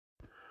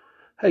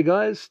Hey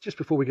guys, just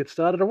before we get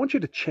started, I want you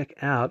to check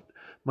out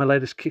my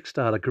latest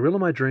Kickstarter, Gorilla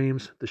My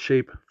Dreams, The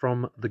Sheep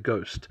from the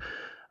Ghost.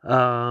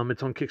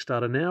 It's on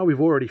Kickstarter now.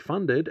 We've already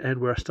funded and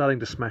we're starting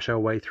to smash our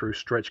way through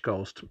stretch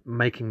goals to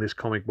making this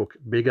comic book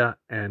bigger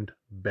and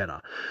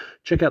better.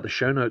 Check out the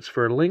show notes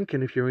for a link,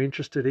 and if you're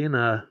interested in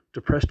a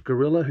depressed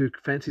gorilla who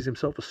fancies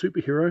himself a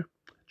superhero,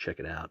 check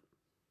it out.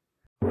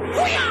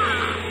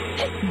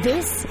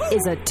 This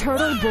is a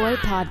Turtle Boy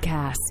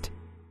podcast.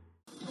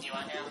 You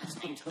are now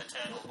listening to the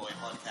Turtle Boy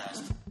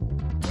podcast.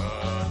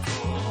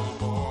 Turtle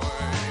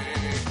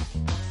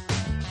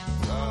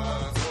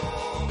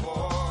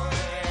Boy.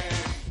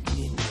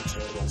 Ninja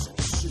Turtles and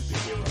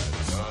superheroes.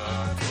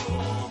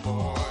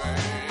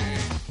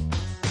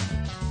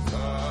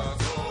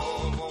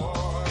 Turtle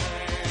Boy.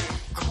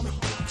 Comic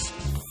books,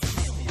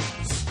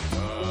 films.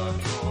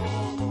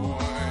 Turtle Boy.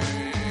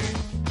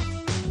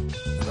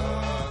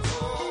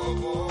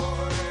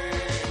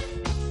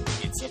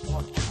 It's a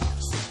podcast.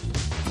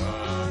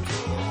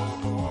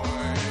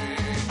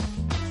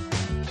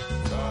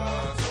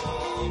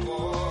 Turtle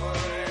Boy.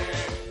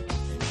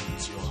 And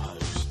he's your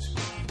host,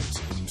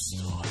 Tim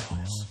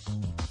Styles.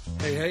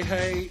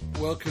 Hey,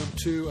 welcome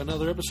to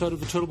another episode of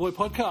the Turtle Boy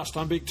podcast.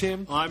 I'm Big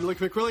Tim. I'm Luke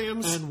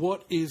McWilliams. And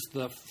what is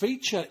the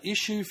feature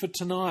issue for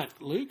tonight,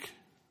 Luke?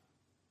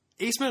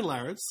 Eastman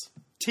Larratt's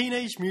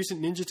Teenage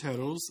Mutant Ninja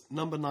Turtles,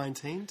 number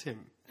 19,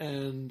 Tim.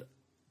 And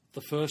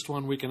the first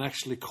one we can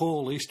actually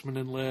call Eastman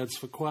and Lairds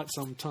for quite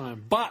some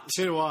time. But It's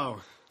been a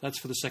while. that's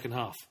for the second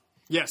half.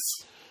 Yes.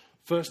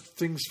 First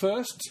things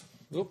first.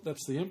 Oh,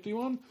 that's the empty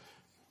one.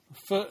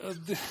 What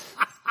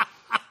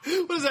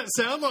does that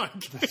sound like?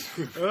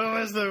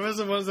 where's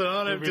the ones that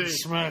aren't We've been empty?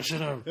 smashing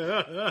them.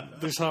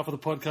 This half of the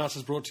podcast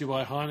is brought to you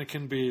by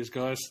Heineken beers,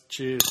 guys.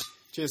 Cheers.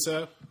 Cheers,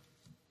 sir.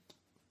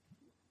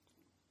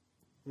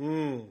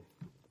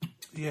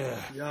 Yeah.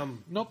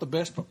 Yum. Not the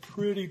best, but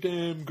pretty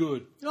damn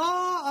good.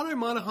 Oh, I don't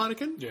mind a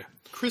Heineken. Yeah.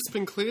 Crisp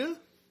and clear.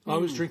 I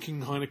was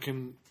drinking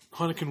Heineken.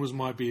 Heineken was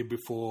my beer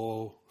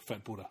before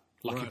Fat Buddha.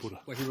 Lucky Right. Buddha.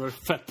 Lucky Buddha.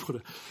 Fat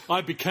Buddha.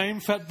 I became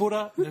Fat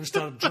Buddha and then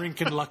started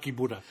drinking Lucky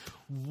Buddha.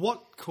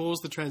 What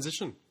caused the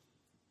transition?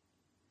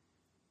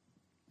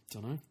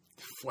 Don't know.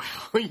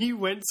 Wow, you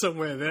went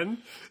somewhere then.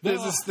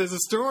 There's a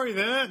story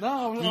there.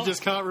 No, you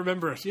just can't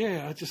remember it.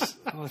 Yeah,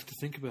 I'll have to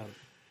think about it.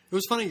 It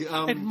was funny.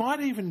 It might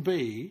even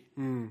be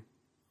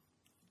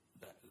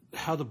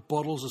how the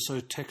bottles are so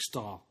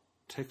textile.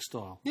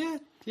 Yeah.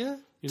 You know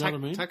what I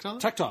mean? Tactile?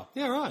 Tactile.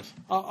 Yeah, right.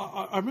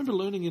 I remember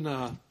learning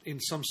in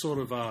some sort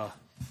of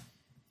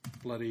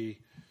bloody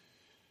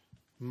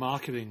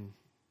marketing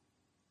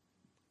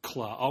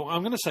class.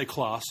 I'm going to say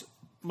class.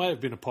 May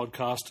have been a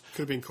podcast.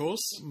 Could have been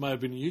course. May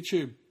have been a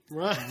YouTube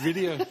Right.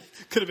 video.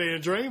 Could have been a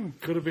dream.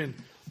 Could have been.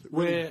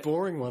 Really Where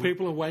boring one.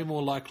 people are way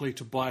more likely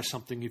to buy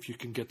something if you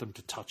can get them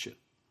to touch it.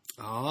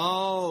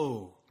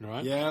 Oh.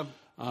 Right? Yeah.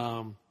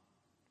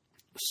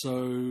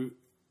 So,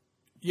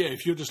 yeah,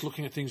 if you're just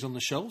looking at things on the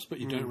shelves but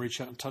you don't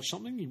reach out and touch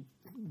something,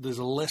 there's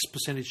a less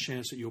percentage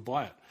chance that you'll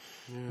buy it.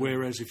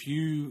 Whereas if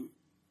you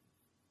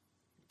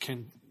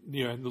can,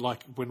 you know,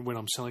 like when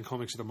I'm selling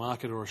comics at a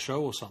market or a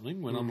show or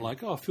something, when I'm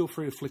like, oh, feel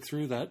free to flick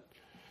through that.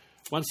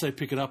 Once they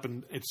pick it up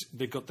and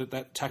they've got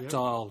that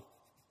tactile...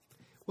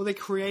 Well, they're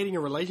creating a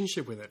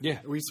relationship with it. Yeah.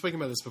 We've spoken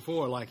about this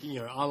before. Like, you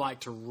know, I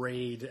like to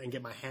read and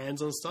get my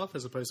hands on stuff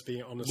as opposed to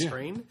being on a Yeah.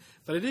 screen.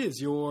 But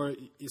it's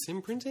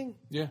imprinting.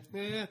 Yeah.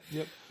 Yeah.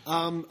 Yep.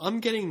 I'm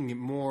getting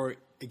more,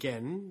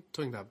 again,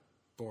 talking about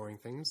boring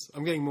things,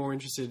 I'm getting more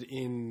interested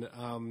in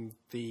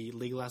the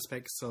legal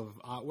aspects of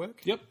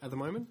artwork Yep. at the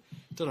moment.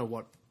 Don't know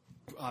what.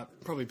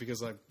 Probably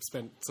because I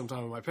spent some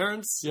time with my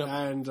parents Yep.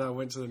 and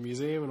went to the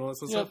museum and all that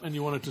sort of Yep, stuff. and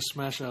you wanted to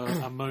smash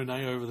a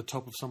Monet over the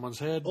top of someone's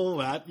head. All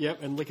that,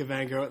 yep, and lick a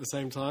Van Gogh at the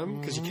same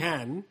time, because Mm-hmm. you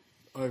can,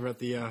 over at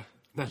the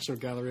National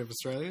Gallery of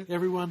Australia.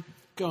 Everyone,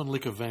 go and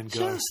lick a Van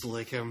Gogh. Just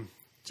lick him.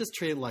 Just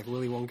treat it like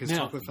Willy Wonka's Now,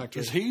 Chocolate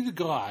Factory. is he the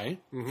guy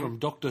from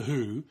Doctor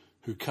Who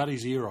cut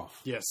his ear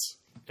off? Yes.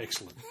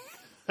 Excellent.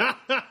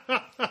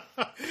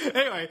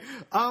 Anyway,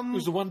 It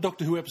was the one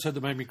Doctor Who episode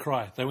that made me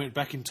cry. They went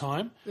back in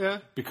time Yeah.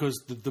 because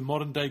the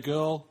modern day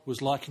girl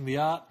was liking the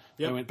art.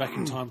 Yep. They went back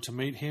in time to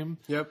meet him.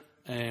 yep,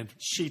 And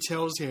she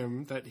tells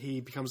him that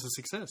he becomes a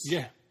success.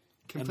 yeah,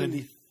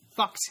 Completely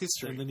fucks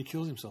history. and then he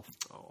kills himself.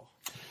 Oh.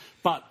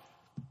 But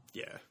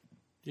Yeah.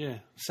 yeah,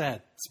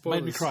 sad. Spoilers.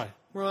 Made me cry.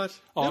 Right.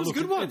 Oh, that was look, a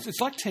good one. It's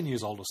like 10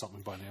 years old or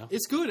something by now.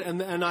 It's good,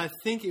 and I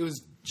think it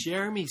was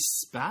Jeremy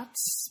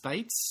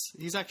Spates.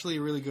 He's actually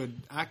a really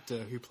good actor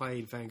who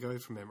played Van Gogh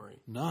from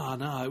memory. No,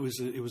 it was.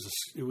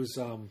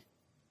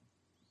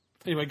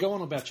 Anyway, go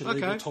on about your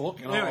legal talk,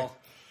 and Anyway,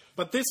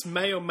 but this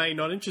may or may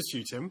not interest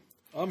you, Tim.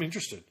 I'm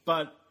interested.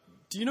 But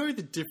do you know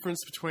the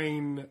difference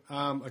between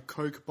a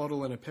Coke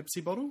bottle and a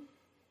Pepsi bottle?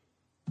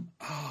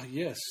 Oh,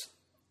 yes.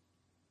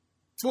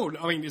 Well,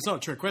 I mean, it's not a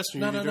trick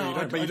question. You do, you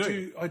don't, but you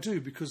do. I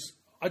do because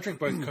I drink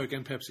both Coke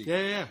and Pepsi.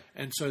 Yeah.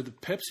 And so the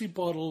Pepsi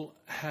bottle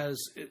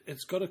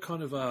it's got a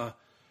kind of a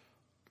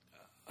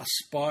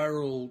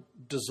spiral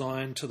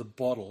design to the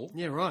bottle.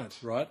 Yeah, right.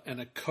 Right? And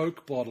a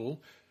Coke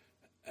bottle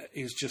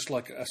is just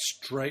like a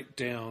straight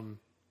down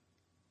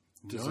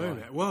design.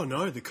 man. Well,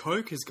 no, the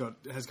Coke has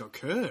got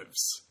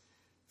curves.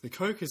 The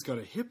Coke has got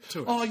a hip to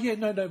it. Oh, yeah,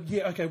 no,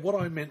 yeah, okay, what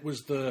I meant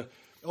was the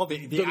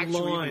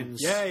actual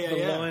lines.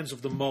 Lines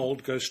of the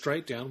mould go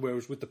straight down,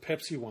 whereas with the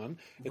Pepsi one,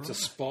 it's a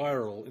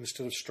spiral.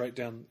 Instead of straight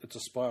down, it's a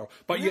spiral.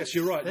 But yes,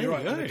 you're right, There you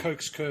And go. the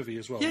Coke's curvy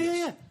as well. Yeah, yes.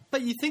 yeah.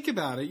 But you think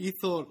about it, you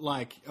thought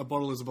like a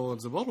bottle is a bottle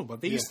is a bottle,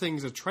 but these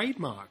things are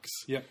trademarks.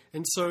 Yep.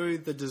 And so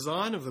the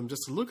design of them,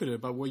 just to look at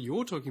it, but what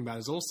you're talking about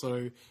is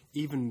also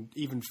even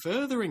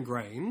further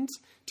ingrained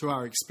to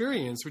our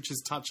experience, which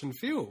is touch and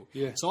feel.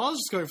 Yeah. So I was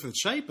just going for the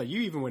shape, but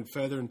you even went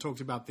further and talked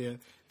about the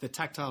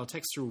tactile,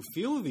 textural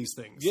feel of these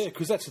things. Yeah,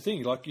 because that's the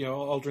thing. Like, you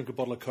know, I'll drink a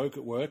bottle of Coke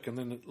at work, and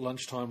then at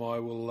lunchtime I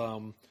will,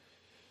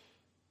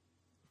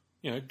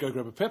 go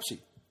grab a Pepsi.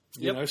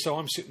 You know, so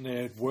I'm sitting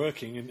there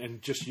working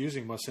and just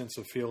using my sense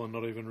of feel and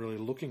not even really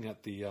looking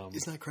at the.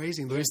 Isn't that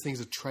crazy? Those things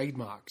are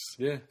trademarks.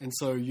 Yeah. And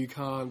so you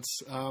can't.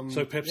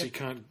 So Pepsi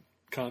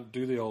can't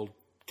do the old.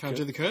 Can't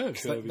do the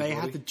curves. They curvy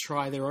have body. to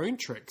try their own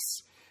tricks.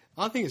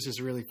 I think it's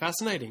just really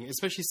fascinating,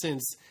 especially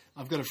since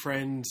I've got a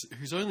friend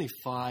who's only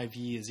 5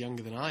 years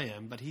younger than I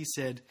am, but he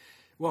said,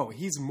 well,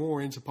 he's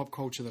more into pop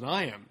culture than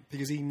I am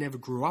because he never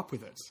grew up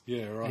with it.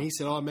 Yeah, right. And he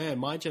said, oh man,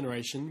 my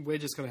generation, we're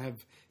just going to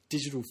have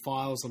digital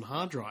files on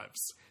hard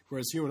drives.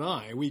 Whereas you and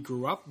I, we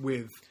grew up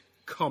with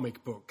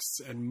comic books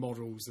and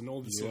models and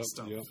all this sort of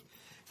stuff. Yep.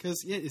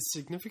 Because, it's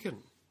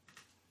significant.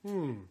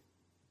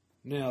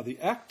 Now, the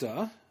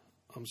actor,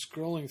 I'm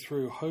scrolling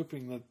through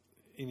hoping that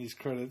in his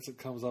credits it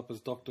comes up as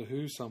Doctor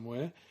Who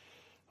somewhere.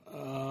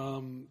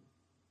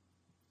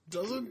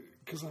 Doesn't?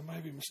 Because I may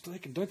be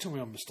mistaken. Don't tell me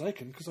I'm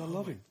mistaken, because I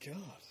love him. God.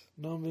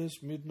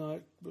 Numbers,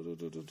 midnight.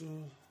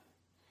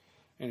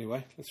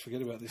 Anyway, let's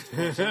forget about this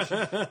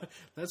conversation.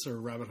 That's a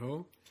rabbit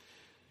hole.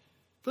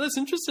 But that's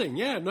interesting.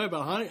 Yeah, no,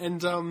 about Heineken.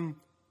 And,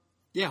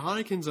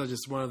 Heinekens are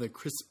just one of the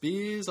crisp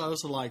beers. I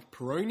also like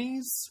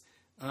Peronis.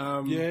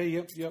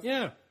 Yep.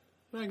 Yeah,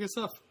 no, good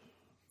stuff.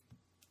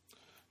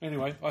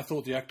 Anyway, I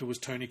thought the actor was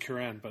Tony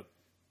Curran, but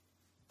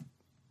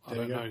I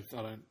There don't you know.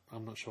 go.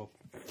 I'm not sure.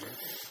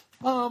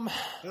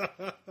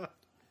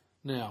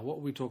 Now, what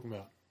were we talking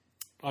about?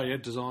 Oh, yeah,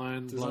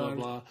 design, blah, blah,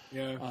 blah.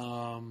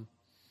 Yeah.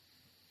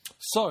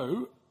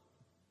 So,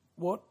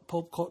 what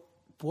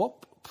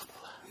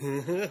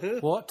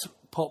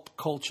pop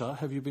culture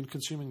have you been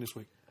consuming this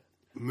week?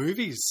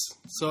 Movies.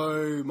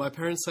 So my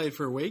parents stayed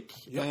for a week,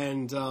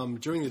 and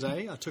during the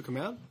day I took them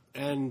out,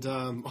 and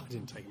I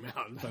didn't take them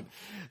out, but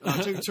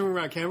I took them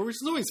around Canberra, which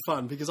is always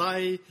fun because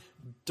I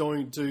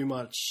don't do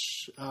much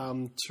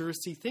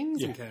touristy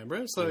things in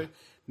Canberra. So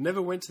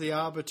never went to the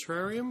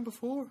Arbitrarium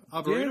before.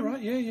 Arboretum. Yeah,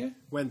 right, yeah.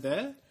 Went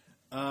there.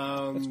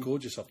 It's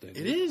gorgeous up there.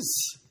 It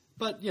is.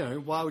 But,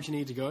 why would you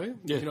need to go if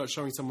you're not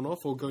showing someone off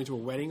or going to a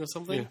wedding or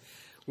something? Yeah.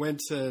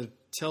 Went to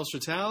Telstra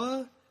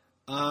Tower.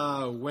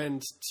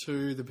 Went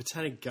to the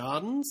Botanic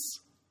Gardens.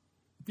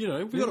 We've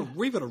got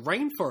a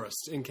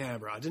rainforest in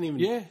Canberra. I didn't even.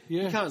 Yeah.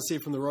 You can't see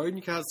it from the road, and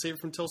you can't see it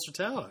from Telstra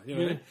Tower.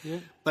 Yeah.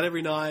 But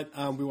every night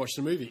we watched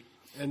a movie,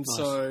 and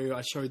so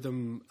I showed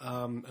them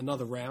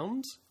Another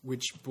Round,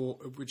 which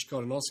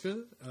got an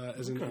Oscar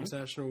as an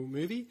international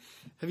movie.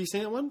 Have you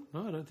seen that one?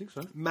 No, I don't think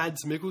so.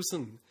 Mads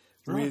Mikkelsen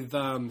with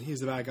he's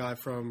the bad guy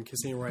from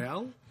Casino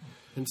Royale.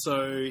 And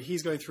so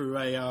he's going through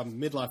a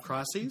midlife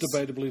crisis.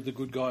 Debatably the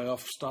good guy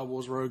off Star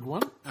Wars Rogue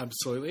One.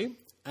 Absolutely.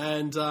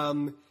 And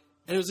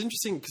it was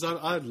interesting because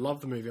I love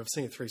the movie. I've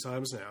seen it 3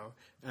 times now.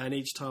 And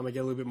each time I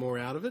get a little bit more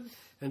out of it.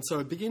 And so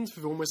it begins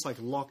with almost like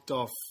locked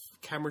off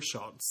camera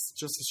shots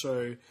just to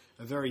show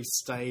a very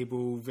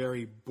stable,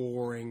 very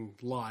boring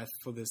life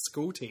for the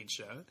school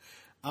teacher.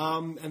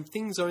 And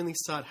things only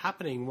start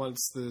happening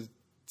once the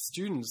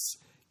students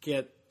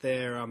get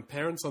their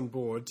parents on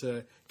board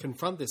to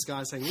confront this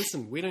guy saying,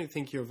 listen, we don't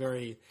think you're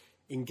very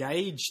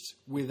engaged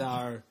with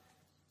our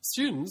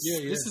students.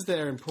 Yeah. This is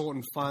their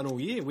important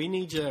final year. We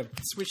need you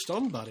switched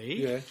on, buddy.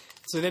 Yeah.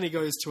 So then he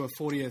goes to a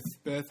 40th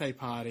birthday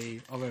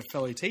party of a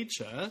fellow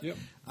teacher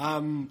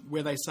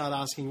where they start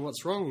asking,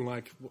 what's wrong?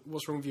 Like,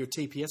 what's wrong with your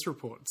TPS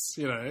reports?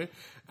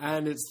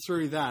 And it's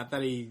through that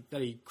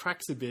he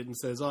cracks a bit and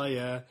says, oh,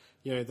 yeah,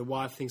 the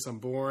wife thinks I'm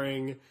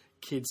boring.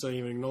 Kids don't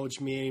even acknowledge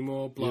me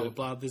anymore, blah, blah,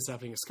 blah, this is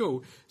happening at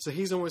school. So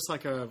he's almost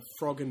like a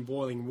frog in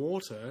boiling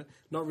water,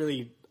 not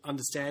really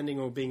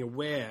understanding or being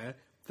aware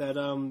that,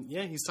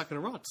 he's stuck in a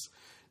rut.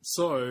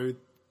 So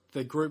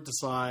the group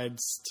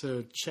decides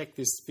to check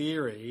this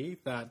theory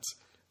that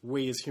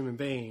we as human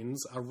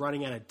beings are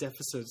running at a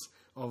deficit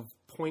of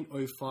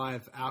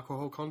 0.05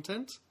 alcohol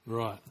content.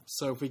 Right.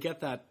 So if we get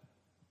that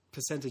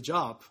percentage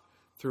up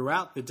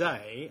throughout the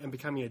day and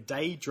becoming a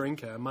day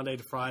drinker Monday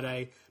to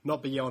Friday,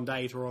 not beyond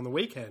 8 or on the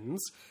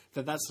weekends,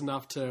 that's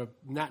enough to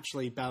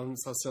naturally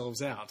balance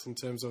ourselves out in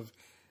terms of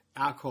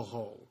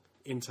alcohol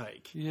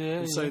intake.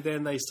 So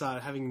then they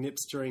start having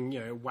nips during,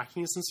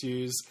 wackiness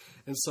ensues,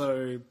 and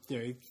so,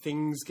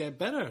 things get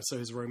better. So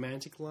his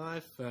romantic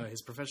life,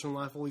 his professional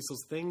life, all these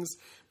sorts of things,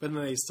 but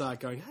then they start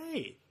going,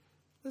 hey,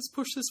 let's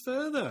push this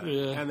further.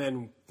 Yeah. And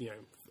then,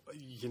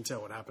 you can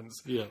tell what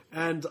happens. Yeah.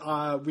 And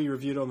we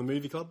reviewed on the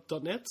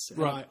movieclub.net, and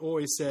Right. I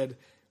always said,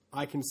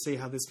 I can see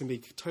how this can be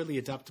totally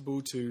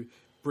adaptable to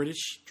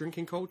British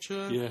drinking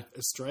culture, Yeah.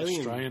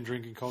 Australian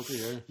drinking culture,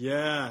 yeah.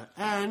 Yeah,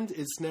 and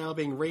it's now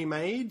being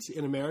remade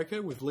in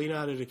America with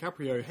Leonardo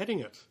DiCaprio heading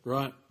it.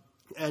 Right.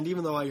 And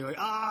even though I go,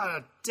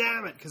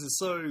 damn it, because it's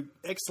so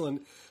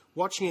excellent,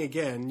 watching it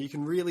again, you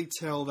can really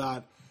tell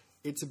that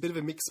it's a bit of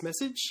a mixed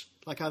message.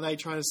 Like, are they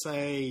trying to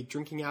say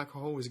drinking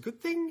alcohol is a good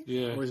thing?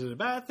 Yeah. Or is it a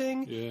bad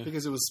thing? Yeah.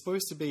 Because it was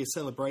supposed to be a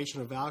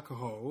celebration of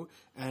alcohol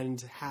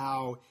and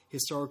how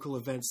historical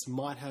events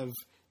might have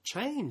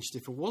changed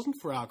if it wasn't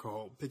for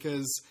alcohol.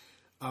 Because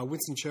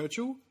Winston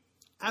Churchill,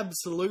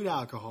 absolute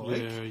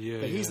alcoholic,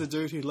 but he's the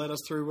dude who led us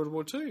through World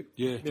War II.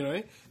 Yeah. You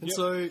know? And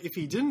so if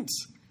he didn't,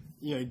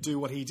 do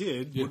what he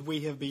did, would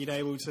we have been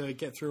able to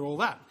get through all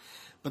that?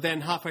 But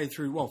then halfway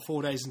through,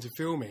 4 days into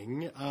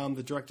filming,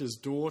 the director's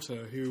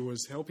daughter, who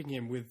was helping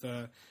him with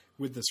the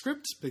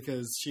script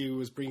because she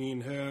was bringing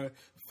in her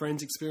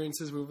friends'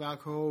 experiences with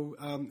alcohol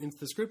into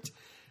the script,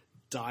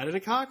 died in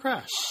a car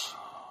crash.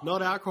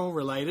 Not alcohol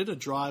related. A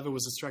driver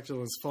was distracted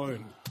on his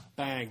phone.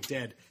 Bang,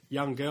 dead.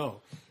 Young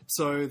girl.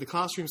 So the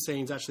classroom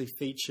scenes actually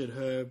featured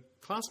her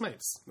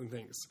classmates and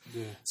things.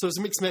 Yeah. So it's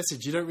a mixed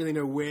message. You don't really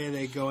know where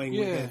they're going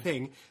with their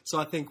thing. So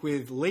I think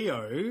with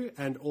Leo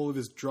and all of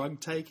his drug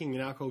taking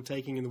and alcohol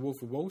taking in The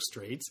Wolf of Wall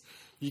Street,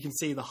 you can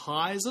see the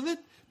highs of it,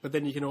 but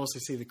then you can also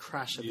see the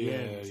crash at the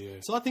end. Yeah.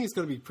 So I think it's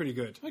going to be pretty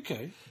good.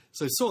 Okay.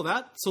 So saw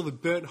that. Saw the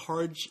Burnt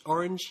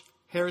Orange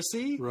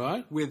Heresy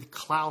Right. with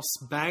Klaus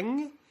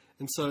Bang.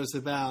 And so it's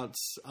about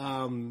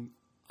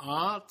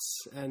art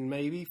and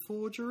maybe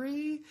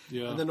forgery.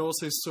 Yeah. And then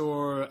also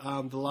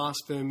saw The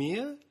Last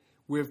Vermeer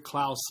with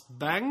Klaus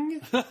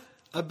Bang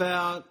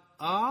about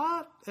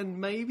art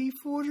and maybe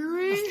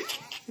forgery.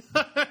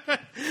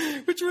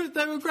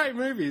 They were great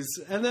movies.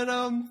 And then,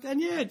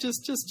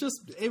 just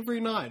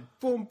every night,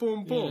 boom,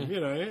 boom, boom,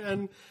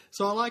 And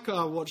so I like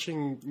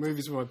watching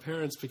movies with my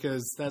parents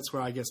because that's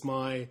where I guess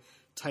my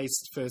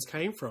taste first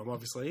came from,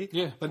 obviously.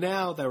 Yeah. But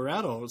now they were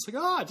adults. It's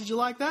like, did you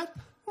like that?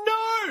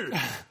 No!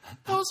 That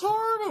was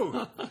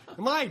horrible. And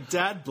my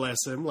dad, bless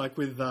him, like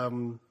with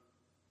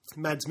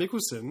Mads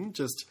Mikkelsen,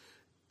 just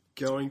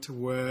going to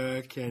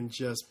work and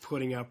just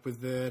putting up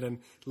with it and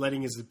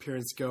letting his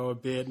appearance go a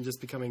bit and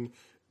just becoming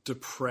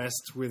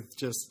depressed with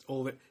just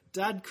all that.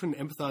 Dad couldn't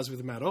empathise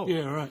with him at all.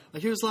 Yeah, right.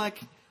 Like, he was like,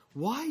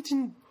 why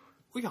didn't...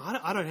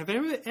 I don't have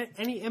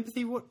any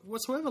empathy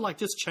whatsoever. Like,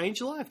 just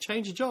change your life,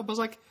 change your job. I was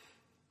like...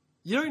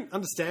 You don't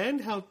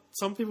understand how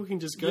some people can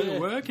just go to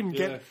work and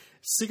get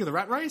sick of the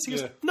rat race? He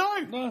goes,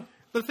 no. But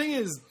the thing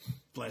is,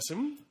 bless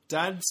him,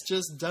 Dad's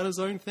just done his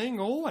own thing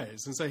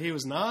always. And so he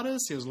was an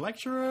artist, he was a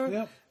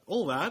lecturer,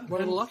 all that. One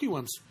of the lucky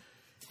ones.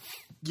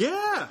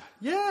 Yeah.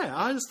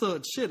 I just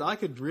thought, shit, I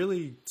could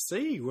really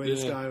see where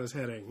this guy was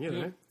heading,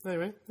 know.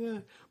 Anyway,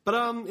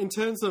 But in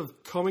terms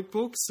of comic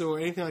books or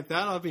anything like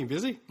that, I've been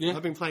busy. Yeah.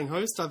 I've been playing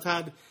host. I've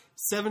had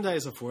 7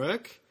 days off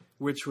work,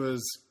 which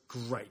was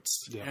great.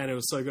 Yeah. And it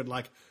was so good.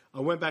 Like, I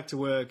went back to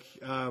work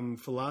for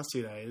the last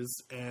 2 days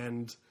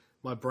and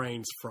my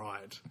brain's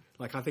fried.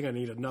 Like, I think I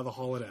need another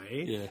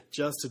holiday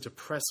just to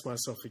depress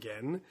myself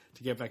again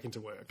to get back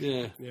into work.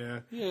 Yeah.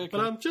 Okay.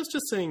 But just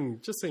seeing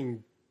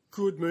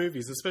good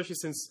movies, especially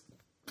since,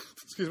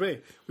 excuse me,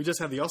 we just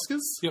had the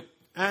Oscars. Yep.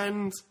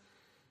 And,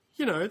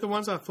 the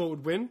ones I thought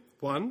would win,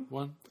 won.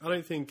 I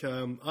don't think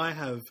I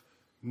have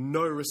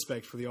no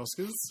respect for the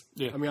Oscars.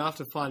 Yeah. I mean,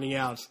 after finding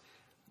out...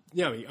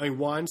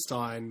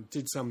 Weinstein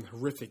did some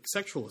horrific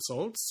sexual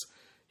assaults.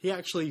 He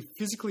actually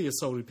physically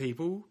assaulted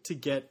people to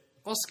get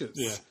Oscars.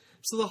 Yeah.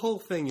 So the whole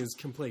thing is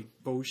complete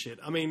bullshit.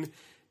 I mean,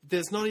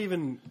 there's not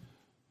even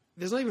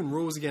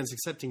rules against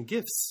accepting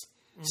gifts.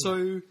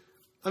 So,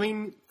 I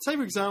mean, say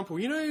for example,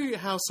 you know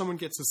how someone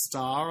gets a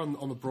star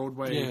on the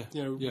Broadway,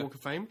 Walk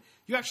of Fame?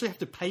 You actually have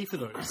to pay for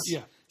those.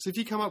 Yeah. So if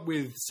you come up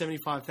with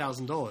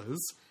 $75,000,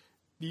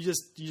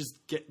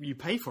 you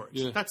pay for it.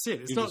 Yeah. That's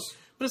it.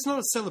 But it's not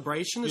a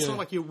celebration. It's not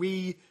like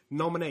we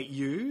nominate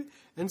you.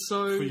 And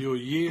so... For your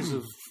years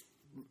of...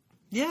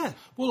 Yeah.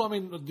 Well, I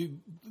mean,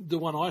 the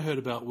one I heard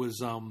about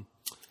was...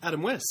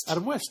 Adam West.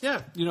 Adam West.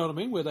 Yeah. You know what I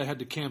mean? Where they had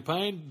to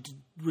campaign,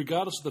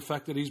 regardless of the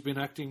fact that he's been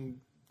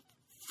acting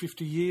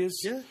 50 years.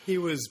 Yeah. He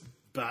was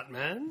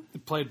Batman. He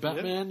played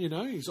Batman,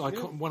 He's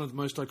one of the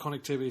most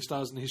iconic TV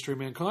stars in the history of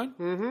mankind.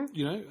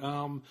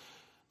 Mm-hmm.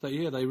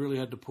 They really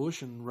had to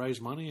push and raise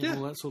money and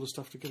all that sort of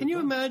stuff to get Can it you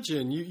done.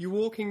 imagine,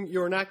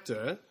 you're an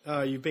actor,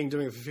 you've been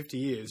doing it for 50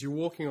 years, you're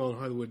walking on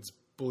Hollywood's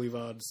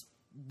Boulevard's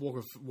Walk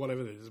of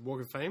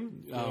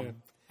Fame? Walk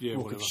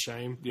whatever. of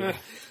Shame. Yeah.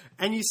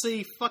 And you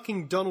see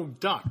fucking Donald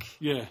Duck.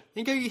 Yeah. And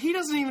you go, he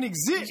doesn't even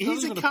exist.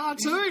 He's a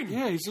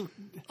cartoon.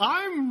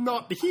 I'm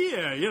not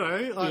here,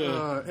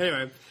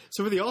 Anyway,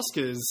 so with the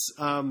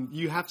Oscars,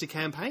 you have to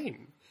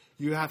campaign.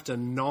 You have to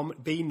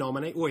be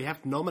nominated, or you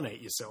have to nominate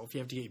yourself.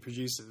 You have to get your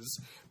producers.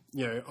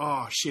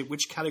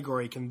 Which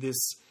category can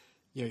this,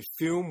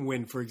 film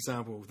win? For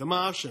example, The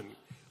Martian.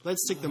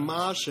 Let's stick The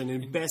Martian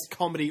in best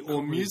comedy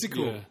or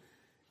musical,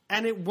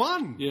 and it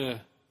won. Yeah.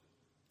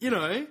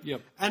 Yep.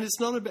 Yep. And it's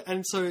not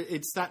and so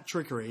it's that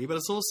trickery, but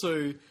it's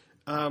also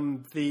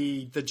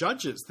the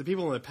judges, the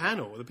people on the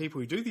panel, the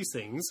people who do these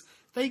things,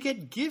 they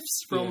get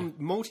gifts from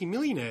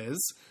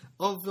multimillionaires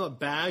of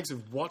bags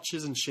of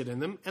watches and shit in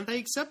them, and they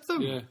accept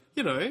them. Yeah.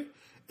 You know,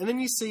 and then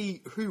you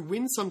see who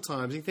wins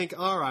sometimes. And you think,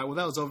 all right, well,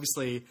 that was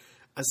obviously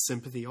a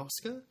sympathy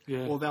Oscar,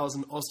 or that was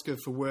an Oscar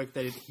for work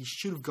that he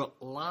should have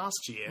got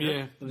last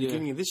year, at the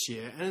beginning of this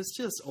year, and it's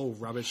just all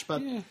rubbish.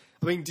 But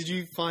I mean, did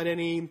you find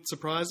any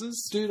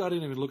surprises? Dude, I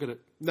didn't even look at it.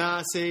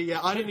 Nah, see,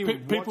 I didn't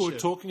even People watch were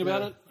talking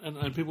about it,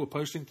 and people were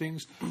posting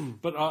things,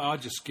 but I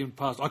just skimmed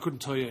past. I couldn't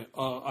tell you.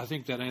 I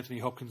think that Anthony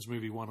Hopkins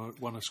movie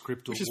won a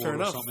script Which is award fair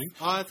enough. or something.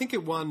 I think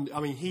it won.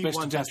 I mean, he Best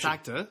won Best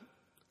adaptation. Actor.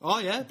 Oh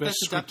yeah, Best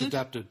script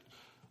adapted.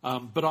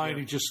 But I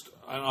only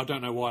I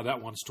don't know why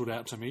that one stood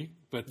out to me,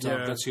 but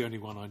that's the only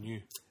one I knew.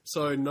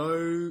 So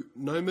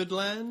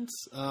Nomadland,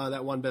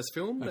 that won Best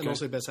Film and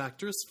also Best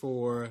Actress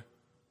for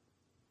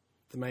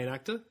the main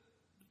actor,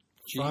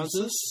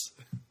 Francis.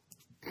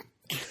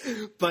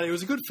 But it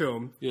was a good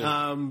film.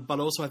 Yeah. But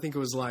also I think it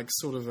was like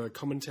sort of a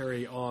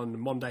commentary on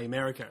modern day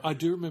America. I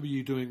do remember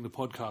you doing the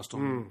podcast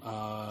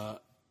on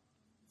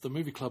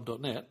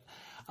themovieclub.net.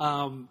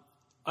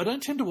 I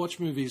don't tend to watch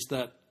movies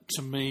that,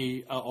 to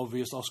me, are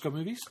obvious Oscar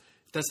movies.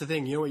 That's the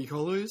thing. You know what you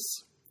call those?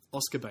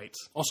 Oscar bait.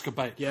 Oscar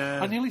bait.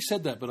 Yeah. I nearly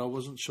said that, but I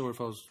wasn't sure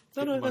if I was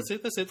No, getting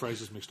that's it.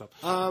 phrases mixed up.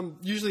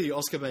 Usually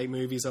Oscar bait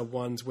movies are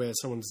ones where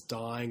someone's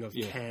dying of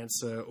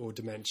cancer or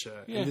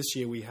dementia. Yeah. And this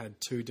year we had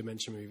 2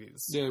 dementia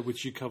movies. Yeah,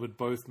 which you covered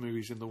both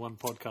movies in the one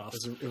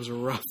podcast. It was a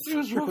rough, It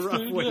was rough,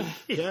 dude, week.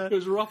 yeah. It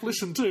was a rough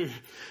listen too.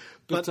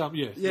 But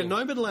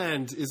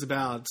Nomadland is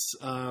about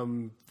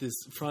this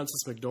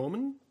Frances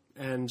McDormand,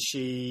 and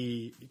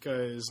she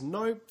goes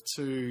nope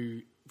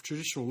to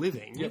traditional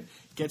living,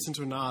 gets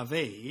into an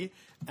RV,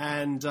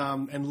 and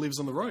lives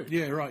on the road.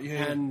 Yeah, right.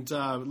 Yeah, and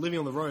living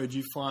on the road,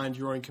 you find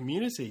your own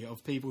community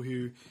of people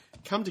who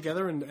come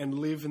together and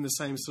live in the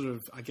same sort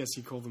of, I guess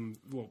you call them,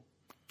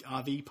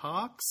 RV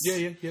parks.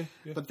 Yeah.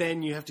 But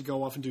then you have to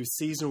go off and do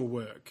seasonal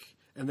work.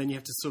 And then you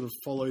have to sort of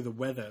follow the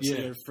weather so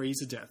you don't freeze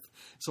to death.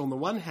 So on the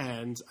one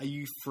hand, are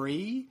you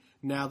free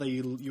now that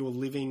you're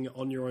living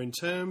on your own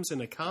terms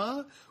in a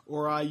car?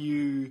 Or are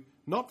you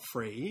not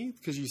free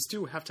because you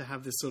still have to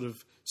have this sort of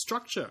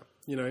structure,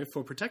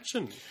 for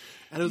protection?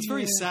 And it was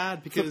very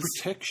sad because... For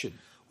protection?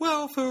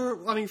 Well, for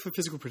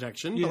physical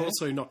protection, but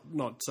also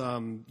not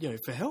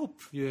for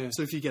help. Yeah.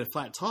 So if you get a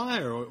flat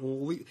tire,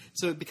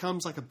 so it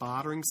becomes like a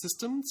bartering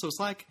system. So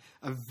it's like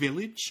a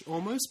village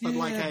almost, but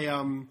like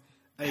a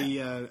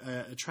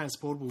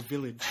transportable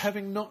village.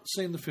 Having not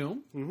seen the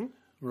film,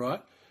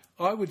 right,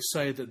 I would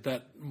say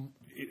that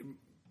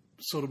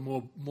sort of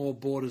more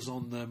borders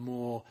on the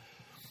more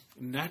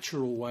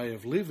natural way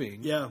of living.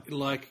 Yeah.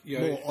 Like,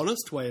 more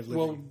honest way of living.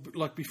 Well,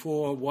 like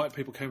before white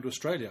people came to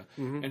Australia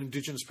and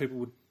Indigenous people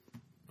would...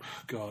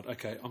 God,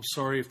 okay, I'm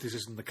sorry if this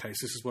isn't the case.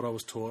 This is what I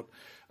was taught.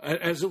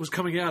 As it was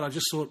coming out, I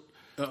just thought,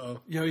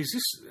 is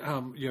this,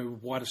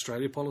 white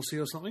Australia policy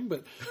or something?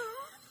 But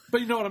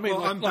you know what I mean?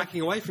 Well, I'm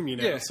backing away from you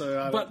now. Yeah,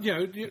 so, but,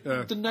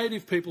 the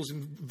native peoples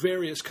in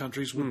various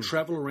countries would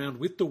travel around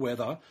with the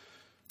weather,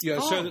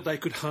 so that they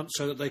could hunt,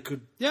 so that they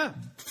could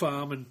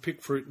farm and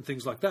pick fruit and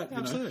things like that,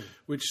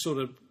 which sort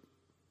of,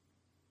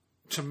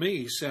 to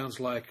me,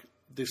 sounds like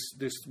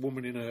this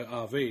woman in her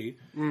RV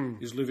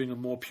is living a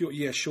more pure...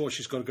 Yeah, sure,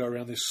 she's got to go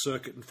around this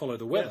circuit and follow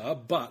the weather,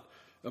 but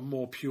a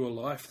more pure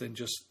life than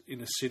just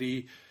in a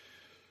city...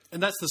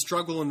 And that's the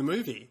struggle in the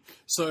movie.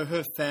 So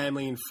her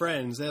family and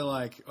friends, they're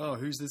like, oh,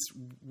 who's this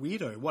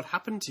weirdo? What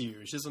happened to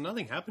you? She says,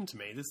 nothing happened to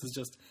me. This is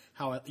just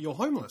how you're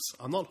homeless.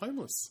 I'm not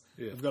homeless.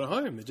 Yeah. I've got a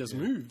home. It just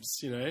moves,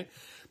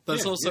 But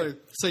it's also...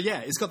 So,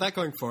 it's got that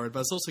going for it.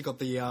 But it's also got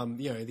the,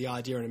 the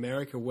idea in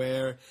America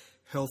where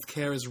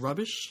healthcare is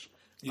rubbish.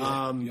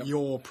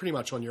 You're pretty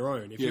much on your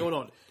own. If you're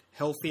not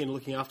healthy and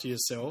looking after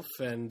yourself,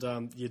 and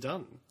you're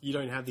done. You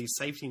don't have these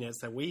safety nets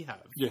that we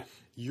have. Yeah.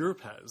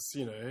 Europe has,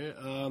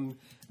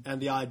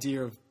 and the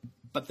idea of,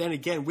 but then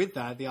again with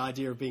that, the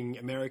idea of being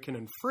American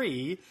and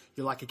free,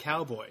 you're like a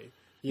cowboy,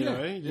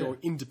 you're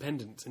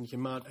independent and you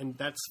can and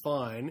that's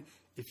fine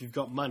if you've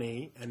got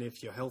money and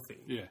if you're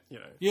healthy.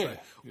 So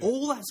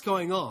all that's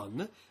going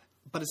on,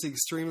 but it's an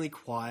extremely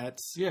quiet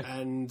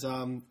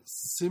and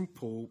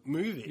simple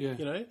movie,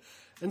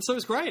 and so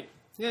it's great.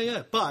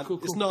 But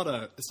it's not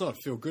a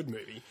feel good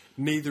movie.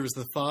 Neither is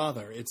The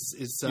Father.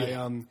 It's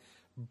a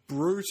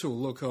brutal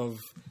look of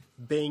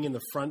being in the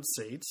front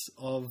seat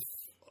of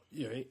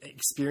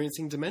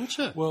experiencing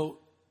dementia. Well,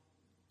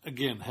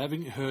 again,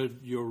 having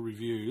heard your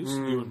reviews,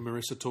 you and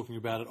Marissa talking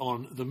about it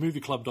on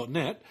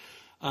themovieclub.net,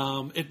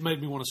 it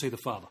made me want to see The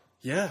Father.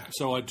 Yeah.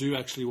 So I do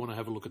actually want to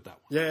have a look at that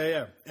one.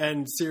 Yeah.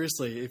 And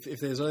seriously, if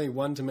there's only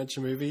one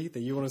dementia movie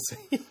that you want to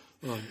see...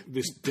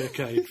 this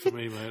decade for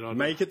me, mate.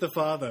 Make it The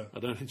Father. I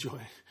don't enjoy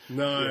it.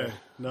 No.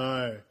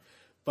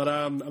 But,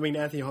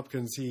 Anthony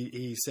Hopkins,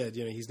 he said,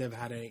 he's never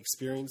had any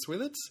experience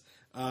with it,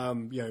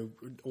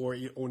 or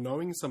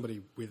knowing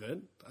somebody with it.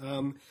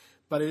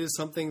 But it is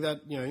something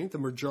that, the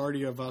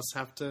majority of us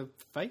have to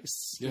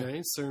face,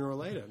 sooner or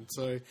later.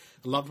 So,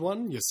 a loved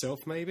one, yourself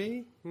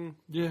maybe.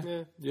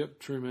 Yep,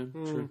 true, man,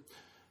 true.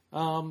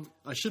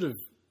 I should have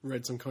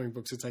read some comic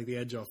books to take the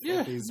edge off Yeah,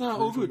 of these no,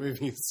 all brutal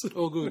good. movies.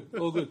 All good,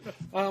 all good.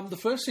 The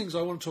first things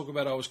I want to talk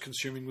about I was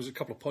consuming was a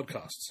couple of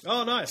podcasts.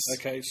 Oh, nice.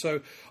 Okay,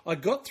 so I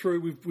got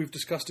through, we've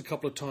discussed a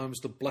couple of times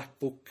the Black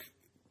Book,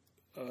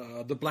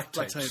 the Black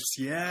Tapes. Tapes,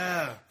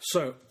 yeah.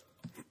 So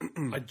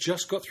I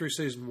just got through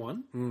season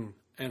 1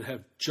 and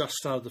have just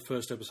started the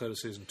first episode of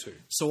season 2.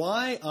 So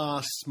I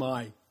asked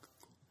Mike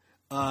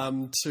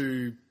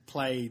to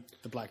play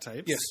the Black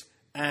Tapes. Yes.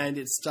 And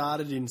it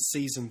started in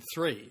season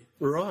 3.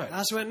 Right. And I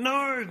just went,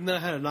 no! And then I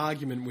had an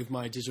argument with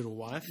my digital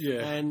wife.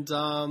 Yeah. And,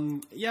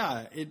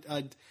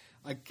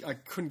 I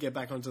couldn't get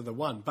back onto the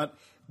one. But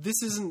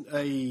this isn't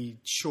a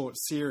short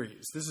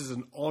series. This is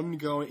an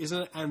ongoing...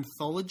 Isn't it an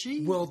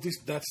anthology? Well,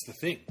 that's the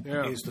thing.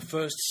 Yeah. Is the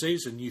first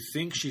season, you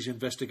think she's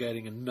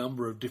investigating a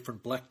number of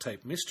different Black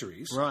Tape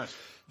mysteries. Right.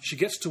 She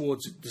gets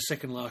towards the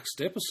second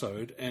last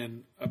episode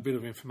and a bit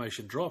of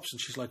information drops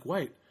and she's like,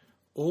 wait,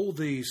 all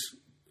these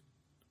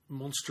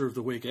Monster of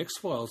the Week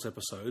X-Files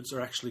episodes are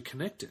actually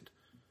connected.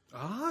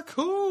 Ah,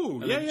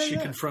 cool. And then she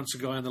confronts a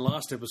guy in the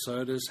last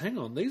episode as, hang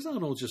on, these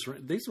aren't all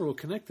these are all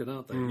connected,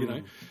 aren't they? You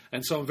know?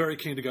 And so I'm very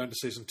keen to go into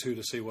season 2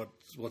 to see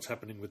what's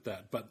happening with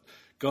that. But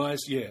guys,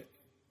 the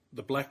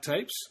Black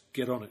Tapes,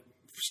 get on it.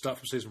 Start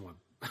from season 1.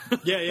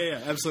 Yeah,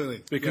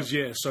 absolutely. Because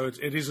so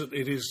it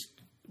is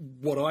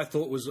what I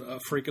thought was a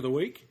freak of the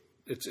week.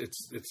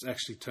 It's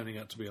actually turning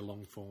out to be a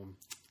long form.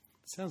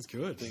 Sounds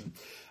good.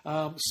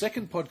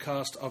 Second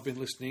podcast I've been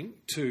listening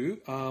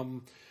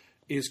to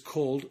is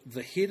called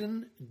The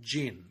Hidden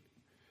Jinn.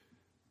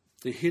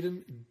 The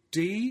Hidden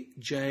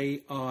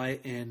DJINN.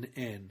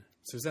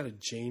 So is that a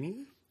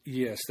genie?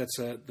 Yes, that's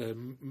the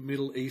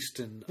Middle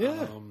Eastern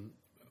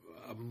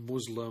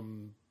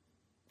Muslim.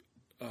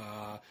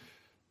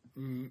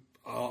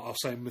 I'll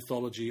say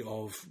mythology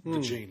of the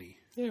genie.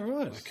 Yeah,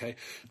 right. Okay.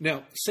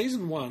 Now,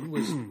 season 1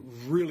 was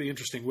really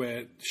interesting,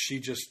 where she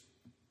just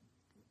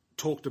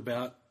talked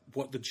about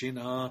what the jinn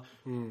are,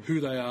 who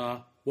they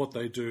are, what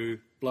they do,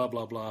 blah,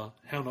 blah, blah,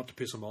 how not to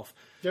piss them off.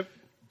 Yep.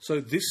 So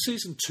this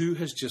season 2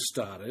 has just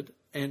started,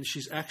 and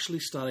she's actually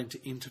starting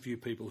to interview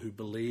people who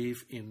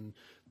believe in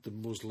the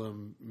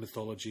Muslim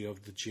mythology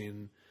of the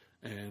jinn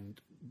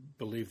and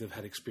believe they've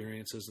had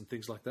experiences and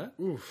things like that.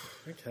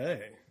 Oof,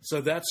 okay.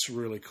 So that's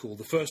really cool.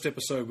 The first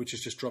episode, which has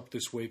just dropped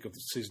this week of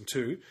season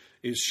 2,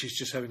 is she's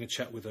just having a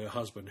chat with her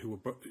husband,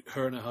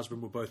 her and her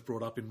husband were both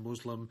brought up in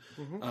Muslim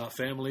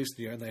families,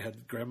 and they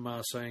had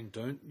grandma saying,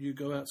 don't you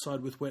go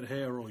outside with wet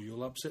hair or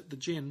you'll upset the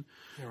jinn.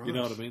 Right. You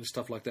know what I mean?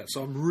 Stuff like that.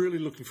 So I'm really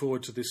looking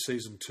forward to this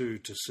season 2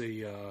 to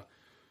see...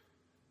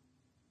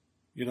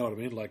 you know what I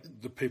mean? Like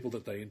the people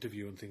that they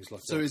interview and things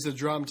like that. So is it a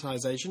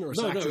dramatization or is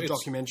it an actual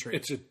documentary?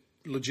 It's a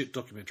legit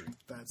documentary.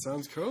 That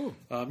sounds cool.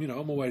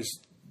 I'm always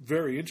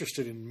very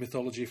interested in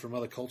mythology from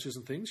other cultures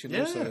and things, so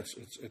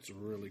it's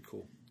really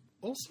cool.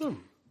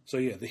 Awesome. So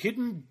The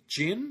Hidden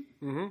Jinn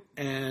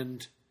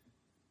and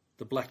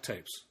the Black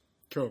Tapes.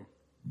 Cool.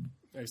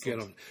 Excellent. Get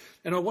on it.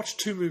 And I watched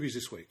 2 movies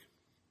this week,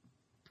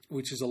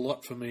 which is a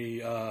lot for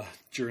me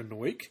during the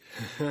week.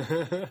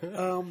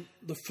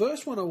 The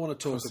first one I want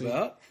to talk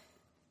about,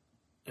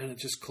 and it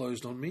just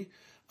closed on me,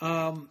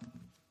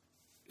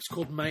 it's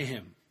called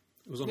Mayhem.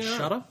 It was on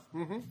Shudder.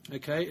 Mm-hmm.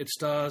 Okay, it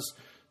stars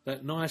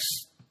that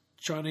nice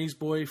Chinese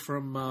boy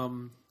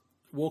from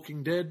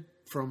Walking Dead,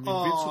 from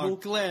Invincible. Oh,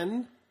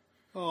 Glenn.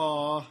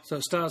 Oh. So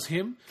it stars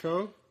him.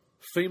 Cool.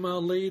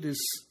 Female lead is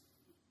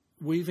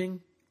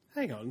Weaving.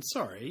 Hang on,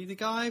 sorry. The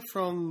guy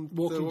from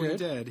Walking Walking Dead?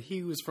 Dead,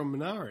 he was from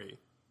Minari.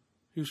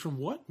 Who's from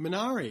what?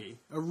 Minari,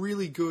 a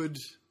really good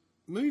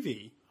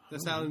movie.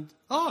 That sounded...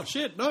 Oh,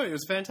 shit, no, it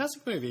was a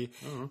fantastic movie.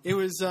 It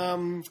was...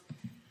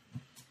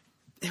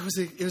 It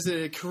was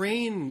a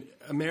Korean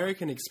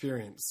American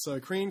experience. So a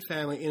Korean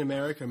family in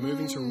America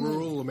moving to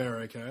rural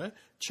America,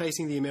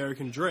 chasing the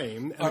American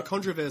dream, and the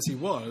controversy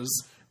was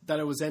that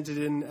it was entered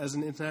in as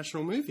an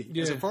international movie,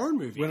 as a foreign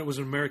movie. When it was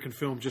an American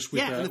film, just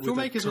with and the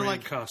filmmakers were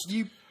like, cast.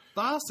 "You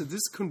bastard!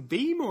 This couldn't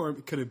be more.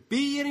 Could it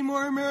be any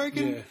more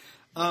American?" Yeah.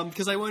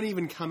 Because they weren't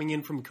even coming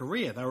in from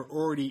Korea; they were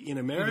already in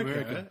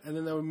America, and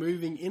then they were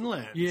moving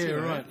inland. Yeah, you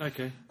know? right.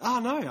 Okay. Oh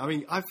no! I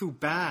mean, I feel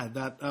bad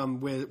that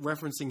we're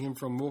referencing him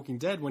from Walking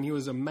Dead when he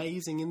was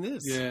amazing in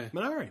this. Yeah,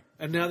 Minari.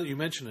 And now that you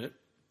mention it,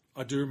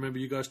 I do remember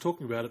you guys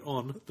talking about it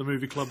on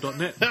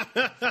themovieclub.net.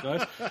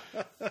 Guys,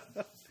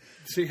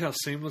 see how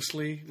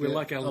seamlessly we're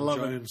like Alan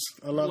Jones.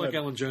 I love like it.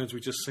 Alan Jones, we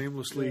just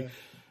seamlessly. Yeah.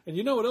 And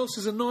you know what else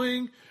is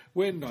annoying?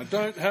 When I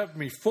don't have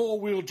me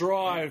 4-wheel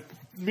drive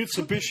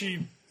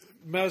Mitsubishi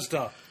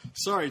Mazda.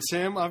 Sorry,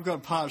 Tim, I've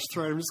got parched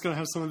throat. I'm just going to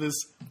have some of this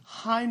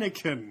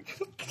Heineken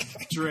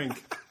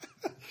drink.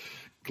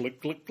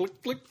 Click, click,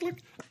 click, click,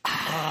 click.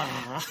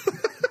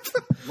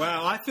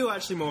 Wow, I feel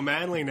actually more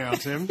manly now,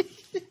 Tim.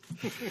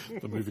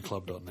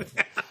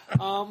 Themovieclub.net.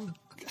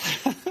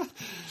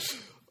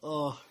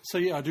 So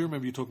yeah, I do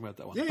remember you talking about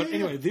that one. Yeah, but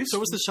anyway, this... So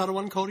what's the Shudder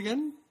one called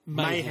again?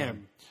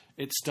 Mayhem.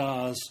 It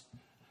stars...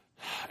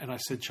 And I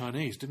said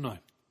Chinese, didn't I?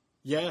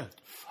 Yeah.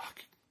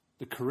 Fuck.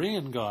 The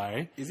Korean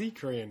guy... Is he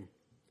Korean?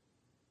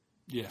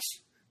 Yes.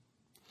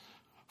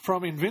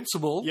 from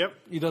Invincible. Yep.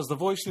 He does the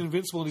voice in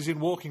Invincible, and he's in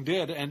Walking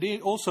Dead, and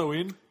also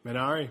in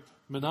Minari.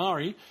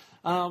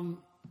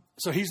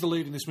 So he's the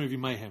lead in this movie,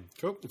 Mayhem.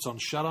 Cool. It's on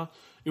Shudder.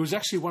 It was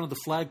actually one of the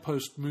flag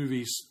post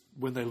movies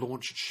when they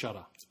launched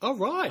Shudder. Oh,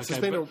 right. So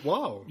it's been a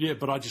while. Yeah,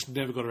 but I just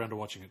never got around to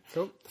watching it.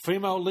 Cool. The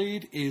female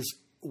lead is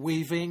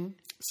Weaving.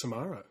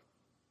 Samara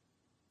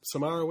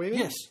Weaving?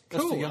 Yes,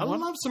 that's cool. the young I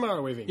one. love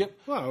Samara Weaving. Yep.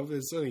 Well,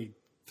 there's only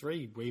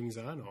 3 Weavings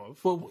I know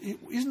of. Well,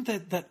 isn't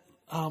that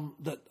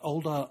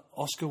older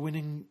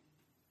Oscar-winning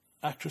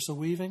actress a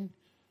Weaving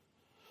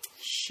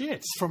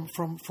Shit. from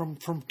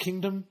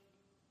Kingdom?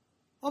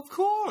 Of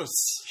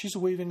course. She's a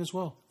Weaving as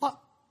well. What?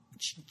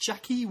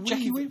 Jackie Weaver.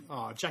 Jackie Weaver?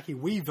 Oh, Jackie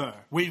Weaver.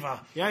 Weaver.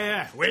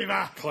 Yeah.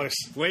 Weaver. Close.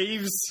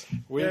 Weaves.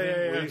 Weaving,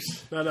 Yeah.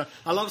 weaves. No.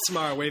 I love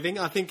Samara Weaving.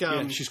 I think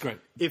She's great.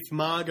 if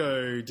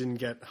Margot didn't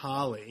get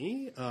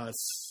Harley,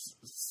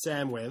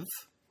 Sam Webb,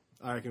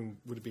 I reckon,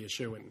 would be a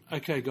shoo-in.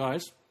 Okay,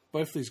 guys,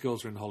 both these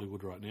girls are in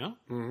Hollywood right now.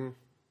 Mm-hmm.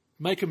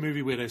 Make a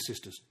movie where they're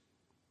sisters.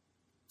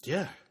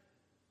 Yeah.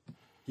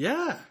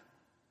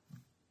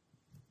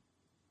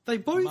 They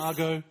both...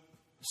 Margot,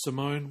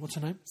 Simone, what's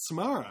her name?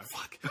 Samara.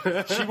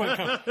 She won't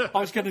come. I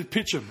was going to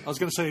pitch them. I was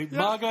going to say,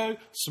 Margot,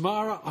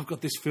 Samara, I've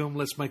got this film,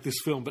 let's make this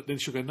film. But then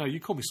she'll go, no, you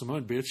call me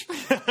Simone, bitch.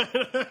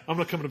 I'm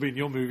not coming to be in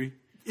your movie.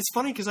 It's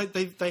funny because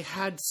they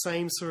had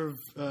same sort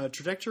of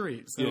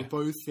trajectories. They were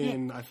both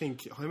in, I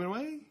think, Home and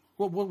Away?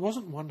 Well,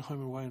 wasn't one Home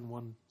and Away and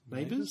one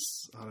Neighbours?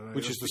 I don't know.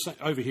 Which is the same.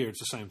 Over here, it's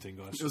the same thing,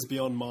 guys. It was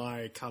beyond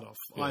my cutoff.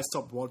 Yeah. I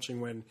stopped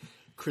watching when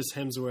Chris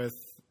Hemsworth,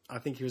 I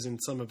think he was in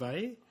Summer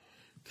Bay.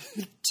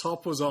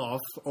 Top was off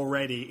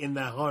already in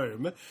their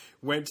home.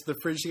 Went to the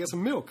fridge to get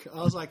some milk.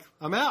 I was like,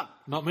 I'm out.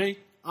 Not me.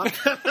 I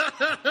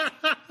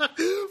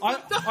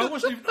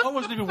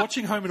wasn't even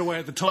watching Home and Away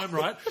at the time,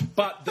 right?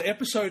 But the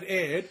episode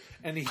aired,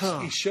 and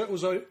his shirt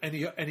was out, and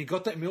he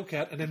got that milk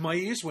out, and then my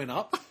ears went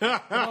up, and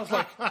I was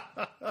like,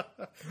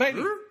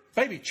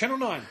 baby, Channel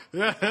 9.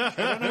 I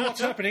don't know what's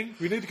happening.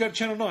 We need to go to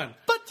Channel 9.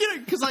 But,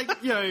 because,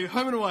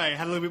 Home and Away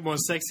had a little bit more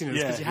sexiness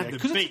because you had the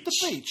 'cause beach.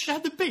 it's the beach. You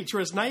had the beach,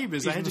 whereas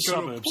Neighbours, they Even had to the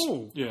go to a suburbs.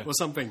 pool Yeah. or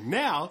something.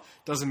 Now,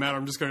 doesn't matter,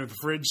 I'm just going to the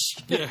fridge.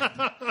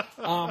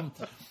 Yeah.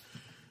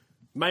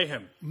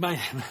 Mayhem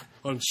Mayhem.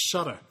 on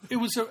Shudder. It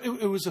was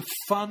a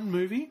fun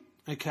movie.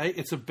 Okay,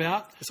 it's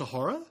It's a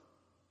horror?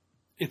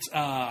 It's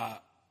a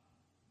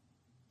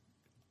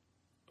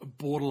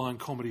borderline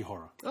comedy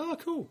horror. Oh,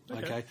 cool.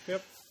 Okay.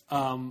 Yep.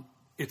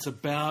 It's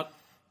about.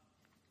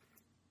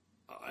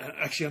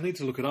 Actually, I need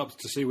to look it up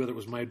to see whether it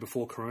was made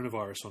before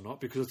coronavirus or not,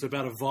 because it's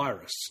about a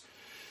virus,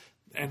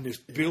 and this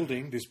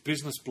building, this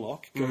business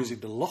block, goes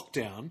into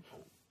lockdown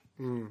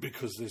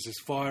because there's this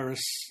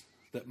virus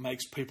that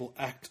makes people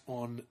act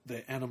on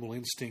their animal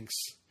instincts.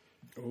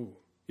 Oh.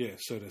 Yeah,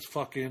 so there's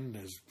fucking,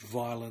 there's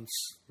violence.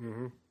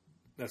 Mm-hmm.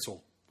 That's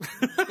all.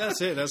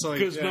 That's it. That's all.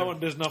 Because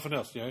there's nothing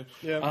else, you know.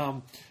 Yeah.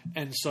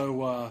 And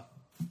so,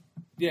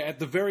 at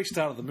the very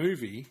start of the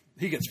movie,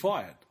 he gets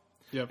fired.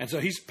 Yep. And so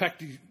he's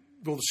packed.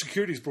 The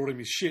security's brought him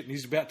his shit, and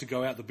he's about to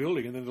go out the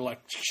building, and then they're like,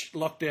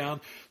 locked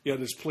down. You know,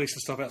 there's police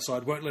and stuff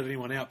outside. Won't let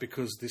anyone out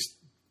because this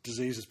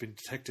disease has been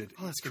detected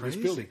Oh, that's in crazy.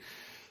 this building.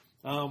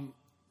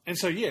 And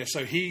so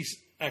he's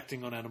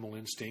acting on animal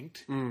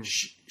instinct.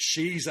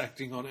 She's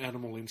acting on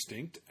animal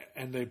instinct,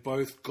 and they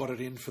both got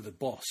it in for the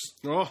boss.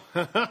 Oh.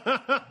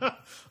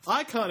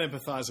 I can't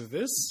empathise with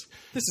this.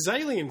 This is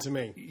alien to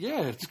me.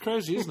 Yeah, it's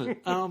crazy, isn't it?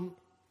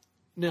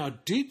 Now,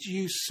 did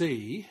you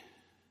see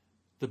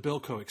the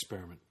Belko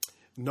experiment?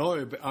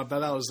 No, but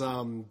that was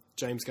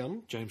James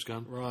Gunn. James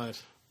Gunn. Right.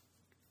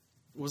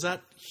 Was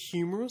that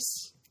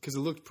humorous? Because it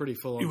looked pretty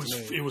full on to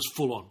me. It was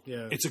full on.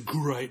 Yeah. It's a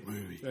great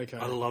movie. Okay.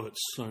 I love it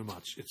so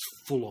much. It's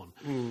full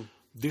on.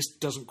 This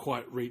doesn't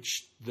quite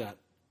reach that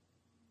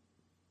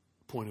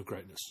point of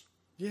greatness.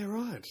 Yeah,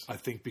 right. I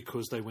think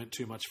because they went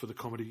too much for the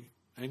comedy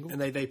angle. And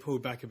they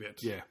pulled back a bit.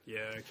 Yeah.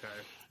 Yeah, okay.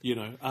 You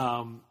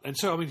know, and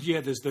so I mean,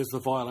 yeah, there's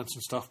the violence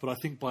and stuff, but I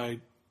think by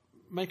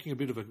making a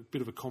bit of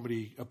a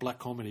comedy, a black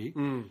comedy,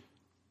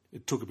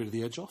 it took a bit of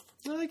the edge off.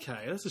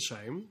 Okay, that's a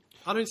shame.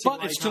 I don't see But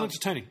why it's you still can't-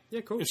 entertaining.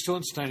 Yeah, cool. It's still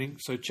entertaining.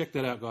 So check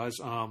that out, guys.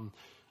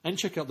 And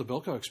check out the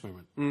Belko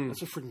experiment.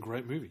 That's a freaking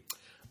great movie.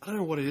 I don't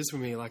know what it is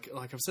with me. Like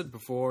I've said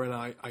before, and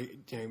I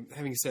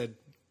having said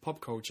pop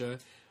culture,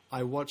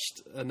 I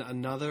watched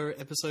another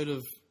episode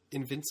of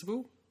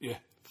Invincible. Yeah.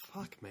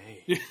 Fuck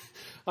me.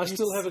 I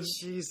still haven't.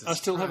 Jesus I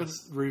still haven't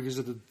Christ.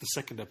 revisited the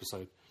second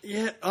episode.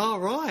 Yeah. Oh,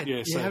 right. Yeah,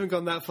 You so- haven't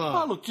gone that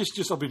far. Oh, look,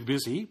 just I've been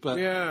busy, but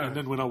Yeah. And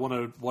then when I want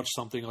to watch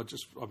something, I've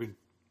been.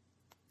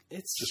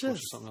 It's Just just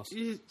watch something else.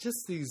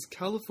 just these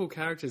colourful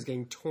characters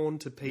getting torn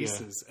to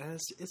pieces, and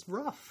it's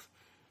rough.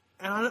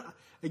 And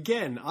I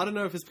don't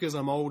know if it's because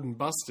I'm old and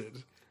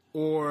busted,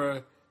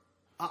 or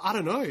I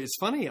don't know. It's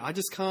funny. I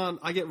just can't.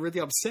 I get really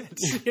upset.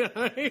 You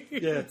know?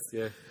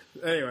 Yeah.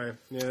 Anyway,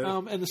 yeah.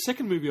 And the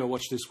second movie I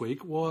watched this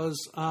week was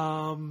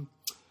what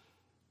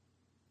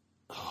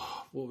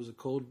was it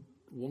called?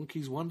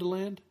 Wonky's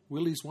Wonderland,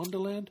 Willy's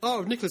Wonderland.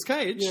 Oh, Nicolas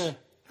Cage. Yeah.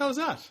 How was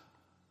that?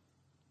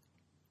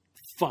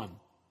 Fun.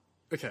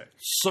 Okay.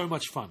 So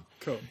much fun.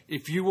 Cool.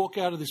 If you walk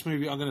out of this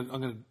movie, I'm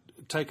gonna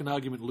take an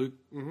argument Luke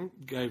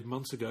gave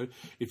months ago.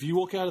 If you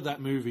walk out of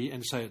that movie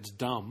and say it's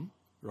dumb,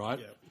 right,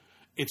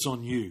 it's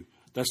on you.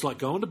 That's like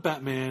going to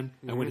Batman,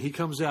 and when he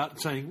comes out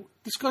and saying,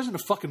 this guy's in a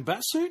fucking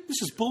bat suit?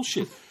 This is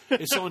bullshit.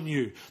 It's on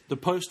you. The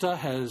poster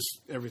has...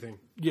 Everything.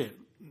 Yeah.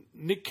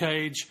 Nick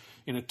Cage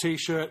in a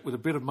T-shirt with a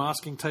bit of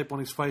masking tape on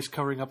his face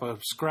covering up a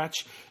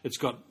scratch. It's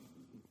got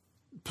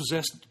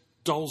possessed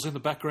dolls in the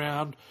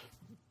background,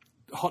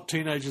 hot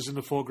teenagers in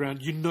the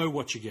foreground. You know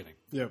what you're getting.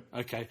 Yep.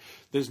 Okay.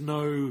 There's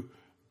no...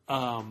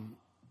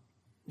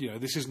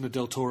 this isn't a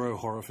Del Toro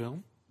horror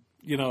film.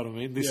 You know what I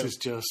mean? This is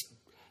just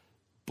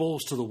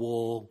balls to the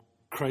wall,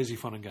 crazy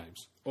fun and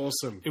games.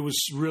 Awesome. It was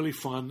really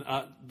fun.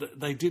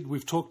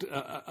 We've talked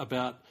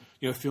about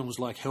films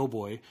like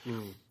Hellboy,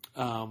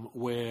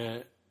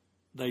 where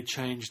they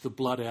changed the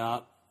blood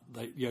out.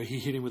 He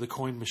hit him with a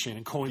coin machine,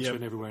 and coins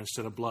went everywhere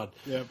instead of blood.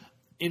 Yep.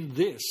 In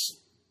this,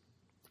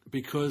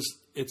 because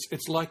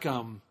it's like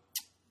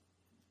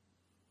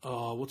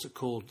what's it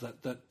called?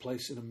 That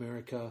place in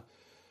America.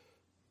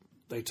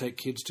 They take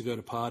kids to go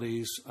to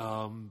parties.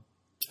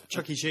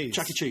 Chuck E. Cheese.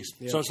 Chuck E. Cheese.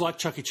 Yep. So it's like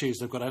Chuck E. Cheese.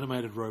 They've got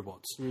animated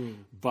robots,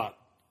 but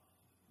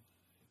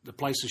the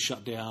place is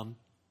shut down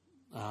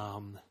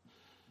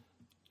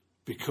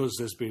because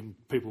there's been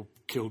people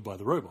killed by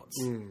the robots.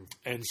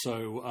 And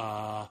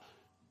so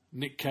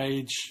Nick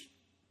Cage,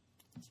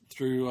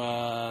 through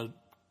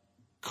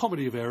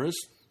comedy of errors,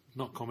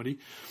 not comedy,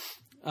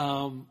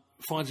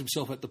 finds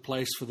himself at the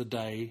place for the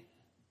day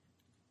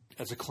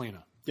as a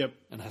cleaner. Yep.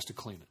 And has to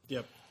clean it.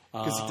 Yep.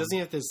 Because doesn't he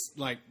have to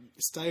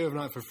stay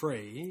overnight for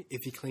free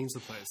if he cleans the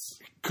place?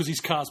 Because his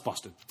car's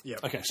busted. Yeah.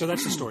 Okay, so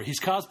that's the story. His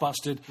car's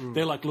busted.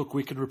 They're like, look,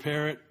 we can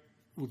repair it.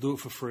 We'll do it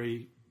for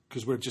free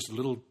because we're just a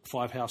little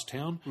 5-house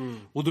town.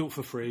 We'll do it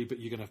for free, but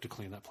you're going to have to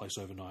clean that place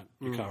overnight.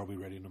 Your car will be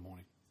ready in the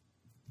morning.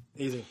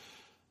 Easy.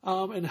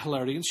 And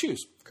hilarity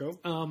ensues. Cool.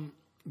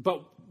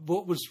 But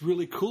what was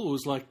really cool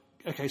was like,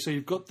 okay, so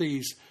you've got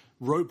these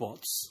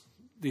robots,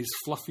 these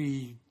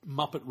fluffy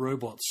Muppet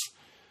robots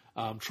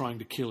trying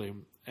to kill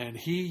him. And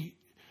he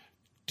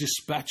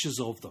dispatches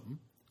of them,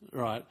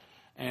 right?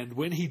 And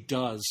when he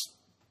does,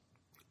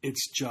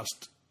 it's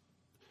just...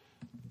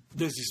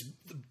 There's this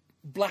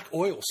black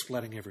oil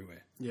splatting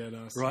everywhere. Yeah,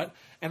 nice. Right?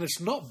 And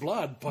it's not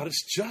blood, but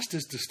it's just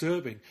as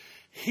disturbing.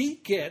 He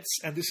gets,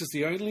 and this is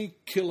the only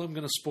kill I'm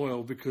going to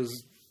spoil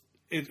because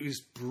it is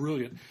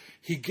brilliant,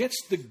 he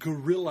gets the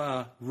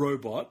gorilla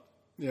robot,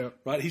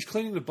 right? He's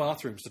cleaning the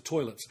bathrooms, the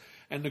toilets,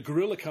 and the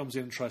gorilla comes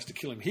in and tries to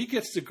kill him. He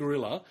gets the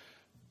gorilla,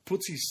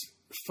 puts his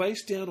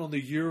face down on the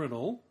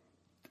urinal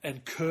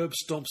and curb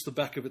stomps the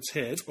back of its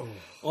head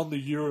on the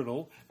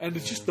urinal, and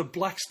it's just the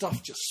black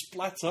stuff just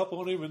splats up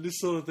on him and this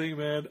sort of thing,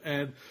 man.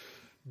 And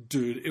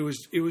dude, it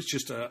was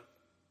just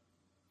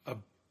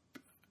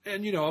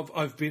and you know,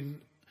 I've been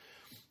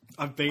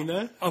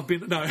there. I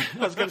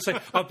was going to say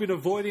I've been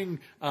avoiding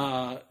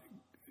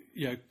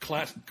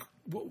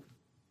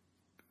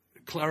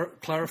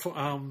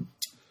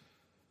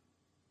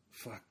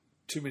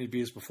too many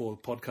beers before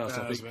the podcast,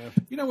 I think. Man.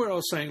 You know where I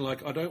was saying,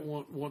 like, I don't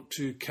want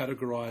to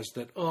categorise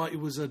that, it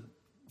was a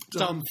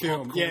dumb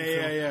film.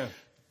 Yeah.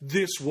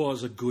 This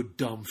was a good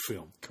dumb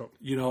film. Cool.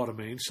 You know what I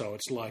mean? So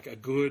it's like a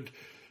good,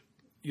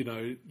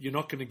 you're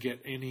not going to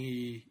get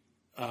any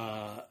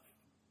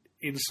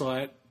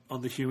insight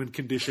on the human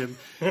condition.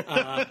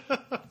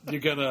 You're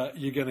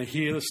gonna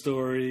hear the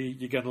story.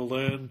 You're gonna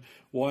learn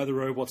why the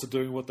robots are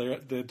doing what they're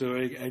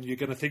doing, and you're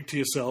gonna think to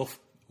yourself,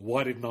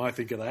 why didn't I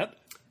think of that?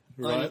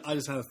 Right. I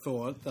just had a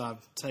thought.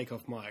 Take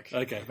off mic.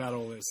 Okay. About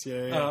all this.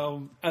 Yeah.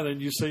 And then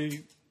you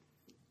see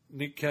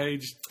Nick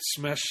Cage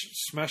smash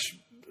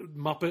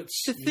Muppets.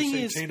 The thing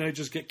is,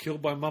 teenagers get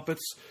killed by Muppets.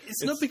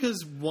 It's not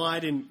because why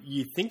didn't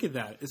you think of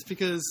that? It's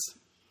because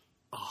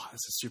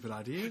that's a stupid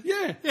idea.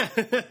 Yeah.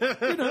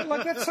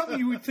 Like that's something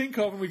you would think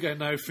of, and we go,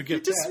 no,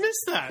 forget that. You dismiss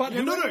that. But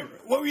no.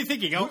 What were you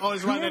thinking? I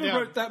was writing that down. Whoever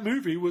wrote that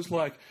movie was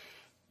like,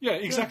 yeah,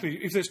 exactly.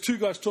 Yeah. If there's two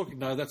guys talking,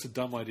 no, that's a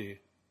dumb idea.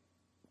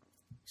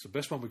 It's the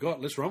best one we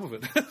got. Let's run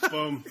with it.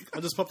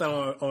 I'll just pop that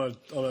on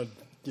a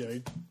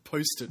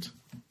post-it.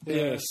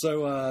 Yeah.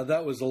 So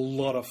that was a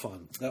lot of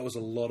fun.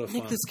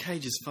 Nicolas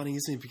Cage is funny,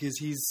 isn't he? Because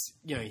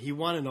he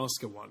won an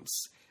Oscar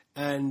once,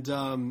 and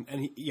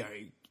he,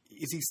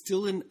 is he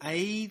still an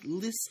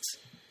A-list?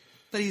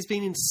 But he's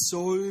been in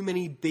so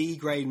many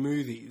B-grade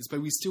movies,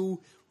 but we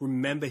still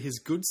remember his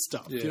good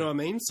stuff. Yeah. Do you know what I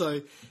mean?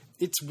 So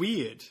it's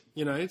weird,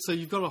 So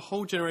you've got a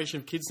whole generation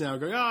of kids now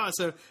going, it's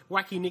a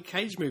wacky Nick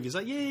Cage movie. It's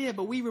like, yeah,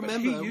 but we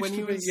remember when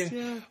he was...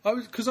 Yeah.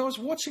 Because I was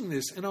watching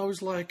this and I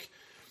was like,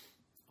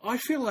 I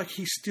feel like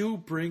he still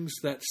brings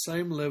that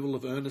same level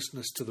of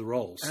earnestness to the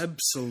roles.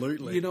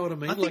 Absolutely. You know what I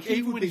mean? Like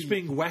even when he's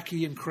being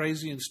wacky and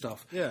crazy and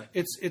stuff,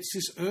 it's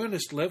this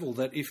earnest level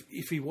that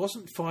if he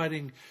wasn't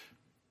fighting,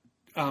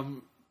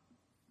 killer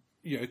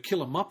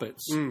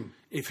Muppets,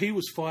 if he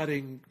was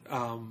fighting...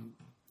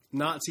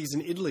 Nazis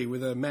in Italy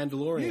with a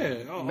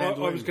Mandalorian. Yeah,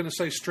 I was going to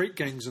say street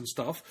gangs and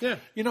stuff. Yeah.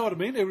 You know what I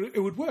mean?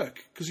 It would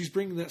work because he's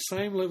bringing that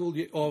same level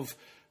of,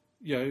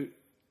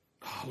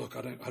 look,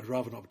 I'd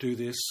rather not do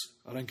this.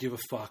 I don't give a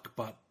fuck,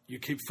 but you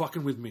keep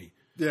fucking with me.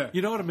 Yeah.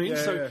 You know what I mean?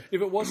 Yeah, so yeah.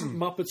 if it wasn't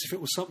Muppets, if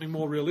it was something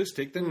more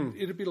realistic, then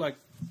it'd be like,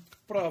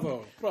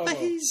 bravo. I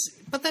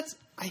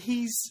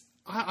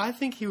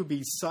think he would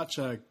be such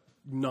a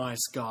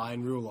nice guy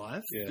in real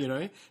life, Yeah. you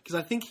know, because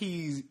I think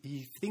he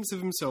thinks of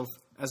himself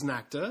as an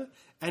actor,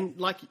 and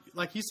like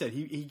you said,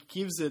 he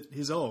gives it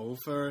his all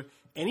for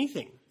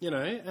anything, you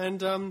know,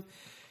 and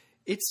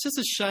it's just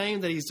a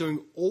shame that he's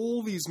doing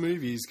all these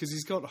movies because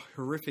he's got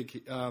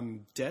horrific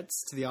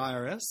debts to the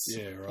IRS.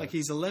 Yeah, right. Like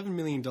he's $11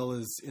 million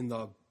in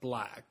the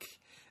black,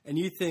 and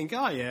you think,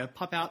 oh yeah,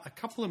 pop out a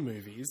couple of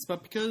movies,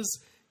 but because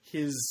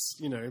his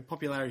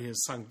popularity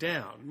has sunk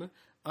down,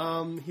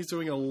 he's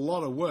doing a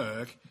lot of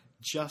work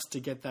just to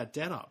get that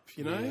debt up,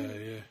 you know?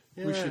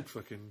 Yeah. We should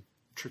fucking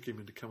trick him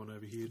into coming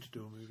over here to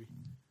do a movie.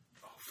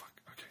 Oh, fuck.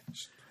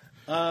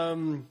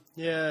 Okay.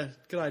 Yeah,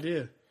 good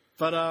idea.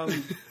 But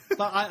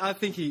I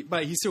think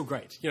he's still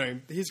great. You know,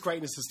 his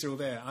greatness is still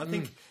there. I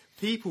think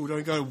people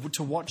don't go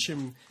to watch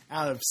him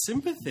out of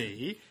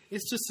sympathy.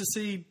 It's just to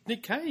see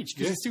Nick Cage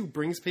because he still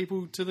brings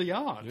people to the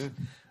yard.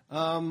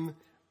 Yeah.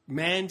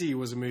 Mandy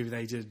was a movie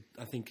they did,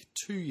 I think,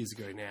 2 years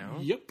ago now.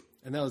 Yep.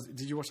 And that was.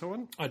 Did you watch that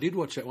one? I did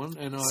watch that one,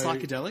 and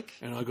Psychedelic.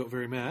 And I got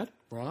very mad.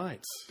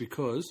 Right.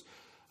 Because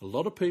a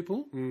lot of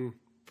people,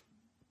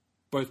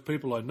 both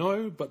people I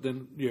know, but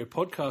then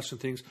podcasts and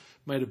things,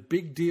 made a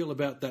big deal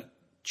about that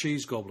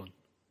cheese goblin.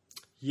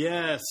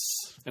 Yes.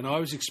 And I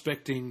was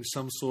expecting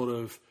some sort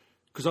of,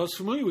 because I was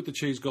familiar with the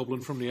cheese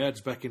goblin from the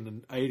ads back in the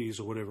 80s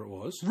or whatever it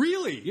was.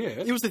 Really? Yeah.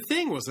 It was a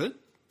thing, was it?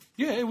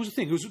 Yeah, it was a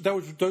thing.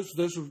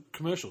 Those were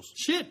commercials.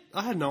 Shit,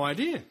 I had no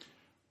idea.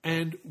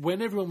 And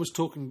when everyone was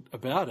talking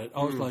about it,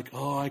 I was like,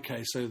 oh,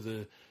 okay, so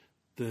the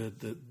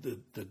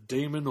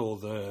demon or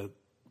the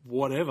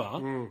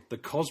whatever, the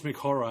cosmic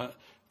horror,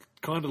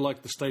 kind of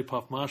like the Stay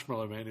Puft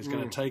Marshmallow Man is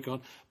going to take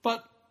on.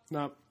 But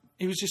no,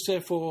 he was just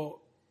there for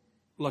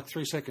like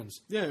 3 seconds.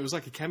 Yeah, it was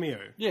like a cameo.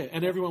 Yeah,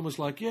 and everyone was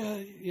like,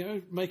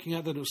 making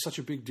out that it was such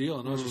a big deal.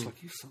 And I was just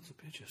like, you sons of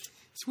bitches.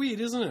 It's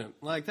weird, isn't it?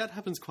 Like, that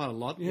happens quite a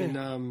lot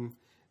in,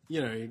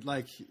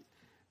 like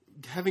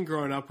having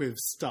grown up with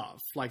stuff,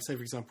 like, say,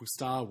 for example,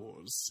 Star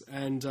Wars,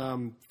 and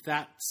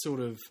that sort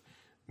of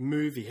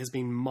movie has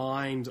been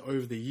mined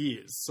over the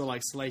years. So,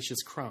 like,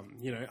 Salacious Crumb,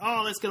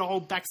 let's get a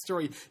whole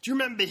backstory. Do you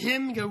remember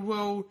him? You go,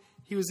 well,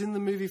 he was in the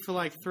movie for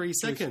like 3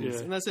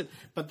 seconds, and that's it.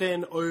 But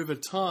then over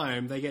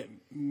time, they get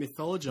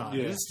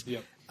mythologized.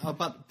 Yeah.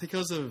 But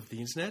because of the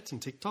internet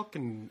and TikTok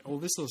and all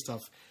this sort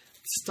of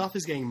stuff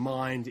is getting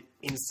mined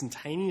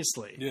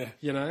instantaneously.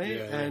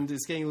 And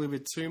it's getting a little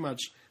bit too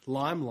much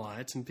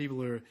limelight, and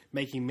people are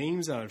making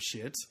memes out of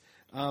shit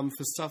for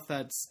stuff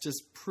that's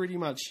just pretty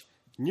much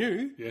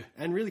new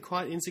and really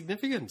quite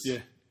insignificant.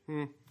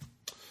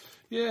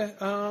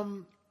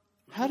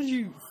 How did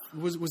you...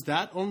 Was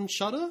that on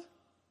Shudder?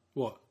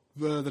 What?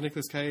 The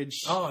Nicolas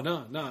Cage... Oh,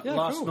 no.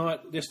 Yeah,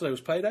 Yesterday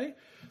was payday.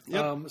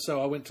 Yep.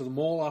 So I went to the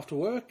mall after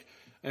work,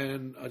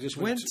 and I just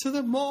went to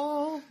the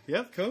mall.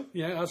 Yep, cool.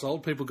 Yeah, us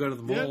old people go to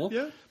the mall.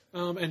 Yeah.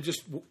 And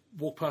just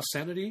walk past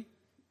Sanity.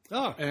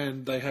 Oh.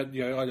 And they had,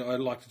 I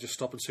like to just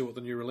stop and see what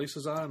the new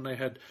releases are, and they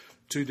had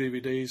 2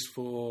 DVDs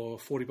for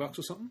 $40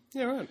 or something.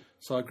 Yeah, right.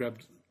 So I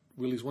grabbed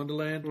Willy's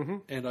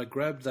Wonderland, and I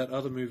grabbed that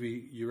other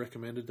movie you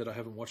recommended that I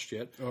haven't watched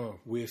yet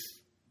with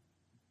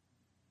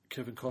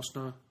Kevin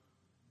Costner.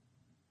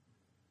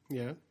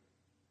 Yeah.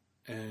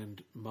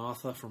 And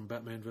Martha from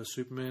Batman vs.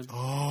 Superman.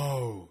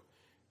 Oh.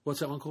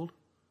 What's that one called?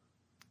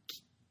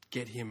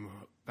 Get him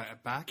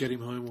back? Get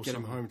him home or Get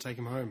something. him home, take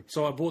him home.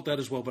 So I bought that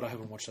as well, but I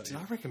haven't watched that Did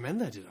yet. I recommend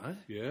that, did I?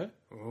 Yeah.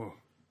 Oh.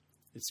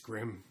 It's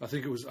grim. I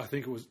think it was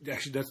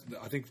actually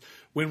I think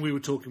when we were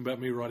talking about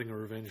me writing a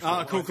revenge film,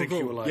 Ah, cool, I think cool.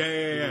 you were like,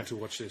 Yeah. we need to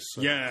watch this.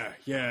 So. Yeah.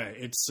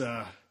 It's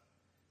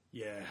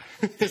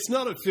it's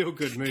not a feel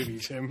good movie,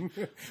 Tim.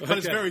 But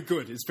it's very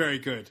good. It's very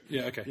good.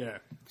 Yeah, okay. Yeah.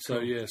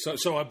 So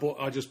so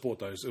I just bought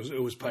those.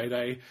 It was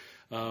payday.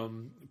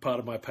 Part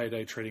of my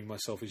payday treating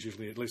myself is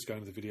usually at least going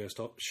to the video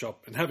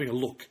shop and having a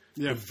look.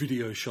 Yeah. The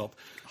video shop.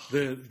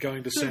 They're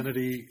going to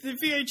Sanity. The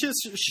VHS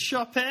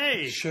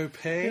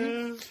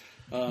Chopay.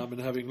 And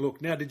having a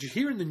look. Now, did you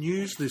hear in the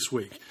news this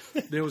week,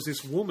 there was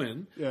this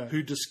woman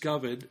who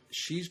discovered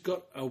she's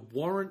got a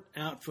warrant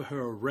out for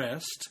her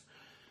arrest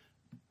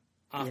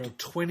after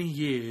 20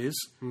 years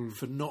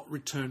for not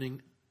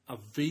returning a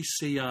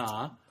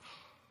VCR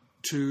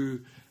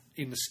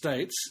in the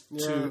States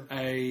to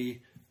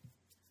a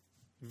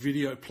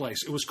video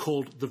place. It was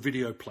called The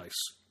Video Place.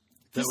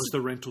 That was the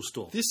rental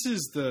store. This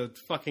is the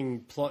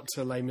fucking plot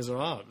to Les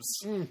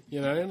Miserables.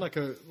 Like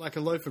a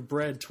loaf of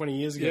bread 20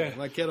 years ago. Yeah.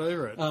 Like, get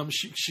over it.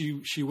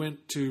 She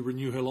went to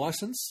renew her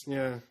license.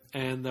 Yeah.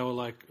 And they were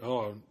like,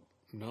 oh,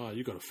 no,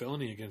 you got a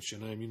felony against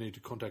your name. You need to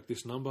contact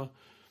this number.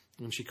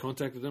 And she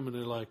contacted them, and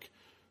they're like,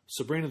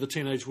 Sabrina the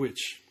Teenage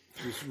Witch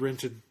was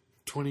rented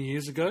 20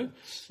 years ago,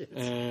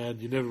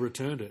 and you never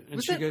returned it. And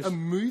Was she that goes, a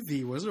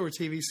movie, was it, or a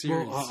TV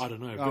series? well, I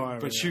don't know.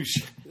 But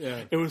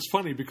Yeah. it was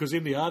funny because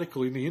in the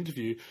article, in the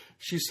interview,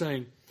 she's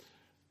saying,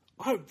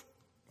 I've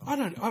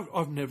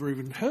never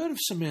even heard of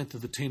Samantha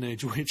the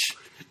Teenage Witch.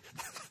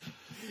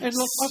 And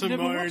look, I've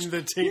never Simone watched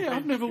the Teenage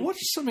I've never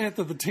watched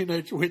Samantha the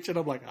Teenage Witch, and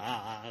I'm like,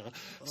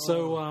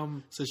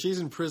 So, So she's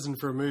in prison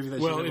for a movie that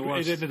she well, never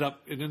watched. it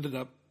ended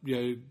up,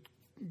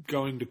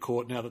 going to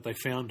court now that they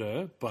found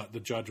her, but the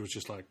judge was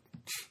just like,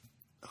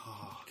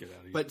 get out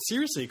of here. But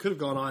seriously, it could have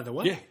gone either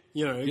way.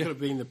 Yeah. It could have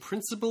been the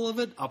principle of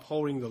it,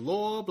 upholding the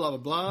law, blah, blah,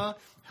 blah.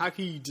 How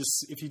can you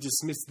if you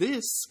dismiss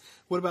this,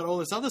 what about all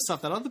this other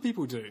stuff that other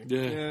people do?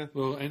 Yeah.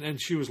 Well,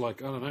 and she was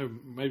like, I don't know,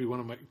 maybe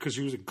one of my... Because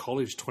she was in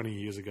college 20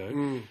 years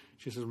ago.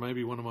 She says,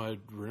 maybe one of my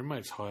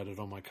roommates hired it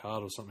on my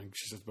card or something.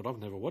 She says, but I've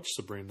never watched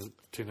Sabrina the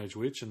Teenage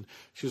Witch. And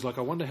she was like,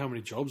 I wonder how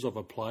many jobs I've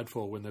applied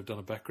for when they've done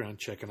a background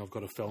check and I've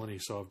got a felony,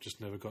 so I've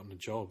just never gotten a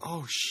job.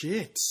 Oh,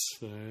 shit.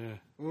 So,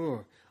 yeah.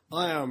 Oh.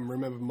 I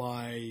remember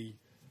my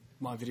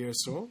video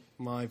store,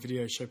 my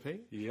video shopping.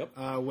 Yep.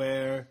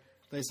 Where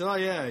they said, "Oh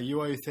yeah, you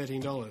owe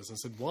 $13." I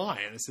said, "Why?"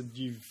 And they said,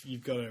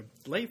 "You've got a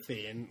late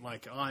fee." And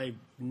like, I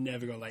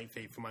never got a late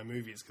fee for my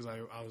movies because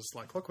I was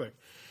like clockwork.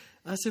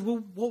 And I said,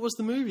 "Well, what was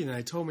the movie?" And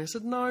they told me. I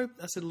said, "No."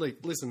 I said,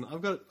 "Look, listen,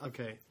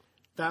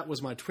 that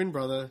was my twin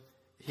brother.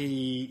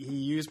 He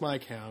used my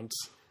account.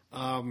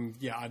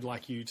 I'd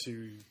like you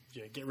to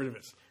get rid of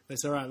it." They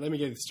said, "All right, let me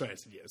get this straight." I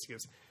said, "Yes." He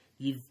goes,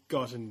 "You've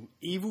got an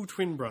evil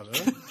twin brother."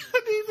 An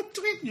evil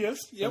twin, yes.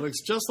 Yep. That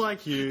looks just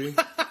like you,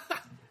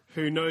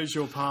 who knows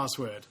your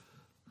password.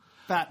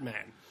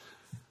 Batman.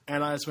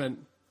 And I just went,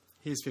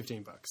 here's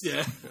 $15.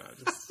 Yeah.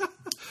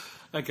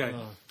 Okay.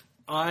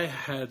 I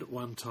had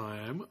one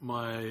time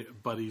my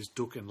buddies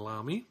Duke and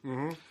Lamy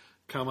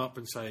come up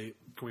and say,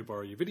 can we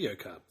borrow your video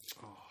card?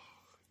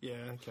 Yeah,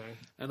 okay.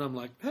 And I'm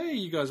like, hey,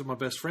 you guys are my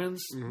best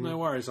friends. No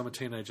worries, I'm a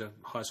teenager,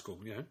 high school,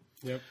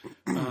 Yep.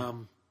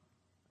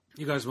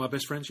 You guys are my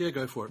best friends. Yeah,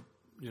 go for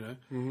it,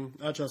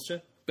 I trust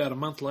you. About a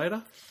month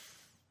later,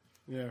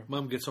 Yeah.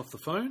 Mum gets off the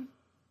phone.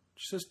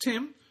 She says,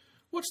 Tim,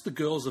 what's the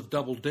girls of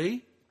Double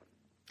D?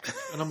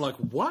 And I'm like,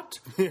 what?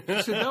 She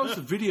said, that was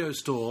the video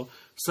store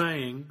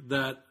saying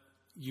that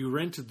you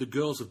rented the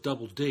girls of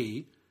Double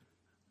D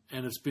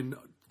and it's been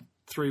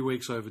 3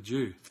 weeks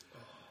overdue.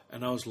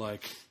 And I was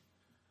like,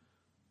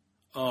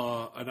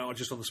 I know,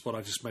 just on the spot,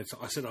 I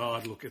said,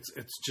 look,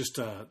 it's just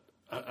a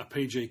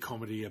PG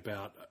comedy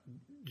about,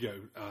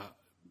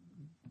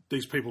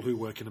 these people who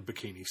work in a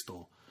bikini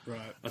store.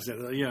 Right. I said,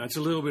 it's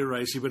a little bit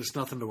racy, but it's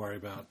nothing to worry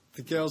about.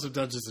 The girls of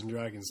Dungeons and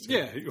Dragons, too.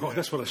 Yeah, well,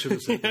 that's what I should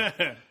have said.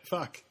 Yeah,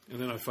 fuck.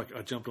 And then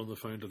I jumped on the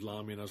phone to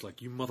Lamy and I was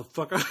like, you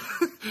motherfucker,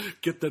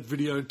 get that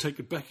video and take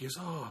it back. He goes,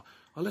 I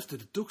left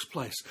it at Duke's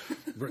place.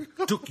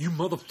 Duke, you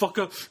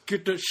motherfucker,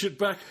 get that shit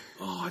back.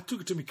 Oh, I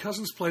took it to my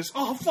cousin's place.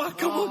 Oh, fuck,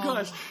 come on,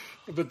 guys.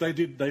 But they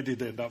did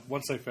end up,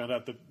 once they found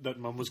out that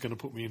Mum was going to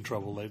put me in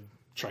trouble, they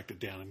tracked it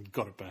down and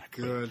got it back.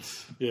 Good.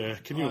 But, yeah,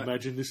 can you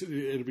imagine this?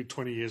 It'll be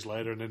 20 years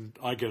later and then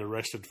I get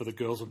arrested for the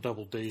girls of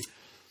Double D.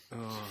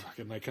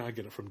 And they can't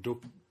get it from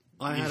Duke.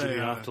 He's in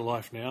the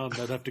afterlife now, and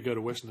they'd have to go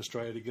to Western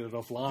Australia to get it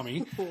off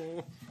Lamy.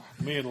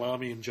 Me and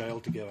Lamy in jail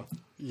together.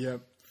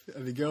 Yep.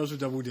 And the girls of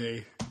Double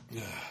D.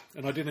 Yeah.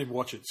 And I didn't even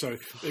watch it. So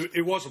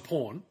it was a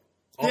porn.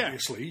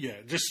 Obviously, yeah.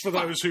 Just for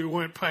those who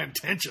weren't paying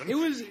attention. It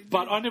was,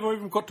 but I never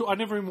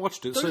even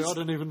watched it, so I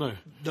don't even know.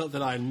 Not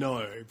that I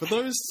know, but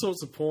those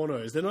sorts of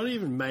pornos, they're not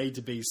even made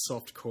to be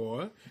soft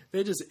core.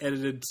 They're just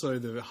edited so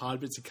the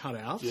hard bits are cut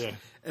out. Yeah.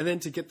 And then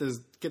to get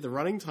the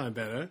running time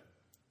better,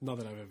 not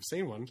that I've ever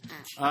seen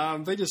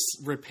one, they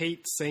just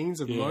repeat scenes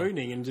of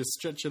moaning and just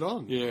stretch it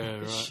on. Yeah,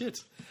 right. Shit.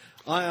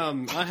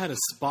 I had a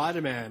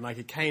Spider-Man. Like,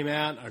 it came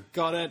out, I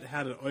got it,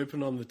 had it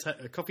open on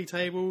the coffee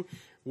table,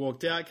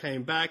 walked out,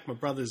 came back. My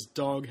brother's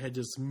dog had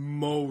just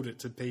mauled it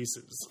to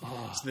pieces.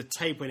 So the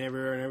tape went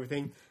everywhere and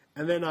everything.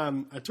 And then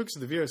I took it to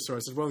the video store. I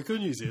said, well, the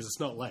good news is it's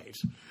not late.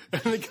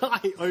 And the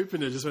guy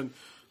opened it and just went,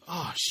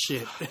 oh,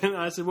 shit. And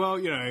I said, well,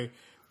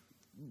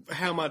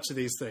 how much are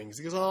these things?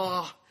 He goes,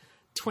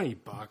 $20.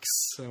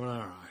 So I went, all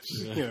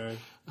right. Yeah.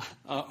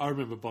 I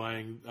remember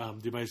buying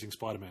The Amazing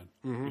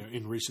Spider-Man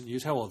in recent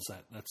years. How old's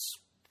that? That's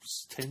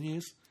 10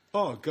 years?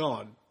 Oh,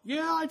 God.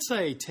 Yeah, I'd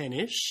say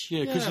 10-ish.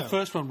 Yeah, because the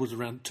first one was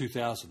around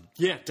 2000.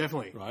 Yeah,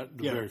 definitely. Right?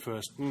 The very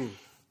first.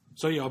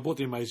 So, I bought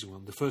the Amazing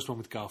one, the first one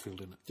with Garfield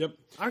in it. Yep.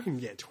 I reckon,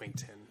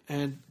 2010.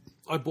 And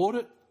I bought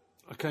it.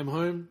 I came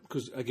home,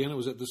 because, again, it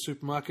was at the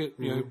supermarket,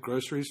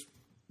 groceries.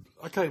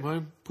 I came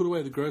home, put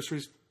away the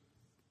groceries,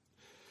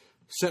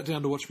 sat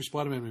down to watch my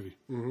Spider-Man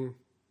movie.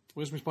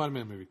 Where's my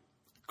Spider-Man movie?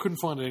 Couldn't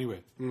find it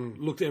anywhere.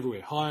 Looked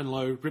everywhere, high and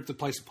low, ripped the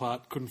place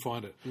apart, couldn't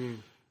find it.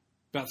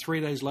 About 3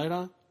 days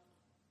later,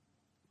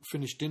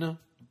 finished dinner,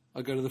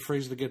 I go to the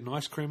freezer to get an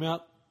ice cream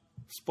out,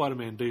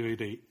 Spider-Man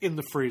DVD in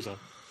the freezer.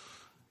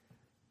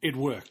 It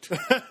worked.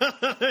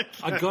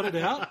 I got it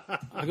out.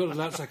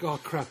 It's like, oh,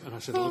 crap. And I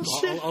said, look,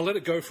 I'll let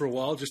it go for a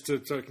while just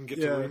so I can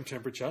get to room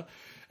temperature.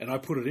 And I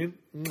put it in.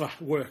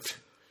 Worked.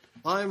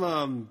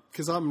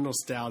 Because I'm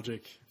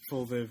nostalgic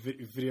for the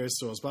video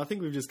stores, but I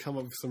think we've just come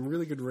up with some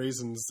really good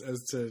reasons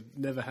as to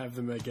never have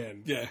them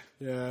again. Yeah.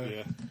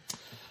 Yeah.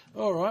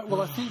 All right.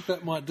 Well, I think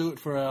that might do it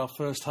for our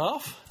first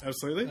half.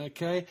 Absolutely.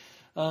 Okay.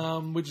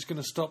 We're just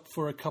going to stop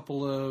for a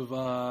couple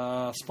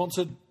of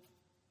sponsored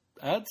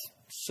ads,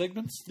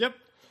 segments. Yep.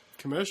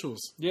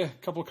 commercials. Yeah,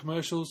 a couple of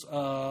commercials.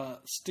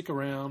 Stick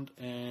around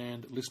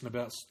and listen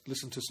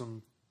to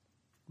some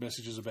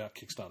messages about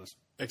Kickstarters.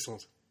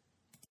 Excellent.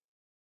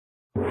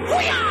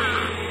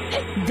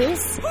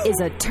 This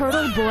is a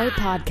Turtle Boy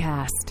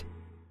podcast.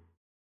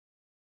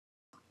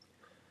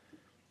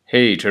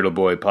 Hey, Turtle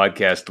Boy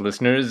podcast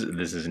listeners,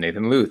 this is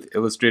Nathan Luth,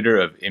 illustrator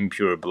of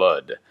Impure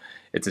Blood.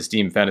 It's a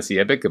steam fantasy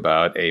epic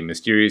about a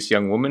mysterious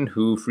young woman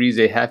who frees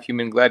a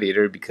half-human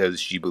gladiator because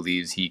she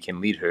believes he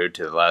can lead her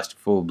to the last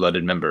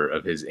full-blooded member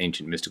of his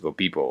ancient mystical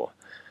people.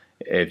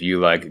 If you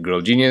like Girl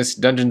Genius,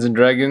 Dungeons &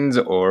 Dragons,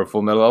 or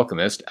Full Metal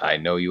Alchemist, I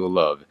know you will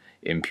love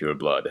Impure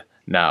Blood,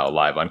 now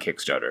live on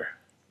Kickstarter.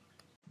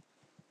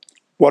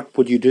 What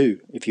would you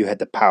do if you had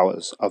the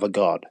powers of a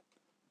god?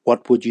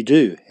 What would you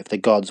do if the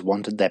gods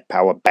wanted that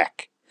power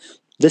back?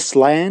 This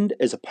Land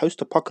is a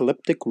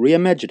post-apocalyptic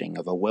reimagining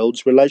of a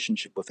world's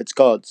relationship with its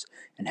gods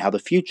and how the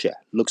future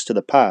looks to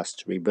the past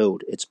to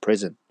rebuild its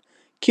present.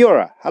 Kia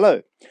ora,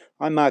 hello.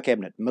 I'm Mark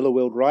Abnett,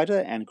 Millerworld writer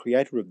and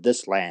creator of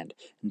This Land.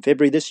 In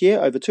February this year,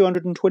 over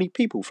 220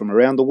 people from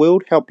around the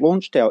world helped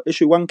launch our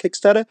Issue 1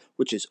 Kickstarter,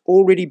 which has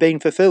already been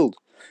fulfilled.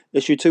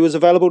 Issue 2 is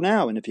available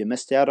now, and if you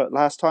missed out at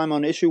last time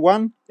on Issue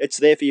 1, it's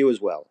there for you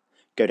as well.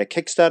 Go to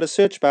Kickstarter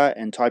search bar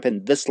and type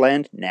in This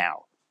Land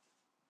now.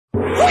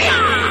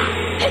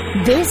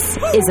 This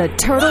is a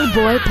Turtle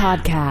Boy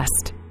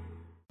podcast.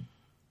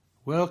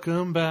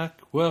 Welcome back,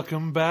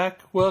 welcome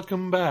back,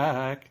 welcome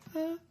back.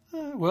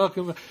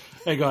 Welcome back.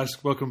 Hey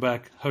guys, welcome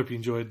back. Hope you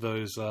enjoyed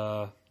those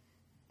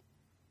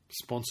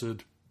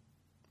sponsored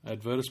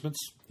advertisements.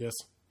 Yes.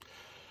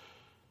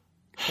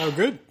 They were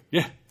good.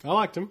 Yeah. I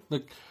liked them.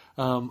 Look,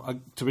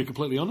 to be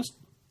completely honest,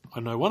 I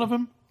know one of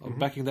them. I'm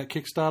backing that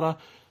Kickstarter.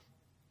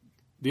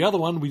 The other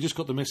one, we just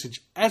got the message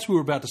as we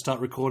were about to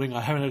start recording.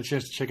 I haven't had a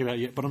chance to check it out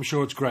yet, but I'm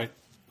sure it's great.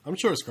 I'm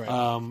sure it's great.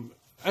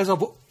 As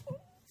I've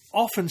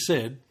often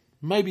said,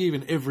 maybe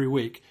even every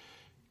week,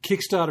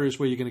 Kickstarter is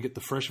where you're going to get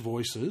the fresh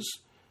voices.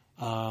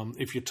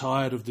 If you're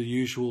tired of the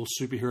usual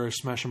superhero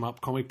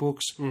smash-em-up comic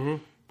books,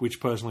 which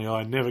personally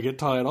I never get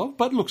tired of.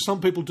 But look,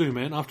 some people do,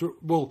 man.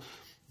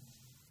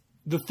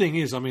 The thing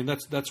is, I mean,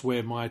 that's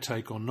where my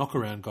take on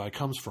Knockaround Guy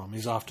comes from,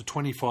 is after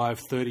 25,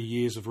 30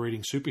 years of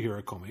reading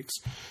superhero comics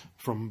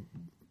from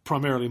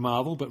primarily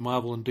Marvel, but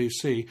Marvel and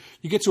DC,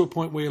 you get to a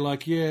point where you're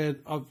like, yeah,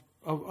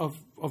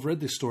 I've read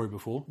this story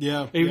before.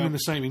 Yeah. Even in the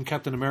same, in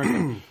Captain America.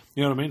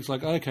 You know what I mean? It's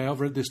like, okay, I've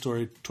read this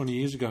story 20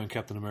 years ago in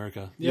Captain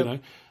America, Yep. you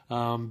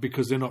know,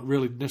 because they're not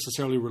really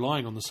necessarily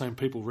relying on the same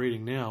people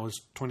reading now as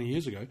 20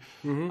 years ago.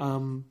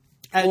 And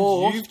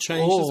you've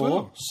changed as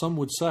well. Some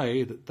would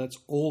say that that's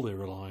all they're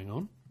relying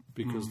on,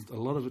 because a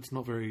lot of it's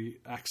not very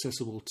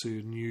accessible to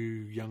new,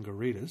 younger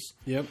readers.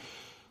 Yep.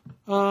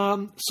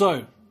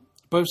 So,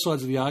 both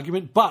sides of the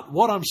argument. But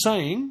what I'm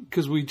saying,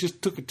 because we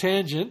just took a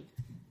tangent,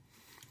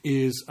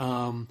 is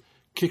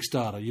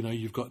Kickstarter. You know,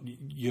 you've got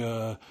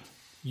your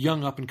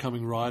young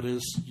up-and-coming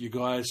writers, you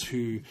guys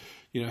who,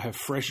 you know, have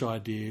fresh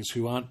ideas,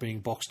 who aren't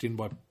being boxed in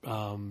by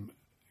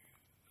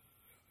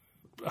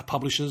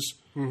publishers.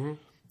 Mm-hmm.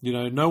 You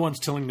know, no one's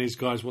telling these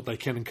guys what they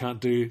can and can't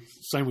do.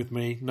 Same with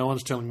me. No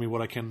one's telling me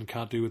what I can and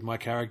can't do with my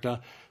character.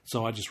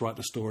 So I just write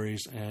the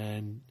stories,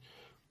 and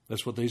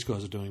that's what these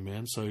guys are doing,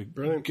 man. So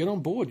Brilliant. Get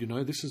on board. You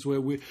know, this is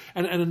where we.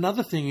 And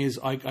another thing is,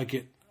 I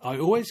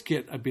always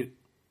get a bit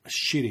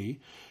shitty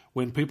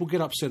when people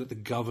get upset at the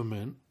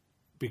government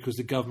because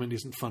the government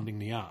isn't funding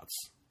the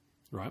arts,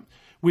 right?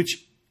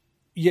 Which,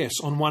 yes,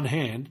 on one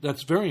hand,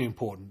 that's very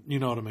important. You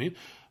know what I mean?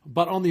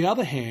 But on the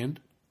other hand,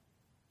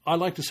 I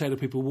like to say to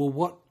people, well,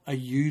 what are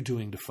you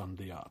doing to fund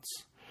the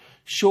arts?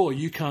 Sure,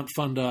 you can't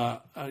fund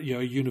a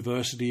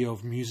university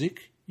of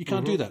music. You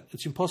can't do that.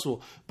 It's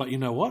impossible. But you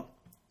know what?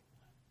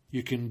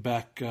 You can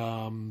back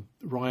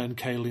Ryan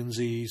K.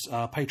 Lindsay's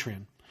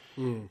Patreon.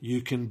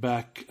 You can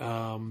back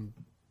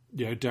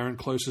Darren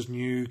Close's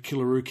new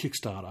Killaroo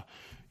Kickstarter.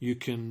 You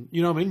can,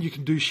 you know what I mean? You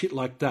can do shit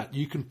like that.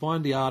 You can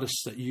find the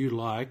artists that you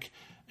like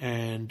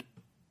and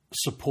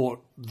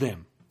support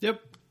them.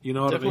 Yep. You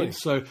know what Definitely. I mean?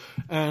 So,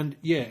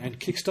 and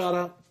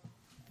Kickstarter,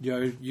 you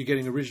know, you're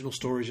getting original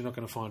stories you're not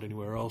going to find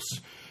anywhere else.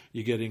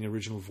 You're getting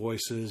original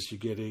voices. You're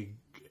getting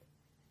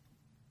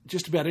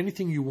just about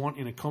anything you want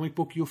in a comic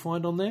book you'll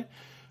find on there.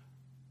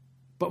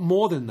 But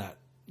more than that,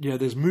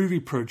 there's movie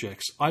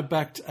projects. I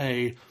backed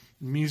a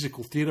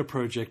musical theatre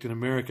project in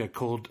America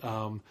called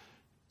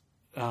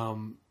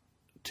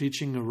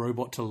Teaching a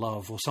Robot to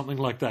Love or something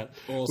like that,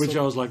 Awesome. which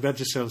I was like, that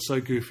just sounds so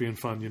goofy and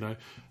fun, you know.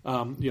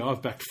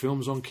 I've backed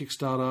films on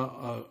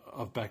Kickstarter.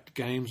 I've backed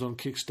games on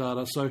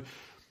Kickstarter. So,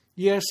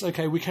 yes,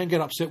 okay, we can get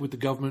upset with the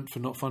government for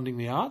not funding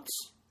the arts,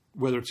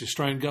 whether it's the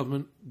Australian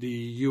government, the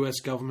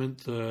US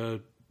government,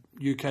 the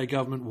UK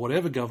government,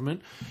 whatever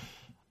government,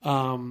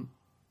 and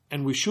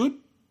we should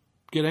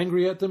get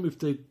angry at them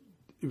if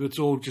it's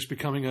all just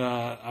becoming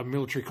a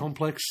military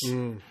complex.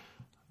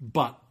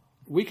 But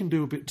we can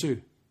do a bit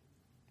too.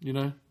 You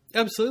know,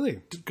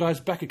 Absolutely. Guys,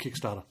 back a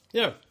Kickstarter.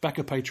 Yeah. Back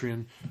a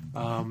Patreon.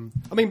 I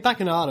mean, back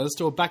an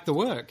artist or back the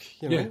work.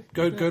 You know? Yeah,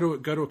 go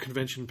to a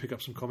convention, pick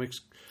up some comics.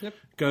 Yep.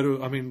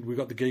 We've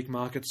got the geek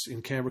markets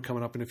in Canberra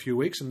coming up in a few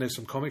weeks, and there's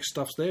some comic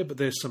stuffs there, but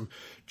there's some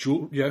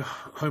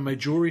homemade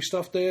jewelry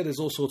stuff there. There's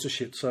all sorts of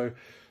shit. So,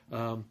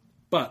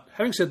 but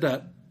having said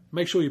that,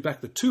 make sure you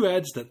back the 2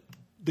 ads that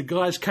the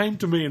guys came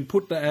to me and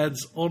put the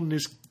ads on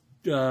this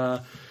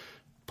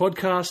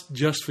podcast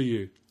just for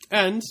you,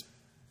 And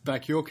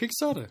back your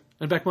Kickstarter.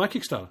 and back my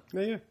Kickstarter.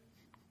 There you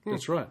go.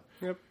 That's right.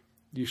 Yep.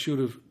 You should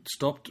have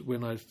stopped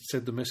when I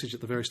said the message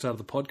at the very start of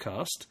the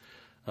podcast,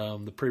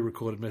 the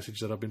pre-recorded message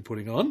that I've been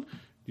putting on.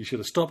 You should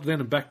have stopped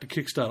then and backed to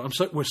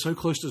Kickstarter. We're so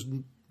close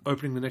to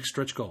opening the next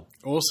stretch goal.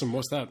 Awesome.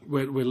 What's that?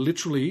 We're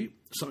literally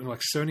something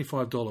like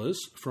 $75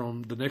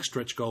 from the next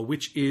stretch goal,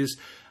 which is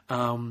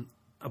a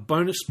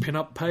bonus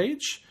pin-up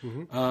page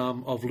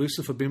of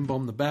Lucifer Bim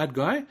Bom, the bad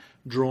guy,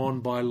 drawn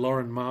by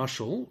Lauren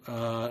Marshall,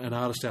 an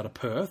artist out of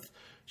Perth.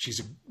 She's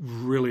a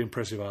really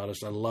impressive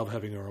artist. I love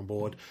having her on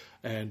board.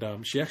 And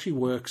she actually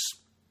works...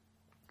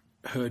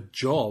 Her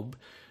job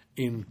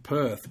in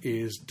Perth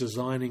is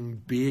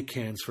designing beer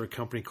cans for a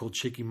company called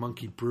Cheeky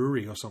Monkey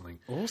Brewery or something.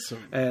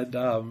 Awesome. And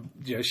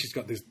she's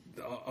got this.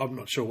 I'm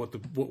not sure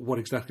what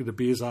exactly the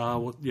beers are.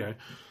 But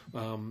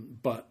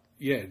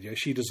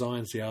she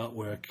designs the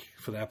artwork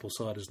for the apple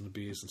ciders and the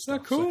beers and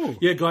stuff. Oh, cool. So,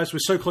 yeah, guys, we're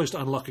so close to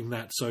unlocking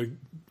that. So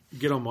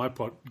get on my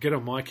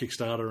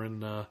Kickstarter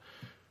and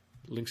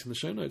links in the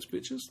show notes,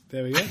 bitches.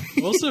 There we go.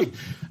 Awesome.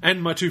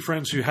 And my 2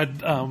 friends who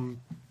had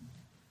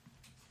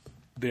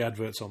the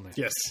adverts on there.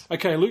 Yes.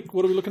 Okay, Luke,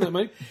 what are we looking at,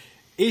 mate?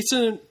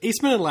 Eastman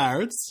and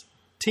Larratt's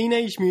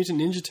Teenage Mutant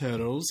Ninja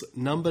Turtles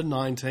number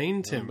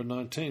 19, Tim. Number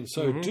 19.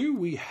 So do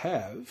we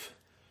have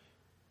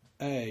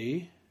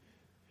a...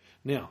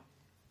 Now,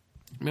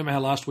 remember how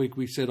last week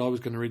we said I was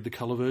going to read the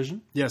colour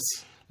version? Yes.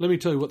 Let me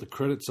tell you what the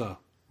credits are,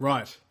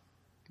 Right.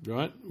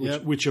 right?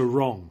 Yep. Which are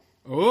wrong.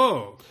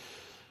 Oh.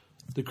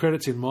 The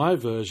credits in my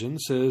version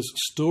says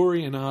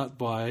story and art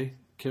by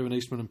Kevin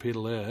Eastman and Peter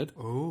Laird.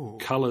 Oh.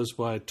 Colours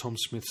by Tom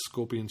Smith,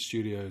 Scorpion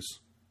Studios.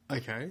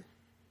 Okay.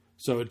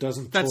 So it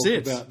doesn't That's talk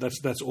it. about...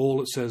 That's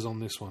all it says on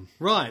this one.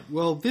 Right.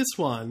 Well, this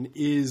one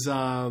is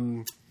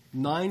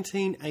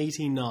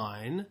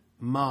 1989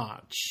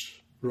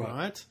 March.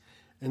 Right.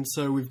 And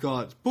so we've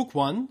got book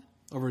 1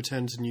 of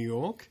Return to New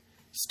York,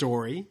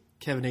 story,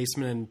 Kevin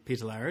Eastman and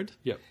Peter Laird.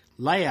 Yep.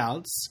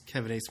 Layouts,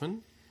 Kevin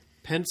Eastman.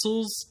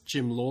 Pencils,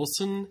 Jim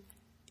Lawson.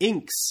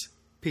 Inks,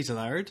 Peter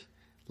Laird.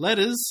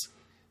 Letters,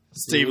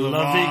 Steve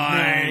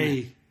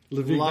Levine.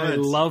 Love Lavigne it.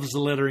 loves the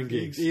lettering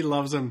gigs. He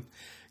loves them.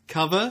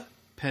 Cover,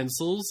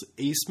 pencils,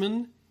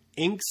 Eastman.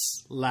 Inks,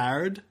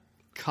 Laird.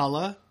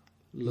 Colour,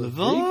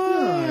 Levine.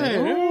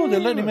 Oh, they're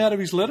letting him out of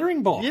his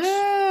lettering box.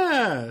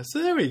 Yeah,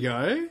 so there we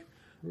go.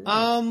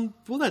 Well,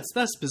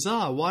 that's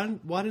bizarre. Why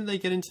didn't they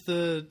get into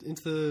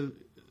the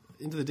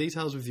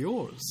details with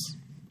yours?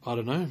 I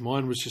don't know.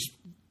 Mine was just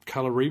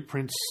colour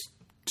reprints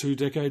 2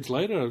 decades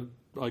later,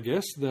 I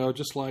guess. They were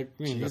just like,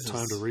 got Jesus.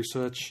 time to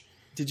research.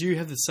 Did you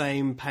have the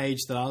same page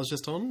that I was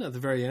just on at the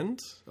very end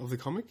of the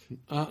comic?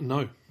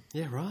 No.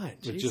 Yeah, right.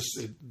 It Jesus.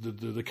 just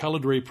the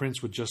coloured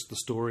reprints were just the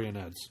story and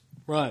ads.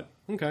 Right.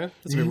 Okay.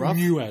 That's a bit rough.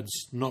 New ads,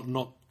 not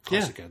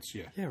classic Yeah. ads.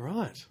 Yeah. Yeah,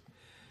 right.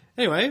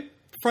 Anyway,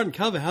 front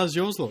cover. How's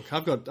yours look?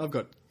 I've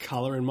got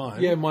colour in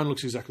mine. Yeah, mine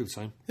looks exactly the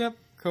same. Yep.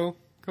 Cool.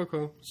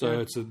 So Yeah.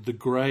 it's the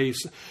grey.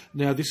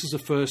 Now this is the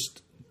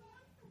first.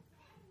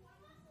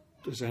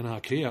 There's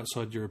anarchy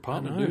outside your I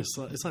apartment. know. dude.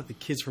 It's like the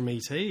kids from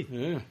ET.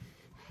 Yeah,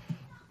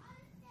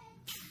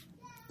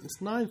 It's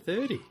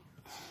 9:30.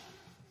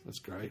 that's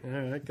great. All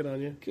right. Good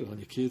on you. Good on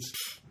your kids.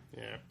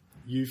 Yeah.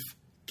 Youth.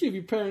 Give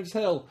your parents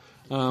hell.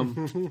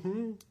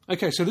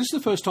 Okay, so this is the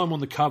first time on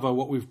the cover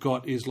what we've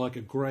got is like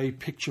a grey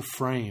picture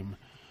frame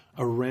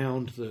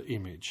around the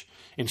image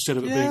instead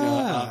of it being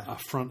Yeah. a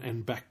front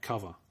and back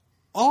cover.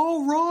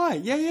 Oh,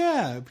 right.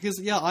 Yeah.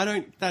 Because, I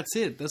don't... That's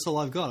it. That's all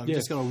I've got. I've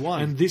just got a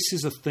one. And this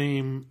is a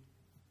theme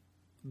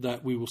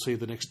that we will see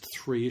the next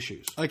 3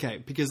 issues. Okay,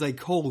 because they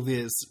call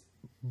this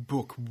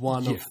book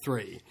 1 of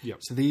 3. Yep.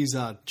 So these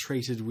are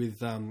treated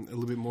with a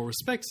little bit more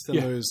respect than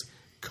Yeah. those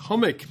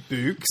comic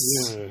books.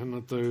 Yeah,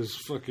 not those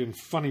fucking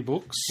funny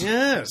books.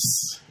 Yes.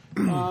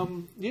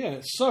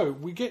 So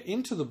we get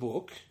into the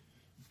book,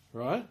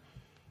 right?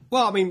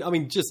 Well, I mean,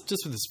 just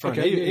with this front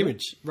Okay, yeah.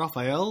 image,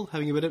 Raphael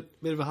having a bit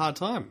of a hard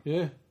time.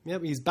 Yeah.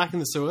 Yep, he's back in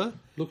the sewer.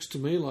 Looks to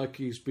me like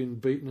he's been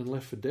beaten and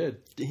left for dead.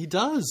 He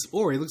does,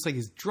 or he looks like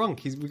he's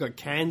drunk. We've got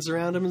cans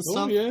around him and Oh,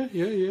 stuff. yeah.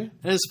 And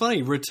it's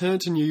funny, return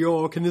to New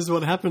York, and this is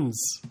what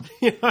happens.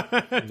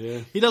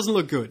 Yeah. He doesn't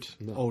look good,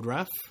 old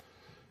Raph.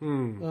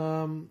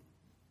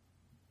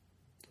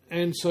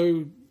 And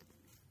so,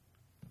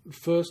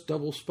 first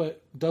double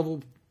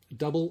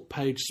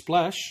page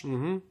splash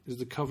is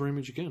the cover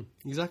image again.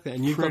 Exactly,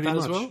 and you've Pretty got that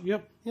as much. well?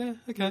 Yep. Yeah,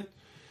 okay.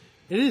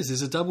 It is.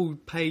 It's a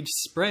double-page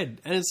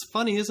spread. And it's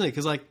funny, isn't it?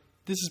 Because,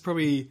 this is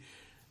probably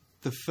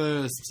the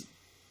first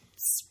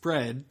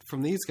spread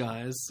from these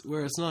guys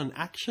where it's not an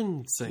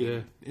action scene.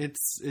 Yeah.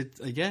 It's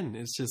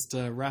just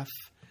Raph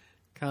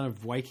kind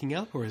of waking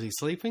up, or is he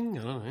sleeping?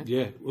 I don't know.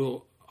 Yeah,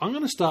 well, I'm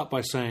going to start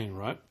by saying,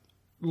 right,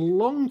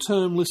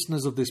 long-term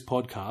listeners of this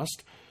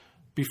podcast,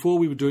 before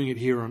we were doing it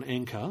here on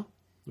Anchor,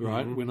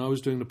 right, when I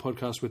was doing the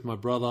podcast with my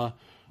brother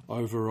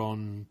over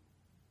on,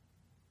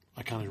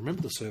 I can't even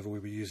remember the server we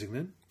were using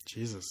then.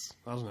 Jesus,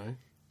 I don't know.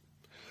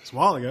 It's a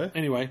while ago.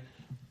 Anyway,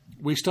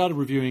 we started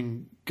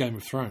reviewing Game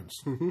of Thrones.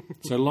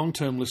 So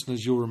long-term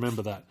listeners, you'll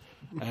remember that.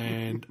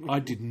 And I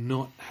did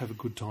not have a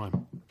good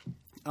time.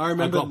 I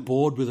remember I got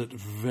bored with it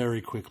very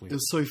quickly. it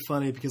was so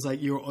funny because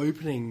like your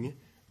opening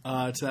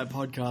to that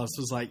podcast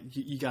was like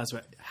you guys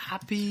were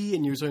happy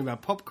and you were talking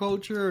about pop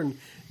culture and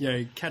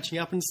catching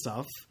up and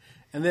stuff,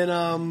 and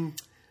then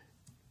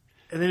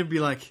it'd be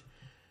like,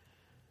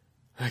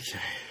 okay,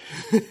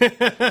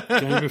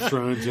 Game of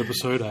Thrones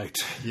episode 8.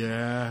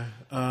 yeah,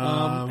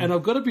 And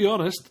I've got to be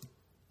honest,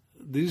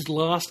 these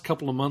last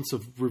couple of months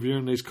of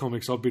reviewing these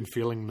comics, I've been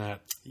feeling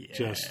that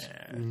just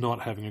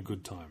not having a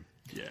good time.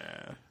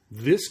 yeah.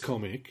 This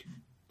comic,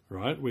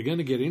 right, we're going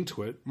to get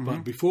into it,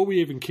 but before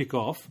we even kick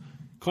off,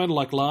 kind of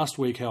like last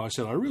week how I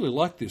said, I really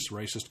like this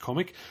racist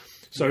comic.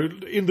 So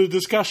in the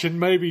discussion,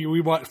 maybe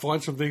we might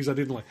find some things I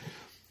didn't like.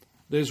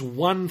 There's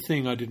one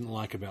thing I didn't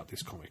like about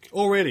this comic.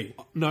 Already,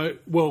 No,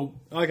 well,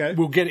 Okay.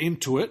 we'll get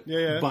into it.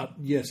 Yeah. But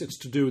yes, it's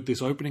to do with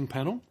this opening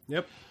panel.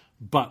 yep.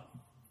 But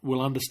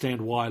we'll understand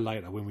why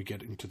later when we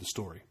get into the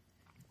story.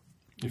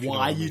 If know Why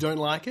what I you mean. don't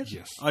like it?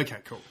 Yes. Okay,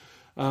 cool.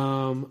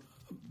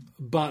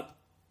 But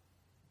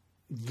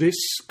this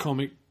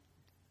comic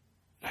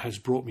has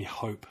brought me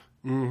hope.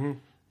 Mm-hmm.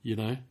 You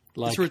know?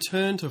 Like, It's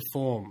return to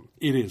form.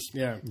 it is.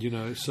 Yeah. You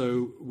know,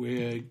 so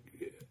we're...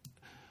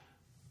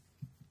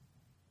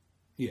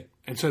 Yeah.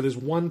 And so there's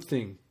one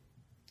thing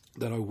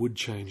that I would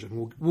change,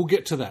 and we'll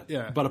get to that.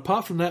 Yeah. But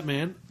apart from that,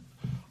 man,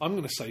 I'm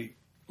going to say,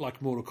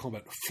 like Mortal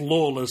Kombat,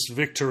 flawless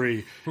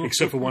victory,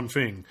 except for one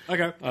thing.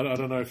 Okay. I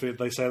don't know if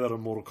they say that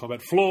on Mortal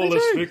Kombat.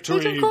 Flawless They do.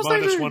 victory Of course they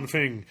minus do. one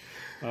thing.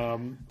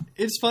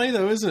 It's funny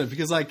though, isn't it?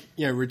 Because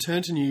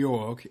return to New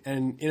York,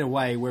 and in a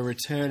way, we're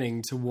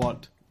returning to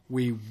what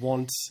we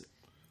want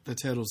the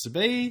Turtles to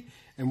be,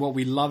 and what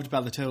we loved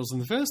about the Turtles in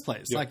the first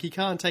place. Yep. Like, you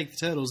can't take the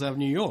Turtles out of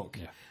New York.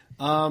 Yeah.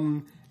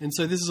 And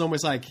so this is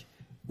almost like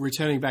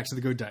returning back to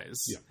the good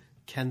days. Yeah.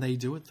 Can they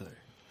do it though?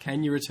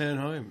 Can you return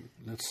home?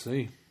 Let's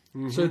see.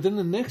 So then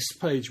the next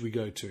page we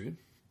go to,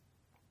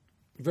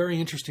 very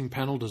interesting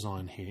panel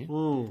design here.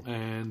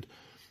 And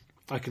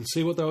I can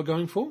see what they were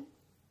going for.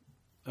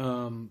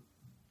 Again,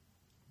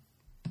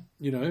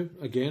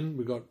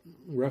 we got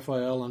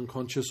Raphael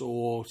unconscious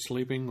or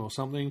sleeping or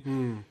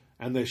something.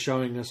 And they're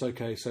showing us,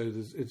 okay, so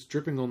it's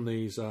dripping on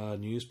these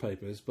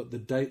newspapers, but the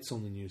date's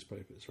on the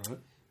newspapers, right?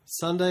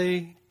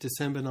 Sunday,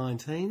 December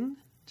 19,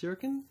 do you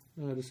reckon?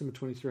 December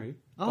 23.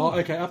 Oh.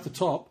 Okay, up the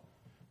top,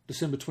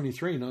 December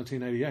 23,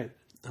 1988.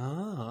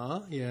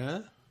 Ah, yeah.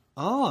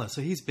 Oh,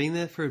 so he's been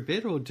there for a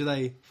bit, or do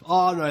they...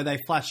 Oh, no, they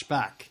flash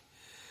back.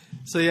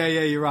 So, yeah,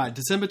 you're right.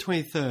 December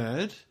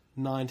 23rd,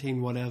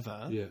 19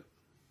 whatever. Yeah.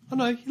 Oh,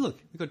 no,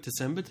 look, we've got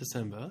December.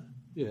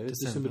 Yeah,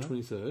 December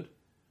 23rd.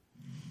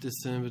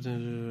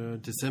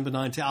 December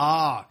 19...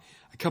 Ah,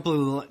 a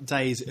couple of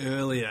days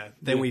earlier,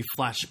 then we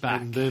flash back.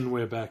 And then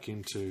we're back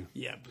into...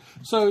 Yep.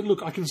 So,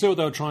 look, I can see what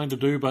they were trying to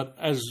do, but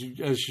as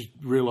you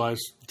realise,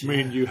 me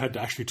and you had to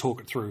actually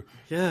talk it through.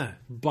 Yeah.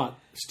 But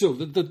still,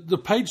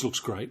 the page looks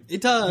great.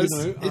 It does.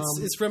 You know,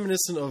 it's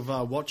reminiscent of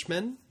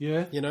Watchmen.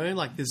 Yeah. You know,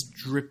 like this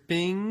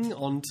dripping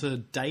onto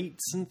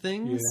dates and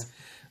things.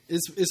 Yeah.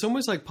 It's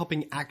almost like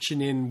popping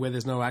action in where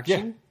there's no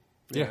action.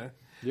 Yeah.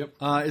 Yep.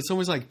 It's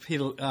almost like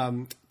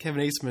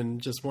Kevin Eastman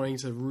just wanting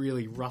to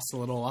really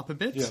rustle it all up a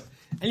bit. Yeah.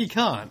 And you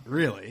can't,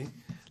 really.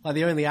 Like,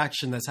 the only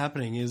action that's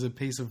happening is a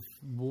piece of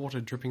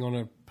water dripping on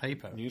a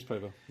paper.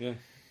 Newspaper, yeah.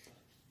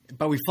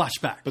 But we flash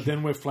back. But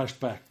then we're flashed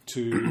back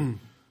to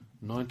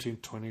 19,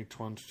 20,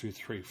 1, 2,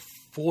 3,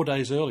 4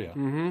 days earlier.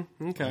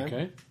 Mm-hmm.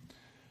 Okay.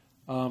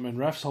 And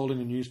Raph's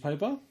holding a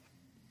newspaper.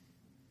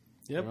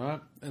 Yep.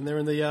 Right. And they're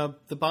in the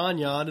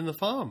barnyard in the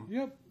farm.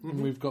 Yep. Mm-hmm.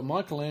 And we've got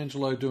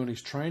Michelangelo doing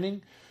his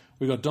training.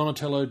 We've got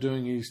Donatello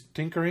doing his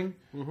tinkering.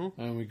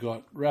 Mm-hmm. And we've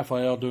got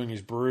Raphael doing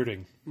his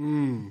brooding.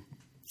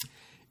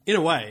 In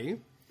a way,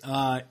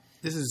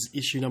 this is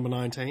issue number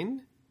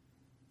 19.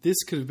 This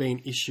could have been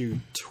issue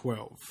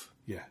 12.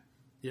 Yeah.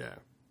 Yeah.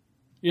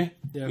 Yeah,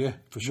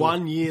 for sure.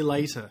 1 year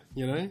later,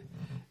 you know?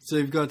 So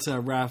you've got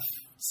Raph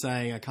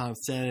saying, I can't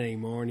stand it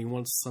anymore, and he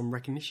wants some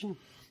recognition.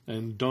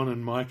 And Don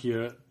and Mikey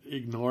are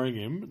ignoring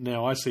him.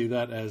 Now, I see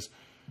that as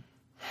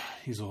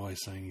he's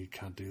always saying you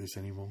can't do this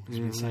anymore. He's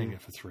been saying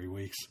it for 3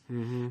 weeks.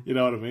 Mm-hmm. You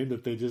know what I mean?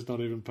 That they're just not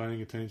even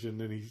paying attention.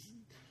 And he's...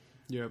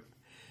 Yep.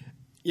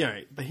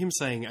 Yeah, but him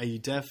saying, are you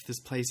deaf? This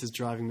place is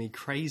driving me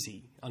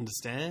crazy.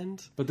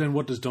 Understand? But then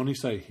what does Donnie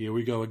say? Here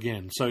we go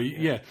again. So,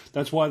 yeah,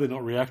 that's why they're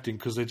not reacting,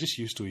 because they're just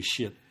used to his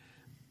shit.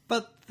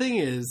 But the thing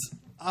is,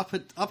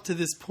 up to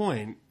this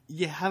point,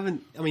 you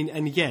haven't... I mean,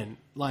 and again,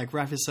 like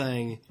Raph is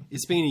saying,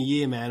 it's been a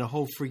year, man, a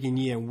whole freaking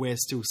year, and we're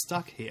still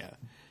stuck here.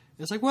 And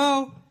it's like,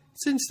 well,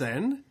 since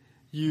then,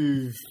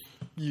 you've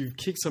you've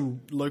kicked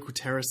some local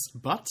terrorists'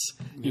 butts.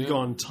 You've Yeah.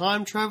 gone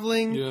time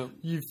traveling. Yeah.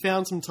 You've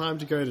found some time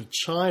to go to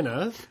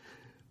China.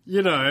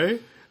 You know,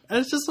 and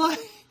it's just like,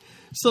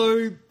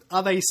 so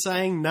are they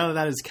saying none of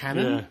that is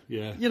canon?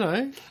 Yeah. You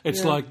know,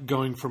 It's yeah. like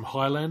going from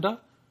Highlander,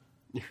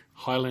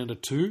 Highlander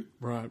 2,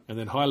 Right. and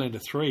then Highlander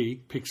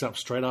 3 picks up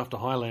straight after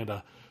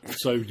Highlander.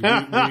 So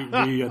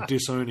we are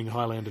disowning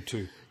Highlander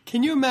 2.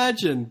 Can you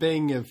imagine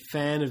being a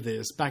fan of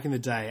this back in the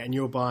day and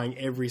you're buying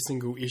every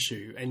single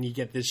issue and you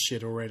get this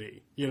shit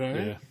already? You know?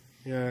 Yeah.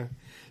 Yeah.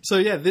 So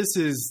yeah, this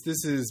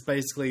is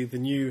basically the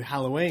new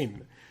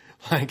Halloween.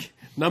 Like,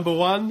 number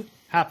 1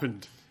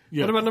 happened.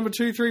 Yeah. What about number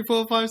 2, 3,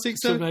 4, 5,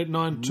 6, 7? 7, 8,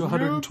 9 to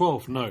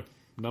 112. No.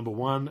 Number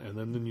 1 and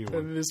then the new one.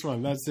 And this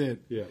one, that's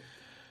it. Yeah.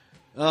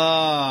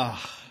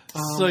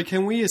 So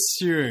can we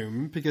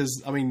assume,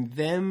 because, I mean,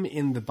 them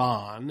in the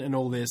barn and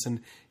all this,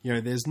 and, you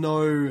know, there's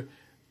no...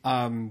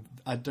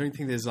 I don't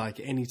think there's like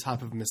any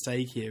type of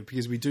mistake here,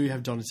 because we do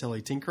have Donatello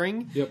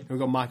tinkering. Yep. And we've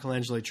got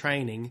Michelangelo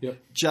training. Yep.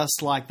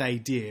 Just like they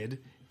did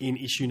in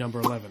issue number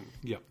 11.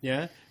 Yep.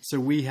 Yeah? So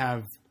we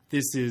have...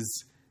 This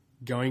is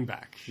going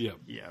back. Yep.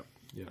 Yep.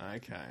 Yep.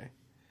 Okay.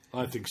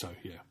 I think so,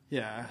 yeah.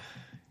 Yeah.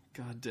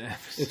 God damn it.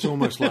 It's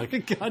almost like...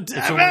 God damn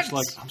it's almost it!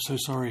 like, I'm so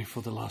sorry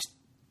for the last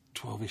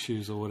 12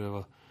 issues or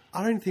whatever.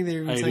 I don't think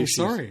they're even 8 saying issues.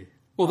 sorry.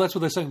 Well, that's what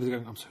they're saying. They're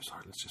going, I'm so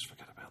sorry, let's just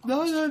forget about that.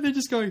 No, they're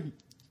just going,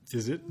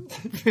 is it?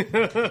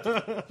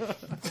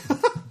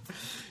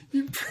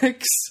 You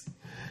pricks.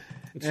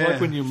 It's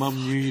like when your mum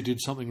knew you did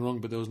something wrong,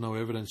 but there was no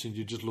evidence, and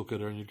you just look at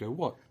her and you go,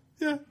 what?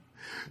 Yeah.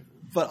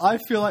 But I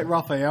feel like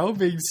Raphael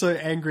being so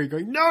angry,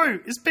 going, no,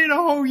 it's been a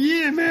whole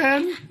year,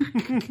 man.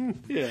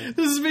 Yeah.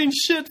 This has been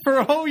shit for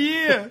a whole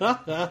year.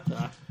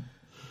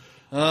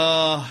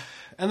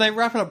 And they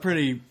wrap it up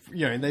pretty,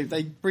 you know,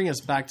 they bring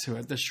us back to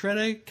it. The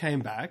Shredder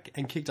came back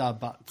and kicked our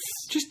butts.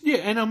 Just, yeah,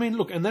 and I mean,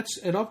 look, and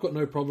I've got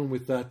no problem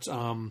with that,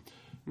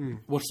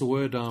 what's the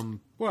word?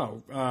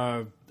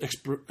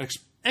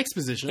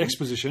 Exposition.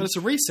 Exposition. But it's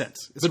a reset.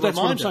 It's But a that's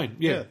what I'm reminder. saying,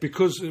 yeah,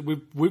 because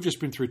we've just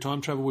been through time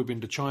travel. We've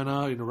been to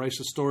China in a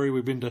racist story.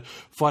 We've been to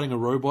fighting a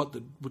robot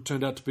that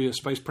turned out to be a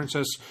space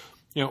princess.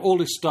 You know, all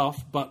this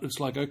stuff. But it's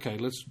like, okay,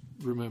 let's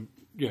remember.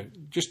 Yeah,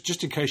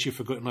 just in case you've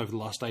forgotten over the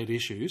last 8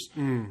 issues,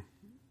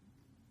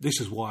 this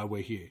is why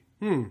we're here.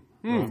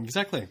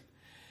 Exactly.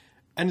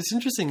 And it's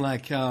interesting,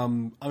 like, I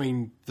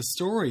mean, the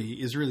story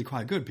is really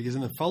quite good, because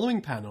in the following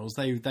panels,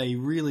 they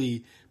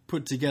really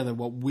put together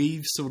what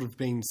we've sort of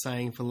been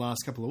saying for the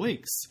last couple of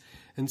weeks.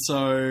 And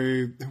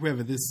so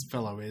whoever this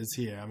fellow is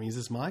here, I mean, is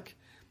this Mike?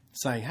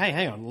 Saying, hey,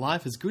 hang on,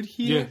 life is good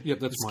here. Yeah,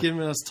 that's It's Mike.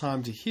 given us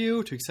time to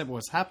heal, to accept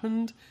what's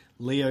happened.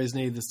 Leo's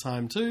needed this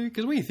time too.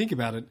 Because when you think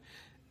about it,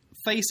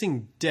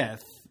 facing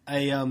death,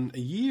 a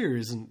year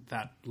isn't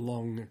that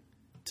long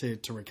to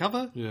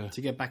recover, Yeah.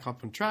 to get back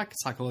up on track,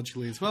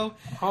 psychologically as well.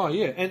 Oh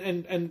yeah,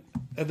 and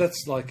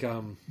that's like,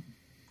 yeah,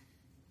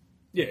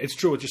 it's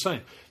true what you're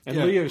saying. And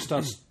Yeah. Leo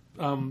starts,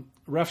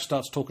 Raph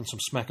starts talking some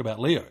smack about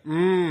Leo.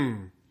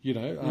 You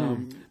know,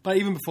 But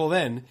even before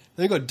then,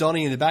 they've got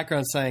Donnie in the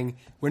background saying,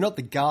 we're not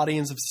the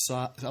guardians of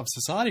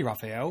society,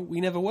 Raphael.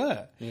 We never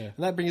were. Yeah. And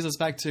that brings us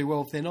back to,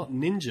 well, if they're not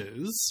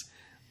ninjas,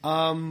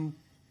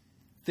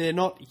 they're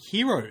not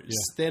heroes.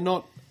 Yeah. They're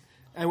not...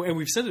 And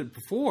we've said it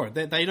before,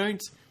 they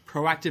don't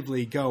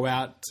proactively go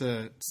out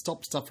to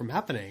stop stuff from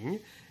happening.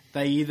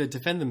 They either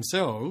defend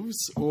themselves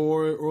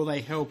or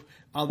they help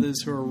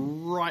others who are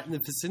right in the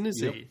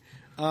vicinity.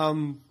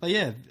 But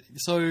yeah,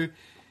 so...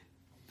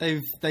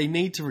 They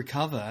need to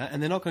recover,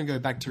 and they're not going to go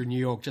back to New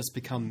York just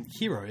become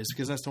heroes,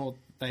 because that's not what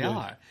they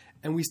are.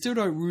 And we still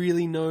don't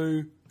really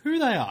know who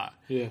they are.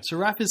 Yeah. So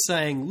Raph is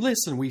saying,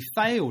 listen, we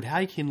failed.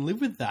 How can you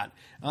live with that?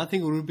 And I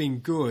think it would have been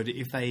good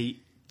if they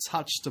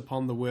touched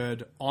upon the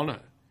word honor,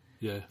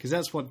 yeah, because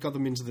that's what got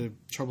them into the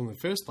trouble in the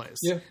first place.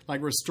 Yeah.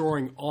 Like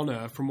restoring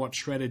honor from what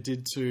Shredder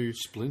did to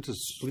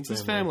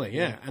Splinter's family.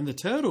 Yeah. And the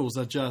Turtles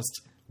are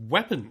just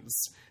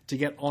weapons to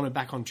get honor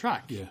back on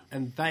track. Yeah.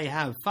 And they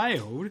have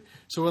failed.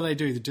 So what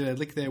do? Do they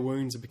lick their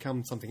wounds and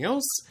become something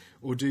else?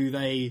 Or do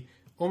they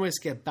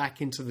almost get back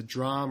into the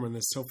drama and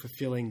the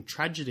self-fulfilling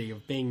tragedy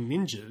of being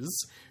ninjas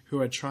who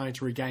are trying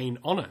to regain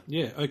honor?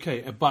 Yeah,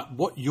 okay. But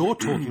what you're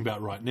talking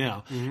about right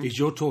now is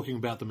you're talking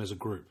about them as a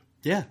group.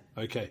 Yeah.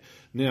 Okay.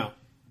 Now,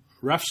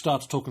 Raph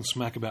starts talking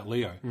smack about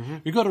Leo.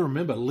 You've got to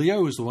remember,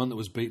 Leo is the one that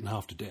was beaten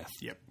half to death.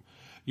 Yep.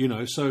 You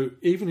know, so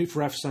even if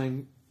Raph's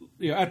saying,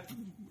 you know, at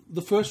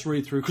the first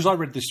read through, because I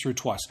read this through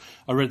twice.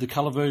 I read the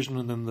colour version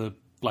and then the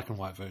black and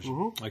white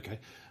version. Okay.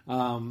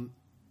 The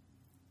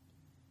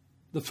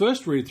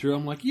first read through,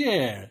 I'm like,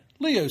 yeah,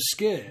 Leo's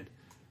scared.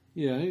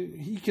 You know,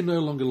 he can no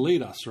longer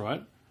lead us,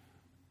 right?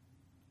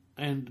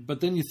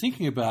 But then you're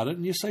thinking about it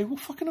and you say, well,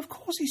 fucking of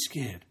course he's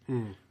scared.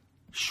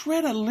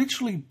 Shredder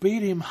literally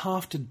beat him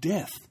half to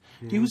death.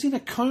 He was in a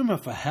coma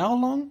for how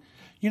long?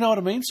 You know what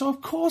I mean? So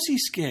of course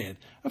he's scared.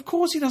 Of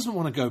course he doesn't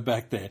want to go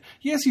back there.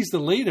 Yes, he's the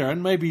leader,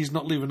 and maybe he's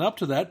not living up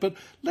to that, but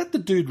let the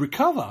dude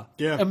recover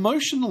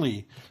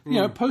emotionally.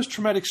 You know,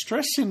 post-traumatic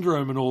stress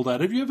syndrome and all that.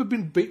 Have you ever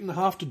been beaten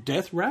half to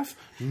death, Raph?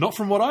 Not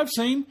from what I've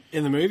seen.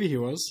 In the movie, he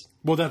was.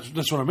 Well,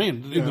 that's what I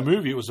mean. In the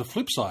movie, it was the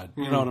flip side.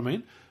 You know what I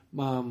mean?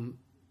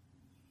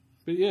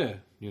 But yeah,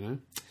 you know.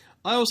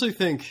 I also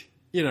think,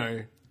 you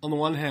know, on the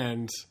one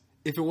hand,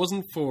 if it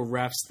wasn't for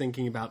Raph's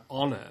thinking about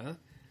honor,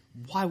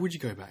 why would you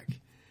go back?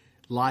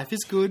 Life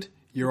is good.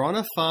 You're on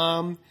a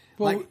farm.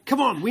 Well, come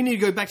on, we need to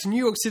go back to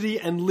New York City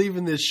and live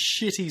in this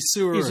shitty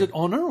sewer. Is it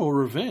honor or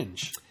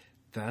revenge?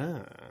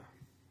 Okay,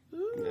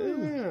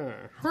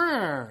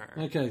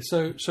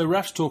 so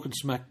Raph's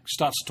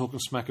starts talking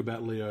smack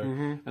about Leo,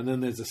 and then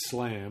there's a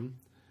slam,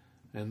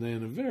 and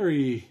then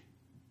a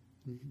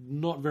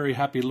not very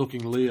happy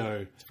looking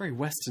Leo. It's very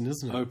Western,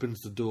 isn't it?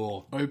 Opens the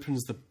door.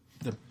 Opens the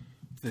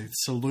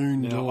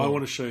saloon door. I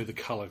want to show you the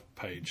colour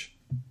page.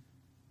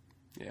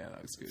 Yeah,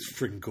 that was good. It's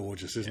freaking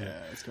gorgeous, isn't it?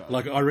 Yeah, it's got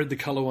like, I read the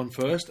colour one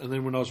first, and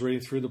then when I was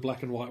reading through the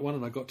black and white one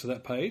and I got to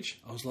that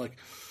page, I was like,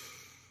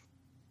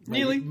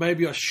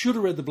 maybe I should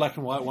have read the black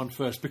and white one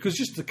first, because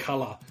just the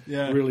colour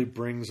really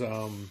brings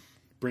the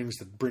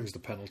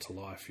panel to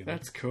life. You know?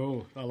 That's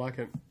cool. I like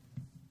it.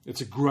 It's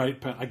a great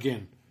panel.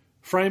 Again,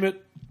 frame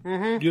it.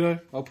 You know,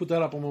 I'll put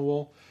that up on my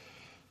wall.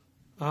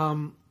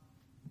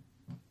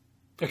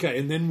 Okay,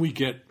 and then we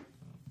get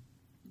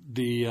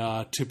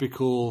the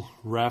typical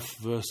Raph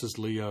versus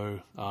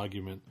Leo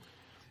argument.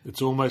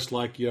 It's almost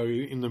like, you know,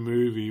 in the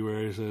movie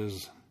where he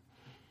says,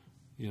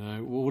 you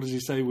know, what does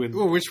he say when...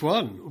 Well, which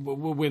one?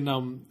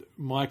 When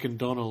Mike and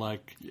Don are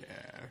like,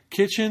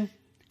 kitchen,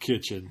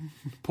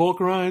 pork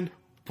rind,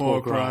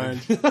 pork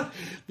rind.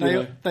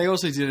 They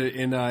also did it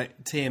in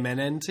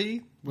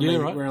TMNT.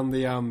 When were on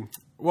the...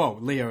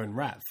 Leo and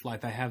Raph, like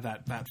they have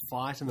that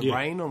fight in the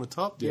rain on the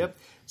top. Yeah. Yep.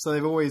 So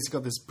they've always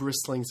got this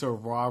bristling sort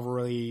of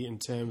rivalry in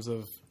terms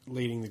of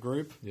leading the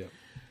group. Yeah.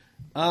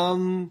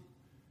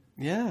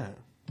 Yeah.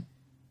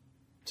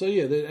 So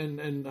yeah,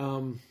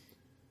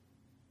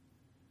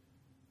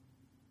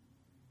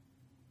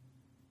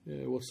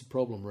 what's the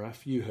problem,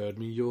 Raph? You heard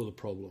me. You're the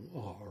problem.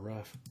 Oh,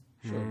 Raph,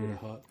 show a bit of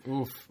heart.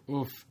 Oof.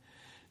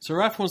 So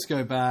Raph wants to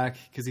go back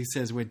because he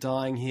says we're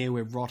dying here.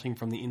 We're rotting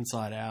from the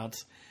inside out.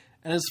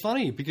 And it's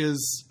funny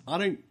because I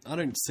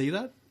don't see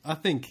that. I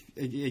think,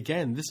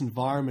 again, this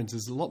environment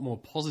is a lot more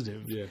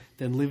positive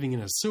than living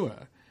in a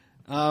sewer.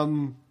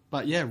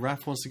 But yeah,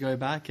 Raph wants to go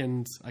back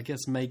and, I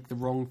guess, make the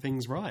wrong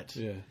things right.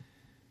 Yeah.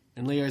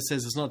 And Leo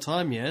says it's not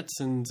time yet,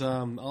 and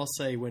I'll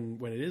say when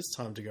it is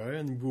time to go,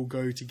 and we'll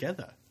go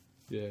together.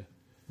 Yeah.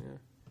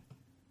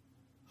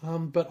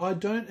 But I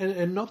don't,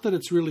 and not that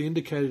it's really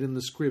indicated in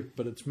the script,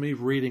 but it's me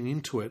reading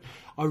into it.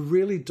 I'm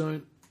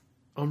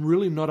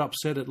really not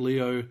upset at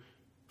Leo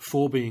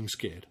for being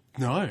scared.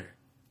 No.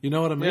 You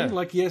know what I mean? Yeah.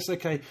 Like, yes,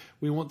 okay,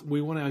 we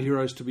want our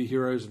heroes to be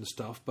heroes and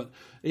stuff, but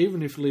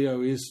even if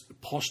Leo is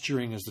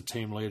posturing as the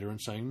team leader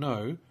and saying,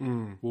 no,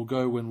 we'll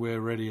go when we're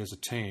ready as a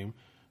team,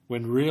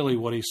 when really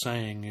what he's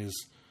saying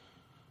is,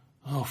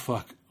 oh,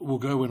 fuck, we'll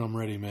go when I'm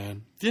ready,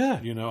 man. Yeah.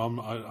 You know,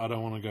 I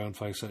don't want to go and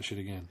face that shit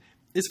again.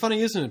 It's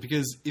funny, isn't it?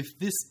 Because if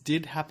this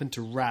did happen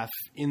to Raph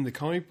in the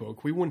comic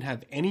book, we wouldn't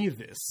have any of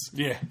this.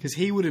 Yeah. Because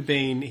he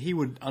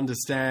would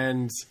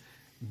understand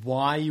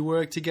why you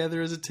work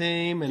together as a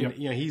team, and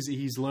you know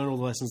he's learned all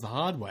the lessons the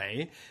hard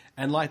way.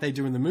 And like they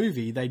do in the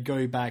movie, they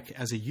go back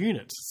as a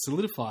unit,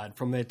 solidified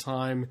from their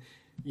time,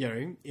 you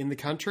know, in the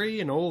country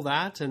and all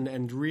that,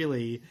 and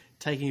really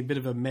taking a bit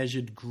of a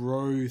measured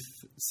growth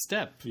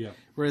step. Yeah.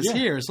 Whereas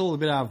here, it's all a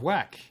bit out of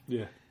whack.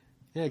 Yeah.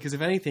 Yeah, because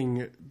if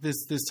anything,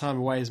 this time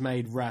away has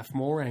made Raph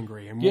more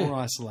angry and more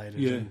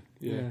isolated.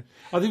 Yeah.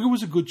 I think it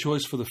was a good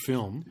choice for the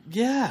film.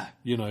 Yeah.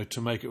 You know,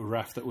 to make it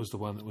Raph that was the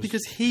one that was...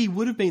 Because he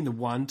would have been the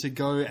one to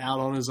go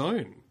out on his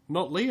own,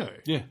 not Leo.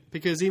 Yeah.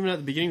 Because even at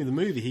the beginning of the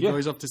movie, he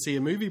goes off to see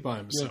a movie by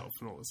himself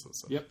and all this sort of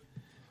stuff. Yep.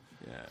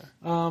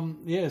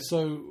 Yeah.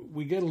 So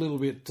we get a little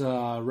bit...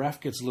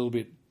 Raph gets a little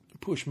bit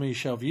push me,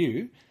 shove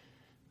you,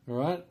 all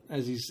right,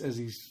 as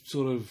he's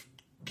sort of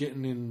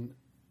getting in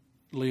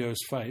Leo's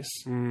face,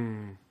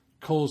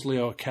 calls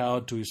Leo a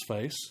coward to his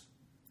face.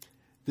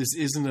 This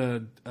isn't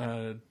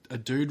a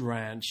dude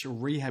ranch or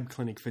rehab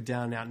clinic for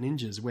down and out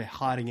ninjas. We're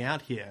hiding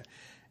out here.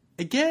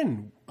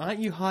 Again, aren't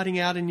you hiding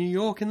out in New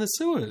York in the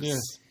sewers?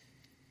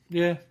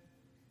 Yeah.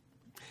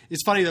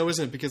 It's funny though,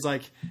 isn't it? Because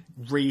like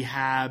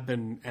rehab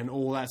and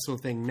all that sort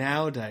of thing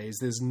nowadays,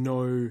 there's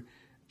no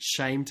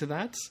shame to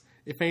that.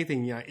 If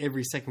anything, you know,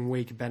 every second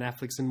week Ben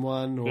Affleck's in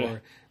one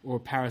or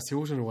Paris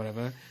Hilton or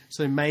whatever.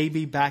 So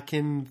maybe back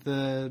in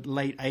the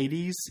late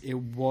 80s, it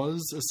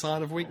was a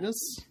sign of weakness.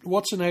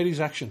 What's an 80s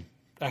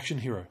action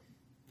hero?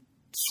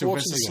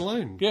 Sylvester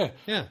Stallone.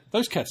 Yeah.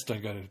 Those cats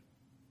don't go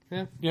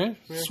to... Yeah.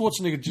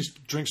 Schwarzenegger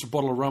just drinks a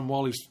bottle of rum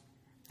while he's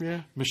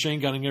machine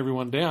gunning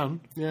everyone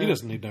down. Yeah. He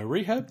doesn't need no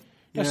rehab.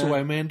 That's the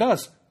way a man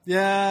does.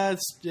 Yeah,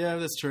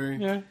 that's true.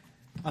 Yeah.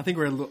 I think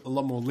we're a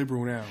lot more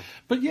liberal now.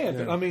 But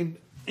but, I mean...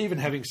 Even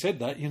having said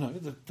that, you know,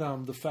 that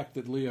the fact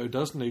that Leo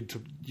does need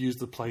to use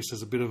the place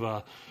as a bit of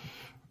a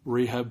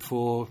rehab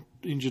for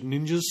injured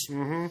ninjas.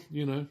 Mm-hmm.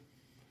 You know.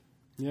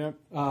 Yep.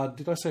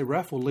 Did I say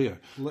Raph or Leo?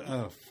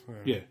 Oh,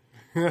 Yeah.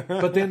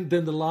 But then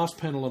the last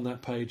panel on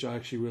that page I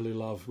actually really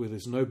love, where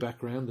there's no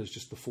background, there's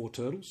just the 4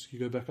 turtles. You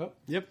go back up?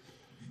 Yep.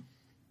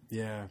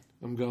 Yeah.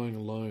 I'm going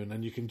alone,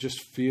 and you can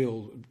just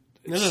feel...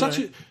 No.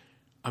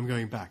 I'm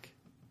going back.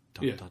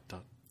 Dot, Yeah. dot,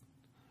 dot.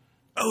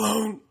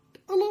 Alone.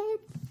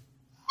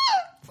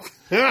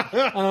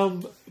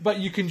 But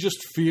you can just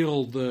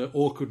feel the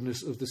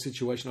awkwardness of the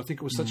situation. I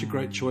think it was such a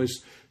great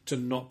choice to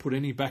not put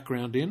any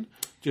background in,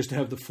 just to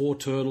have the 4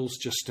 turtles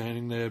just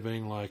standing there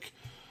being like,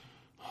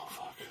 oh,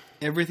 fuck.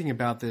 Everything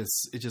about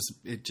this, it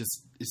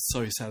just is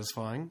so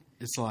satisfying.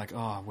 It's like,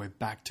 oh, we're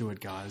back to it,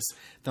 guys.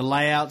 The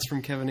layouts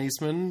from Kevin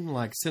Eastman,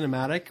 like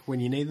cinematic when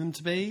you need them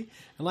to be,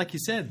 and like you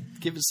said,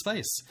 give it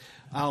space.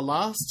 Our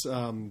last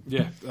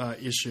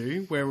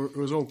issue, where it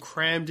was all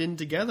crammed in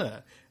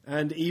together,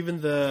 and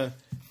even the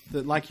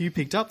like you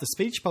picked up the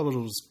speech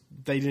bubbles,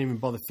 they didn't even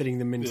bother fitting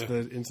them into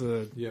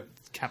the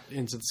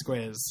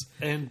squares.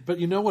 But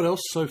you know what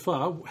else so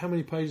far? How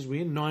many pages are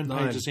we in? 9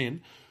 pages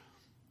in.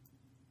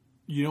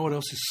 You know what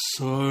else is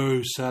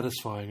so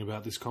satisfying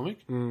about this comic?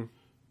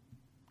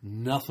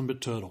 Nothing but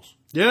turtles.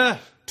 Yeah.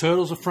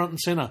 Turtles are front and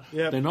centre.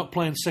 Yep. They're not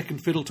playing second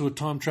fiddle to a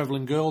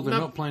time-travelling girl. They're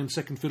not playing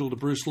second fiddle to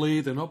Bruce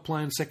Lee. They're not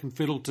playing second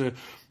fiddle to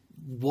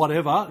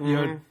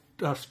whatever,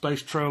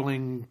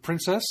 space-trolling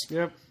princess.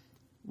 Yep.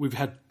 We've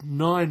had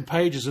 9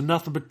 pages of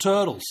nothing but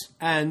turtles.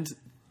 And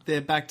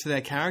they're back to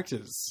their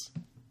characters.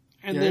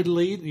 And their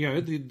lead,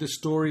 the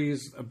story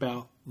is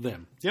about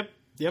them. Yep.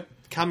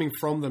 Coming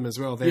from them as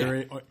well.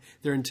 Their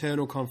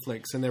internal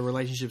conflicts and their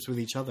relationships with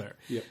each other.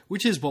 Yep.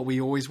 Which is what we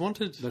always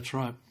wanted. That's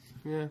right.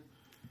 Yeah.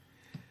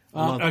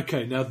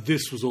 Okay, now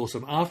this was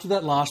awesome. After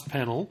that last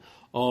panel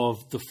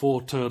of the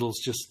 4 turtles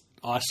just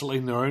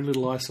isolating their own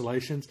little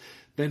isolations,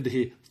 then to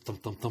hear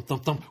thump, thump, thump,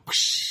 thump, thump,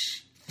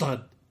 whoosh,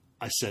 thud.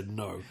 I said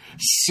no.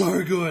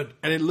 So good.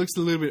 And it looks a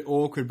little bit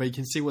awkward, but you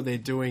can see what they're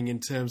doing in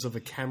terms of a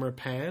camera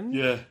pan.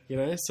 Yeah.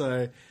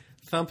 So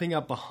thumping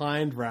up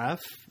behind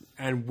Raph,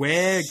 and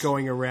we're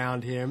going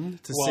around him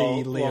to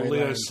see Leo. While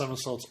Leo land.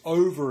 somersaults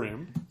over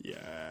him.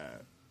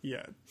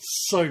 Yeah.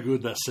 So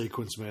good, that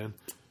sequence, man.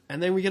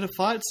 And then we get a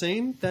fight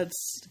scene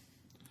that's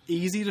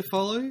easy to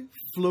follow,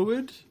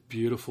 fluid,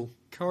 Beautiful.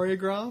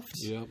 choreographed.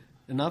 Yep.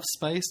 Enough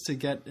space to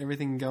get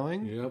everything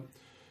going. Yep.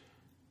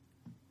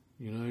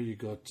 You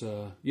got...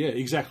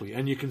 exactly.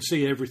 And you can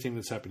see everything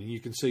that's happening.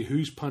 You can see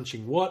who's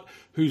punching what,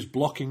 who's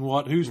blocking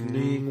what, who's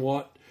kneeing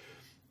what.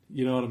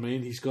 You know what I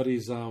mean? He's got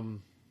his...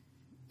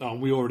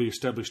 we already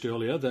established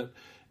earlier that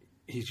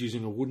he's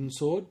using a wooden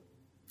sword.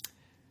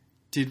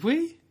 Did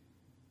we?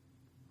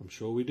 I'm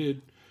sure we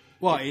did.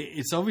 Well,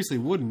 it's obviously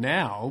wooden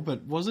now,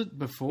 but was it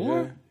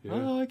before? Yeah.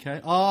 Oh,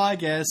 okay. Oh, I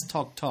guess.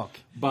 Tok.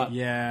 But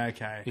yeah,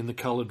 okay. in the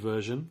coloured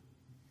version,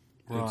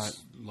 Right.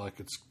 it's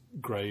like it's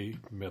grey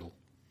metal.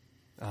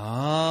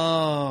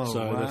 Oh,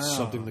 So that's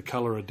something the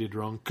colourer did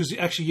wrong. Because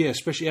actually,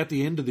 especially at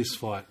the end of this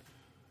fight,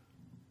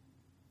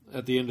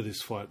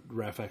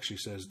 Raph actually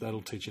says,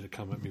 that'll teach you to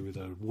come at me with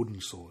a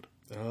wooden sword.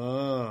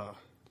 Oh,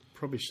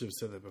 probably should have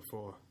said that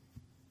before.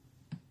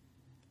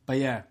 But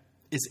yeah,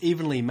 it's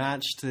evenly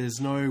matched. There's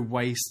no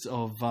waste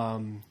of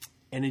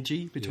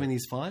energy between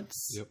these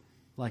fights. Yep.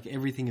 Like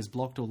everything is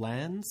blocked or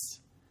lands.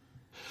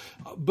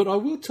 But I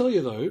will tell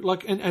you though,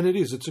 and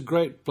it's a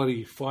great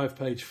bloody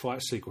 5-page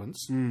fight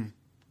sequence.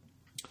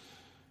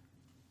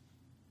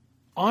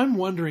 I'm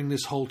wondering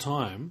this whole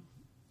time,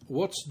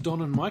 what's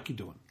Don and Mikey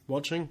doing?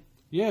 Watching.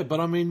 Yeah, but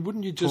I mean,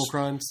 wouldn't you just...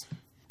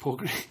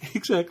 Pork rinds.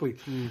 Exactly.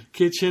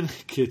 Kitchen.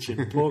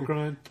 Pork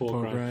rind.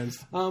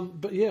 rinds.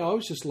 But yeah, I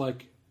was just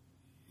like,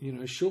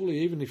 surely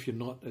even if you're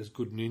not as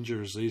good ninja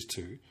as these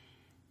two,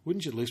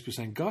 wouldn't you at least be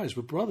saying, guys,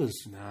 we're brothers?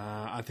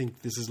 Nah, I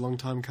think this is a long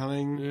time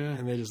coming,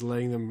 and they're just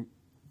letting them,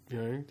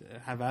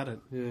 have at it.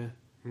 Yeah.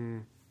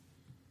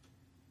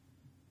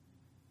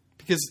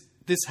 Because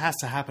this has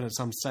to happen at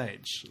some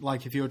stage.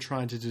 Like if you're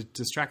trying to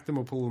distract them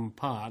or pull them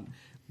apart,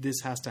 this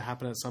has to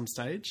happen at some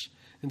stage.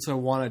 And so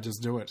why not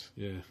just do it?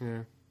 Yeah.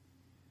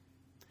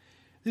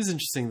 This is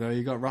interesting, though.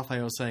 You got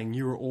Raphael saying,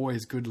 you were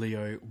always good,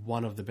 Leo,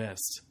 one of the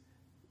best.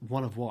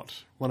 One of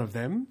what? One of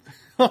them?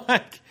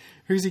 Like,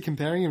 who's he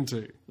comparing him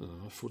to?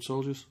 Foot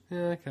soldiers.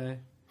 Yeah, okay.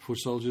 Foot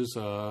soldiers,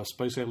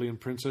 space alien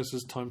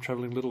princesses,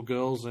 time-travelling little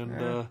girls, and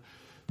the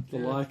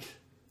like.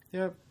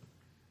 Yep.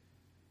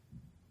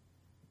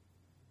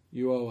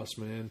 You owe us,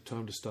 man.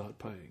 Time to start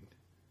paying.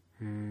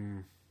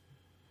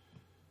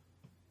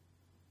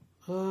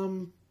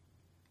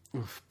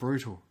 Oof,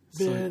 brutal.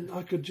 Man,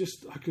 I could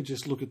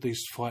just look at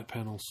these fight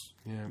panels.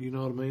 Yeah. You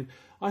know what I mean?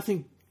 I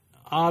think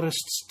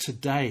artists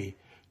today,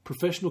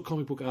 professional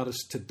comic book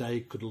artists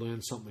today, could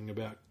learn something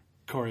about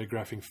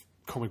choreographing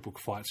comic book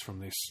fights from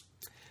this.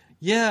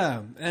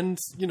 Yeah, and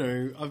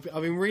I've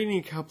been reading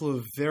a couple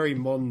of very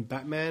modern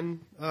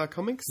Batman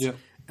comics,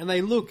 and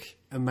they look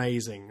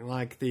amazing.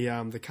 Like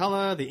the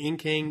color, the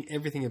inking,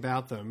 everything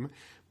about them,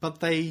 but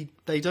they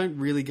don't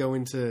really go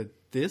into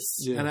this.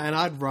 And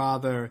I'd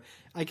rather,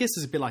 I guess,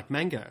 it's a bit like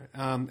manga,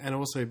 and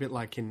also a bit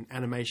like in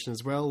animation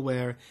as well,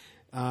 where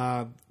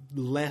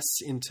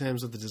less in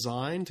terms of the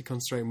design to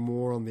concentrate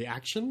more on the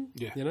action.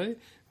 Yeah. You know,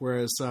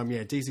 whereas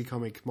DC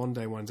comic modern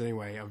day ones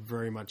anyway are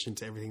very much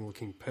into everything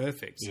looking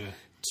perfect. Yeah.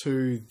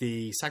 To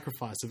the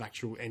sacrifice of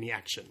any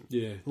action.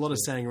 Yeah, A lot of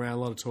standing around, a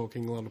lot of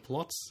talking, a lot of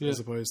plots, as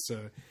opposed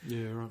to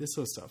this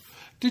sort of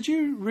stuff. Did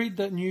you read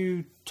that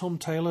new Tom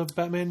Taylor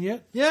Batman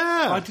yet?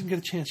 Yeah. I didn't get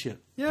a chance yet.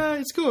 Yeah,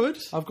 it's good.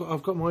 I've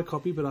got my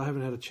copy, but I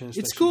haven't had a chance.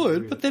 It's to actually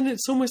good, read but it. then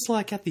it's almost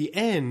like at the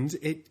end,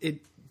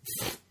 it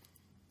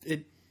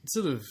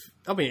sort of,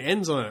 I mean, it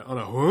ends on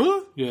a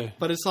huh? Yeah.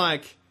 But it's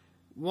like,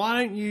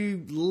 why don't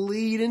you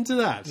lead into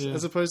that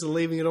as opposed to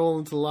leaving it all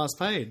into the last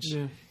page?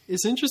 Yeah.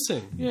 It's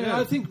interesting. Yeah,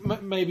 I think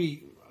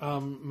maybe. I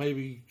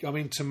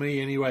mean, to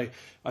me anyway,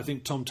 I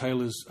think Tom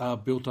Taylor's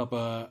built up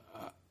a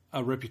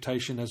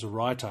reputation as a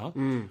writer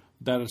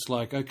that it's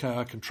like, okay,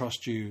 I can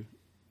trust you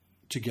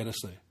to get us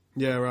there.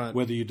 Yeah, right.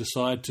 Whether you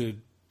decide to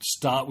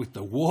start with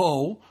the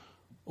wall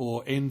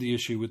or end the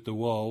issue with the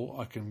wall,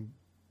 I can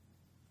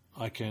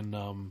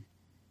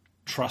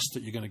trust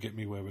that you're going to get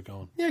me where we're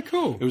going. Yeah,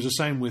 cool. It was the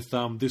same with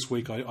this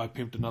week. I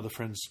pimped another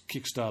friend's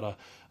Kickstarter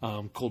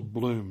called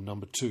Bloom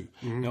number 2.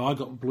 Now I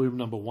got Bloom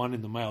number 1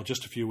 in the mail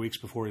just a few weeks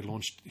before he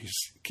launched his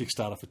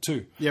Kickstarter for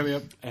 2.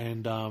 Yep.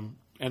 And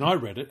I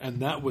read it, and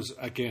that was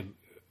again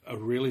a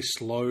really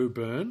slow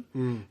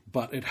burn,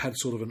 but it had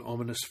sort of an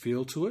ominous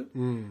feel to it.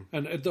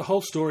 And the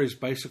whole story is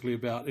basically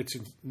about, it's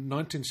in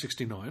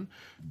 1969,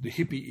 the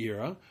hippie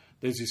era.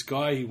 There's this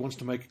guy, he wants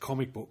to make a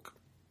comic book.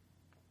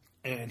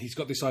 And he's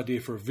got this idea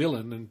for a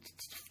villain, and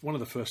it's one of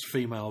the first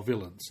female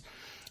villains.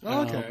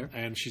 Okay.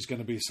 And she's going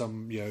to be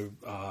some,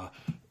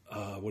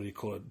 what do you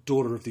call it,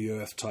 daughter of the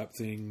earth type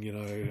thing,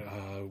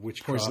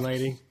 witchcraft. Poison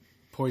Lady,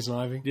 Poison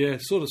Ivy. Yeah,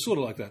 sort of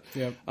like that.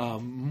 Yep.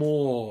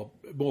 More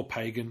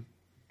pagan.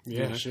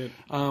 Yeah, shit.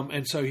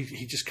 And so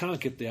he just can't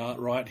get the art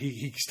right.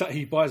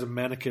 He buys a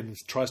mannequin and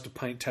tries to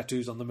paint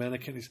tattoos on the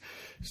mannequin.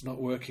 It's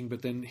not working.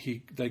 But then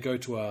they go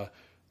to a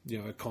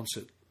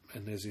concert.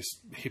 And there's this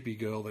hippie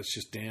girl that's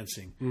just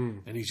dancing,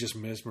 and he's just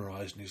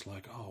mesmerised, and he's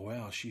like, "Oh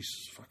wow, she's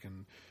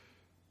fucking.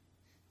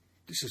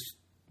 This is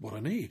what I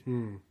need."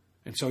 And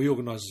so he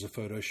organises a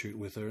photo shoot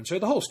with her, and so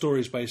the whole story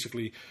is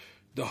basically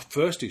the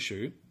first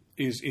issue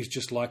is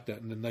just like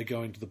that, and then they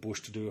go into the bush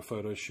to do a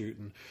photo shoot,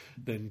 and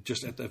then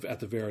just at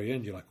the very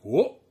end, you're like,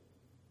 "What?"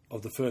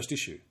 of the first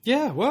issue.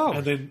 Yeah, wow.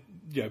 And then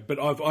but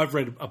I've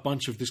read a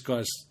bunch of this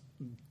guy's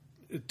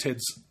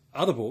Ted's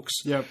other books.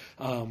 Yep.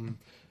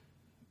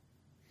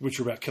 Which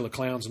are about killer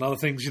clowns and other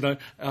things,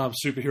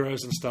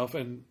 superheroes and stuff.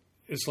 And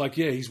it's like,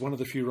 he's one of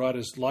the few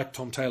writers like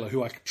Tom Taylor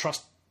who I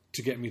trust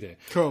to get me there.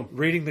 Cool.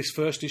 Reading this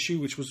first issue,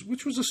 which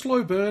was a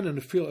slow burn and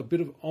a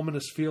bit of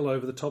ominous feel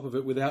over the top of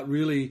it without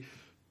really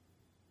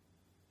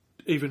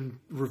even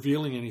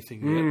revealing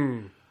anything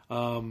yet.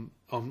 I'm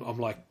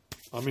like,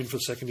 I'm in for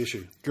the second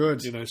issue.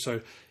 Good.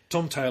 So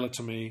Tom Taylor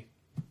to me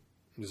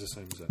is the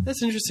same as that.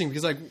 That's interesting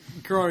because, like,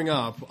 growing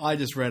up, I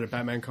just read a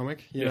Batman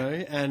comic, you know,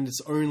 and it's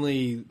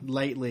only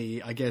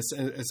lately, I guess,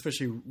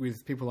 especially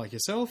with people like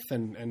yourself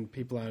and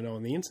people I know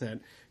on the internet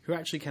who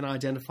actually can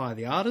identify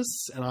the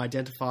artists and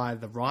identify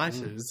the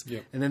writers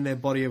and then their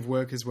body of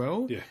work as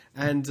well. Yeah.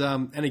 And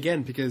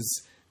again,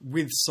 because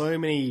with so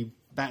many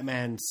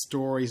Batman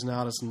stories and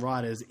artists and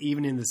writers,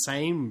 even in the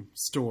same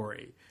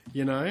story,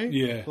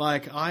 Yeah.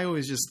 like I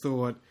always just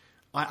thought.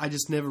 I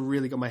just never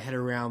really got my head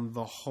around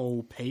the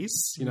whole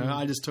piece.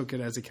 I just took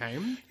it as it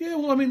came. Yeah,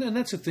 well, I mean, and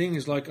that's the thing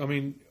is, like, I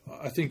mean,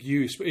 I think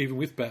you, even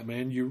with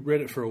Batman, you read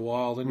it for a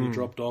while, then you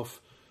dropped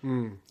off,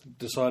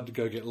 decided to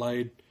go get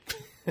laid.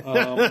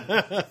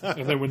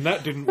 And then when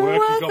that didn't work,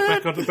 you got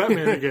back onto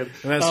Batman again.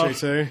 And that's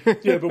true too.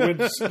 Yeah, but when,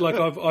 like,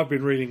 I've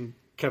been reading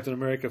Captain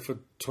America for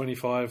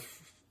 25,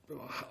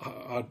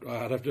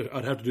 I'd have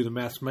to do the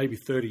maths, maybe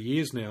 30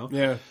 years now.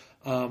 Yeah.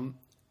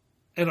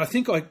 And I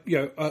think I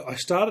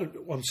started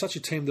on such a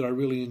team that I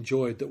really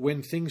enjoyed that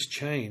when things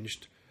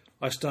changed,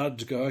 I started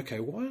to go, okay,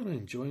 why aren't I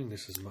enjoying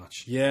this as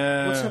much?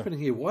 Yeah. What's happening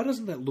here? Why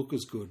doesn't that look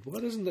as good? Why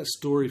doesn't that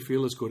story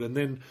feel as good? And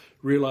then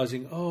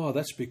realizing,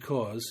 that's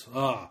because,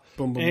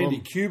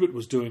 Andy Kubert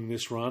was doing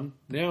this run.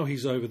 Now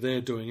he's over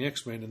there doing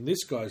X-Men, and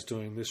this guy's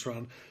doing this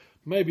run.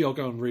 Maybe I'll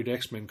go and read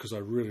X-Men because I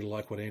really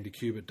like what Andy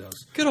Kubert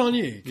does. Good on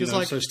you.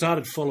 So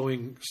started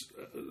following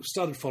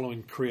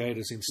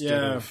creators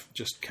instead of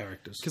just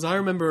characters. Because I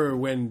remember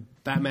when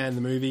Batman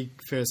the movie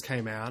first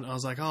came out, I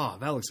was like, oh,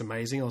 that looks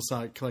amazing. I'll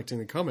start collecting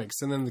the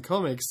comics. And then the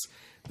comics,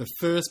 the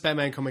first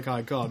Batman comic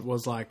I got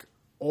was like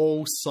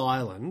all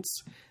silent.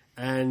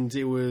 And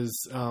it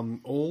was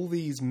all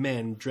these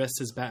men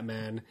dressed as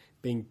Batman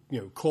being,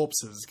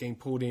 corpses getting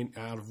pulled in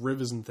out of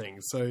rivers and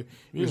things. So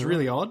it was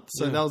really odd.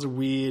 So that was a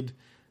weird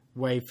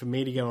way for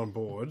me to get on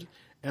board.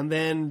 And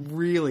then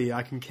really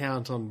I can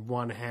count on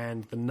one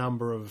hand the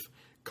number of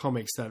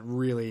comics that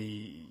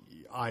really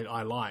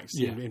I liked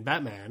in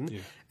Batman. Yeah.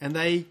 And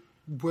they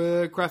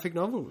were graphic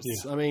novels.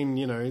 Yeah. I mean,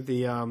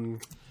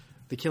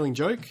 the The Killing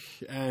Joke,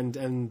 and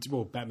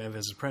Batman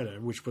vs Predator,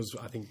 which was,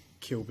 I think,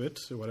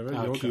 Kilbert or whatever.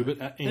 your guy. Kubert,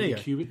 There Andy you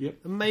go. Kubert, yep.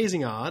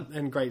 Amazing art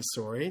and great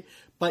story.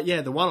 But yeah,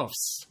 the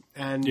one-offs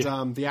and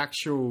the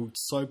actual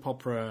soap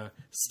opera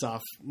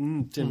stuff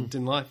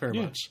didn't like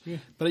very much. Yeah.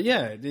 But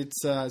yeah,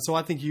 it's so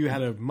I think you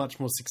had a much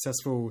more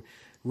successful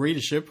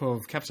readership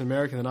of Captain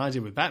America than I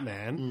did with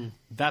Batman.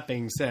 That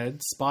being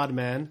said,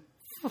 Spider-Man,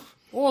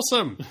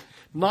 awesome.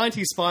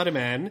 90s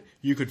Spider-Man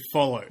you could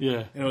follow.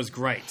 Yeah. And it was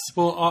great.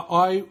 Well,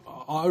 I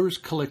was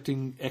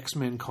collecting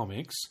X-Men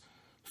comics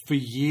for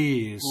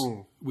years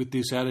with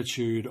this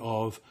attitude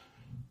of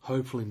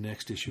hopefully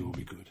next issue will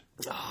be good.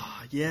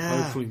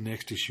 Yeah. Hopefully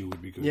next issue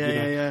would be good.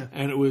 Yeah, yeah.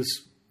 And it was,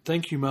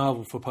 thank you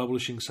Marvel for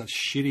publishing such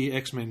shitty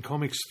X-Men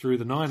comics through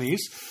the 90s.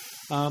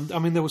 I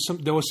mean, there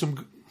was some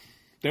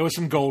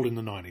gold in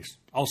the 90s.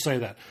 I'll say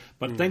that.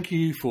 But thank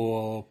you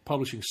for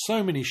publishing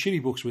so many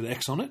shitty books with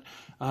X on it.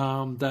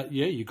 That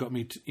you got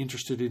me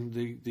interested in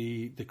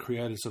the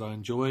creators that I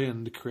enjoy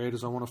and the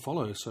creators I want to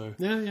follow. So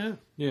Yeah.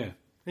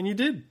 And you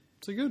did.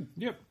 So good.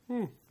 yep.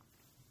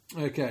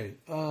 Okay.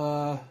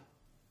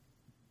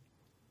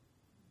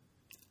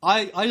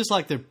 I just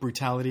like the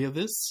brutality of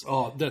this.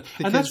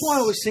 And that's why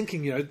I was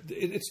thinking,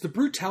 it's the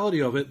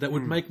brutality of it that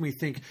would make me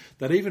think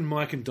that even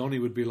Mike and Donnie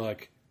would be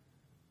like,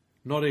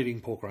 not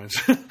eating pork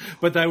rinds,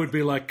 but they would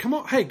be like, come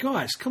on, hey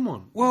guys, come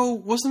on. Well,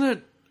 wasn't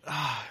it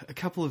a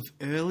couple of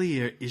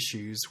earlier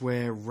issues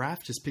where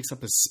Raph just picks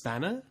up a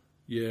spanner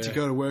to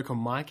go to work on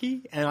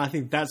Mikey? And I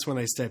think that's when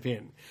they step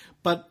in.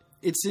 But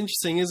it's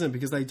interesting, isn't it?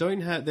 Because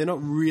they're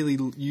not really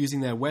using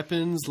their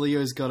weapons.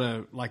 Leo's got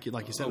a, like you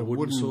said, a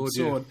wooden sword.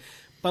 Yeah.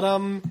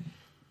 But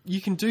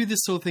you can do this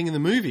sort of thing in the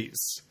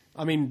movies.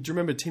 I mean, do you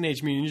remember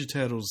Teenage Mutant Ninja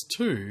Turtles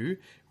 2,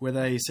 where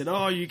they said,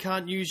 "Oh, you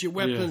can't use your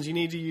weapons. You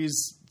need to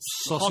use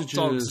Sausages."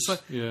 hot dogs." So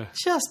Yeah.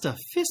 just a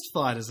fist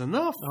fight is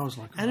enough. I was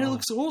like, and it oh.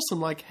 looks awesome,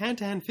 like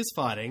hand-to-hand fist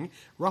fighting.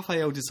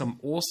 Raphael did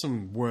some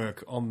awesome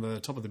work on the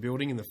top of the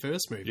building in the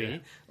first movie. Yeah.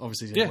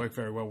 Obviously, didn't work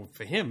very well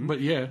for him. But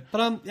yeah.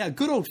 But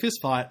good old fist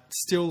fight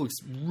still looks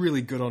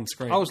really good on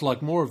screen. I was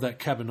like, more of that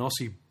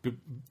Cabanossi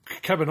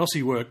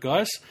work,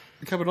 guys.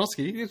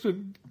 Kabanovsky. It's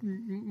with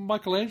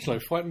Michelangelo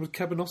fighting with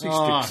Cabanossi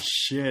Oh sticks.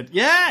 shit!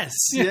 Yes,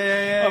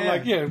 yeah. I'm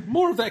like,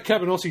 more of that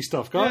Cabanossi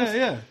stuff, guys.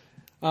 Yeah.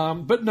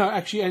 But no,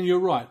 actually, and you're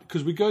right,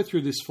 because we go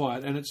through this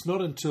fight, and it's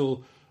not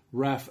until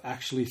Raph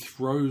actually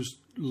throws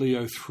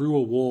Leo through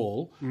a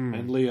wall,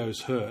 and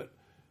Leo's hurt,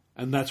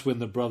 and that's when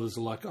the brothers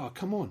are like, "Oh,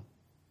 come on,"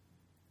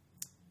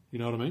 you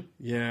know what I mean?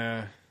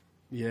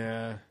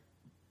 Yeah.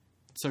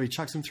 So he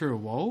chucks him through a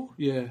wall.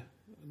 Yeah.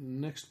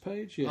 Next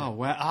page. Yeah. Oh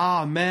wow!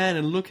 Ah man,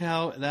 and look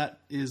how that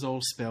is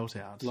all spelt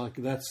out. Like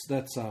that's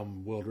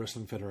World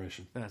Wrestling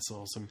Federation. That's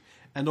awesome.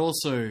 And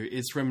also,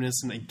 it's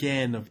reminiscent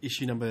again of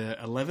issue number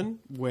 11,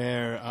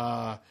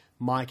 where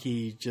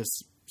Mikey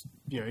just,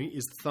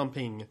 is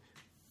thumping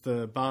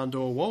the barn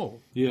door wall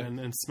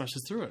and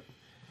smashes through it.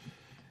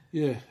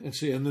 Yeah,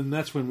 and then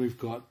that's when we've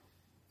got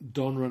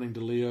Don running to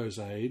Leo's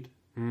aid.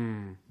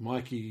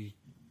 Mikey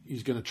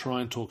is going to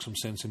try and talk some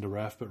sense into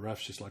Raph, but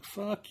Raph's just like,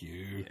 fuck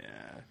you.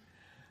 Yeah.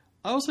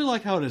 I also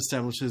like how it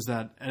establishes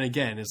that, and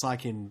again, it's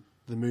like in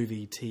the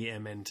movie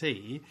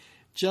TMNT,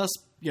 just,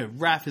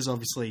 Raph is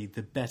obviously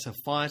the better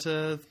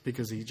fighter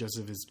because he just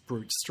of his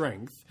brute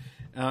strength.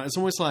 It's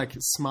almost like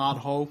Smart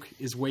Hulk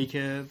is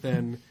weaker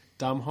than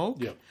Dumb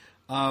Hulk. Yep.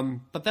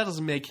 But that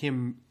doesn't make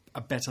him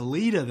a better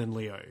leader than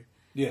Leo.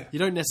 Yeah. You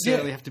don't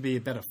necessarily have to be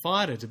a better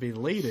fighter to be the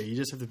leader. You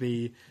just have to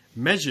be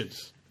measured.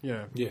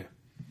 Yeah. Yeah.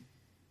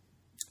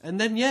 And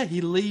then,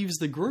 he leaves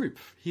the group.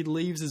 He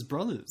leaves his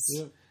brothers.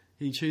 Yeah.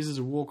 He chooses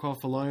to walk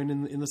off alone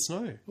in the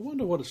snow. I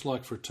wonder what it's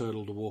like for a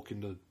turtle to walk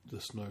into the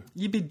snow.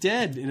 You'd be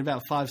dead in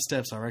about 5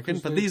 steps, I reckon.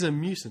 But these are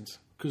mutants.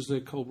 Because they're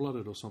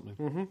cold-blooded or something.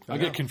 Mm-hmm. I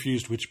get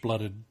confused which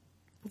blooded.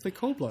 Well, they're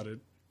cold-blooded.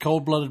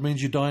 Cold-blooded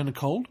means you die in the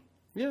cold?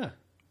 Yeah.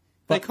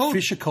 But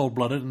fish are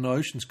cold-blooded and the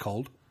ocean's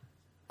cold.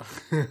 I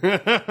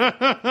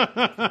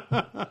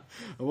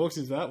walked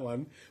into that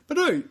one. But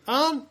no,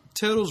 aren't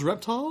turtles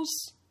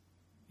reptiles?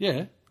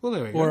 Yeah. Well,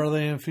 there we go. Or are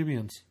they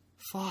amphibians?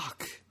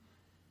 Fuck.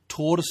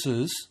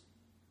 Tortoises.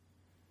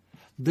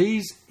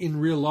 These, in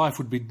real life,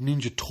 would be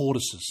ninja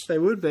tortoises. They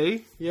would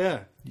be,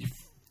 yeah. You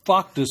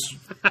fucked us,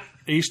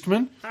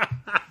 Eastman.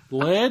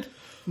 Laird?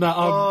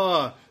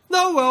 No,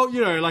 no,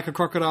 well, like a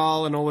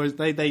crocodile and all those,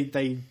 they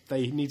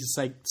need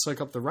to soak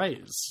up the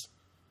rays,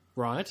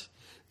 right?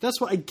 That's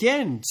what,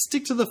 again,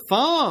 stick to the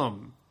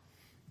farm.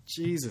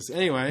 Jesus.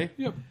 Anyway.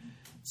 Yep.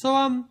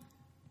 So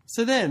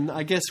then,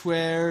 I guess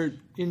we're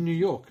in New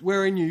York.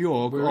 We're in New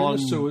York. We're in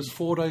the sewers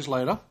 4 days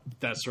later.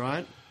 That's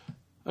right.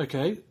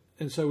 Okay,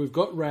 and so we've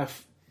got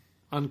Raph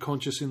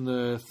unconscious in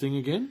the thing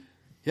again.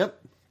 Yep.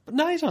 But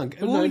no, he's not.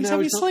 Well, he's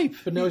having a sleep.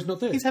 But now he's not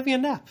there. He's having a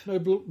nap. No,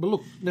 but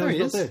look, now he's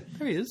not there.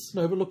 There he is.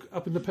 No, but look,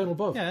 up in the panel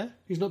above. Yeah.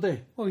 He's not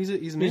there. Well, he's a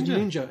ninja. He's a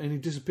ninja, and he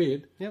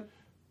disappeared. Yep.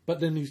 But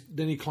then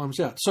he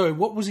climbs out. So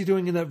what was he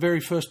doing in that very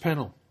first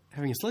panel?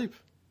 Having a sleep.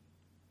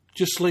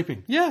 Just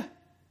sleeping. Yeah.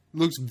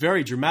 Looks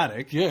very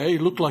dramatic. Yeah, he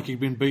looked like he'd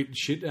been beaten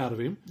shit out of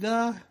him.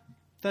 Nah,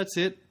 that's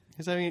it.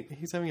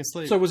 He's having a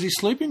sleep. So was he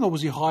sleeping or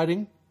was he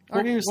hiding? I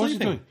reckon he was What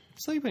sleeping. doing?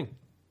 Sleeping.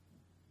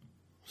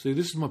 See,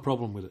 this is my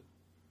problem with it.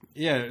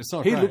 Yeah, it's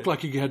not He great. looked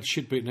like he had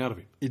shit beaten out of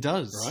him, He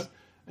does. right?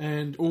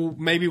 And Well,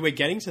 maybe we're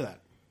getting to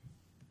that.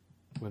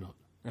 we're not.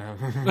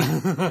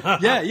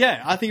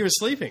 Yeah. I think he was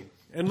sleeping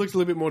and looked a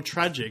little bit more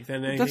tragic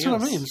than anything That's what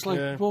else. I mean. It's like,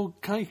 yeah. well,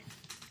 okay,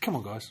 come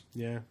on, guys.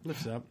 Yeah,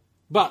 lift it up.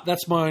 But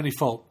that's my only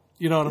fault.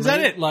 You know what Is I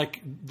mean? that it?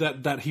 Like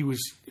that he was.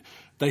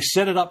 They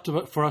set it up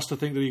for us to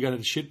think that he got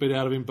a shit beat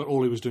out of him, but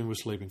all he was doing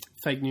was sleeping.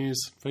 Fake news.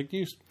 Fake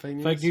news. Fake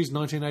news. Fake news.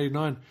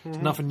 1989. It's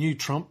nothing new,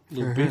 Trump,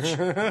 little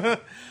bitch.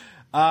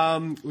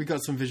 We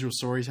got some visual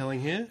storytelling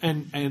here.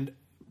 and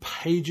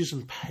pages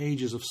and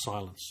pages of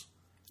silence,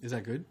 Is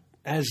that good?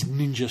 as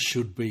ninja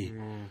should be.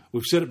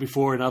 We've said it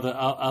before in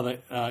other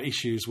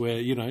issues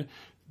where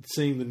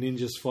seeing the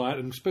ninjas fight,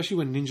 and especially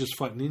when ninjas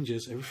fight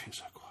ninjas, everything's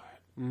so quiet.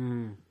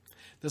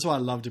 That's what I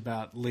loved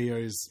about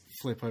Leo's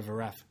flip over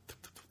Raph.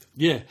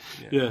 Yeah.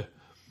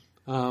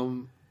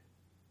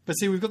 But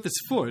see, we've got this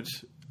foot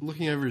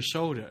looking over his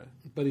shoulder.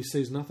 But he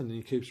sees nothing and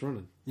he keeps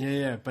running.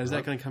 Yeah. But is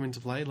that going to come into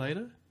play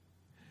later?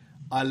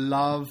 I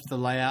love the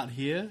layout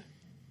here.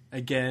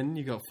 Again,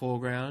 you got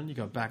foreground, you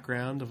got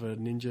background of a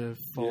ninja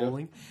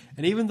falling.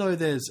 And even though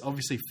there's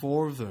obviously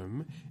 4 of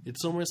them,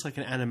 it's almost like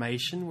an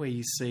animation where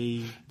you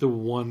see... The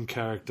one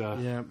character.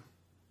 Yeah.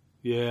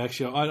 Yeah,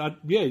 actually, I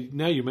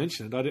now you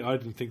mention it, I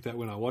didn't think that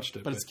when I watched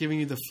it. But it's giving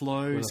you the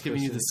flow, it's I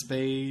giving first you seen the it.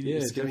 speed. Yeah,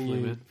 it's giving definitely,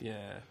 you... man.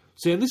 Yeah.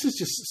 See, and this is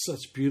just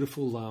such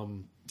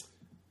beautiful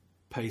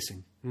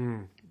pacing.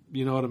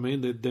 You know what I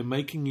mean? They're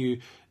making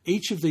you...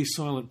 Each of these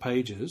silent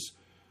pages,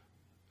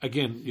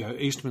 again,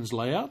 Eastman's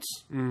layouts.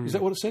 Is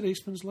that what it said,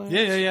 Eastman's layouts?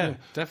 Yeah.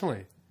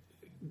 Definitely.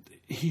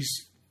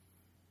 He's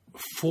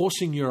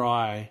forcing your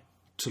eye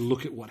to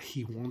look at what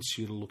he wants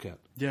you to look at.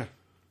 Yeah.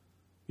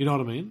 You know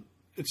what I mean?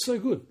 It's so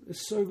good.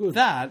 It's so good.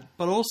 That,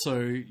 but also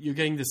you're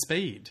getting the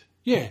speed.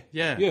 Yeah.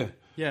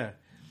 Yeah.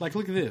 Like,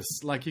 look at this.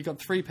 Like, you've got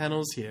 3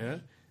 panels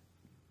here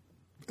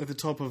at the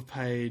top of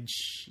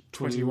page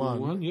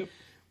 21. Yep.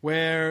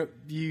 Where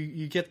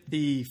you get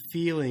the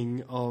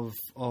feeling of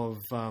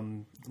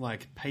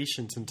like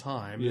patience and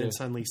time, and then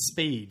suddenly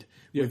speed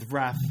with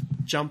Raph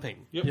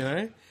jumping,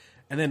 and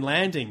then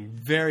landing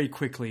very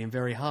quickly and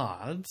very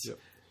hard.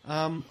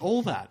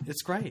 All that,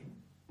 it's great.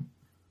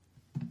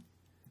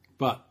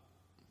 But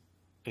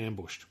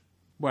ambushed.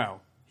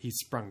 Well, he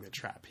sprung the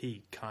trap.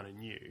 He kind of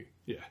knew.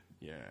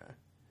 Yeah.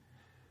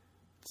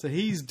 So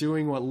he's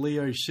doing what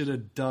Leo should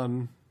have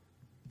done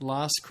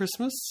last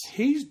Christmas.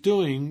 He's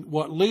doing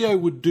what Leo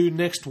would do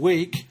next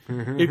week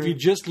if you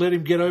just let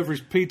him get over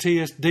his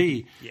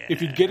PTSD. Yeah.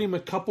 If you get him a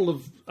couple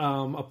of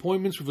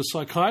appointments with a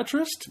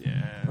psychiatrist,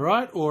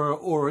 right,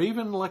 or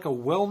even like a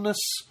wellness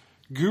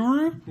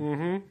guru.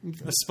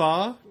 A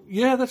spa,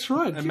 Yeah, that's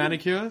right. a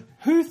manicure.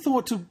 Who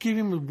thought to give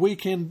him a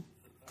weekend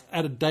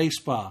at a day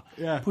spa?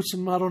 Yeah. Put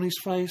some mud on his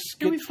face.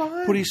 He'll be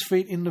fine. Put his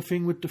feet in the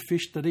thing with the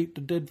fish that eat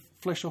the dead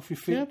flesh off your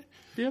feet.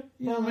 Yep.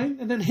 You know what I mean?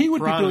 And then he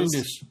would Piranhas. be doing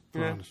this. Yeah.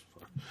 Piranhas.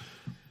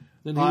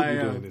 Then he would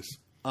be doing this.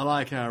 I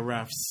like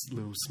Raph's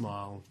little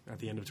smile at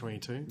the end of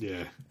 22.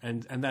 Yeah.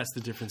 And that's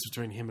the difference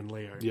between him and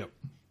Leo. Yep.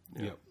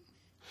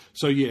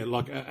 So yeah,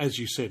 like as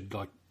you said,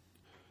 like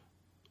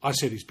I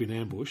said, he's been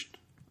ambushed,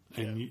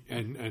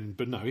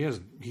 but no, he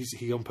hasn't.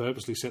 He on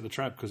purposely set the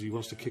trap because he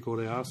wants to kick all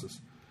their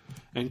asses,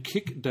 and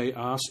kick their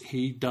ass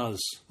he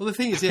does. Well, the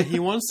thing is, he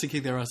wants to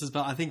kick their asses,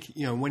 but I think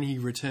when he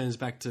returns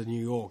back to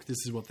New York, this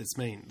is what this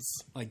means,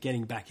 like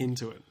getting back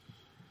into it.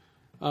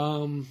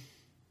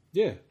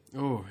 Yeah.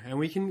 Oh, and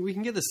we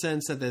can get the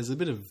sense that there's a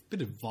bit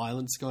of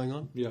violence going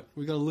on. Yep.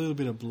 We got a little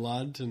bit of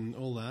blood and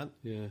all that.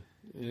 Yeah.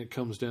 And it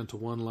comes down to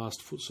one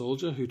last foot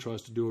soldier who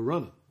tries to do a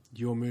runner.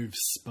 Your move,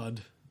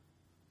 Spud.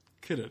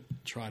 Could have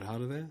tried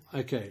harder there.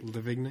 Okay.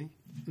 Livigny.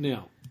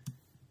 Now,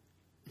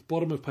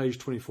 bottom of page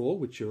 24,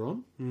 which you're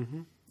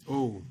on.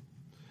 Oh,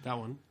 that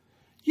one.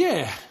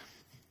 Yeah.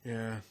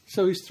 Yeah.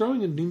 So he's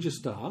throwing a ninja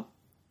star,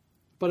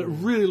 but it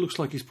really looks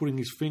like he's putting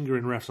his finger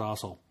in Raph's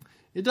arsehole.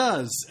 It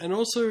does, and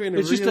also in a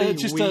It's really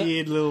just a-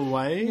 weird little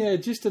way. Yeah,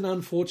 just an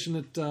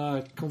unfortunate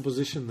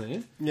composition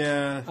there.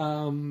 Yeah.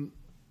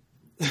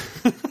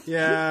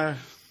 Yeah.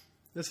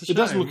 That's a shame. It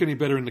doesn't look any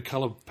better in the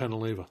colour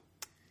panel either.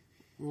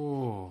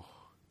 Oh.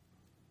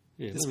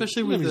 Yeah,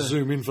 Especially let with me the-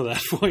 zoom in for that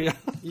for you.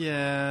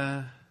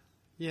 Yeah.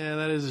 Yeah,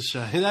 that is a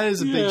shame. That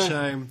is a big Yeah.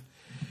 shame.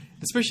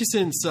 Especially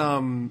since,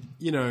 talking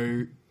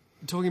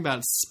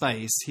about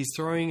space, he's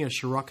throwing a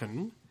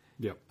shuriken,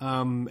 Yep.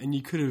 and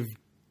you could have,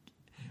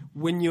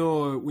 when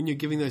you're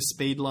giving those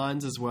speed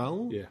lines as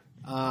well. Yeah.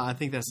 I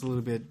think that's a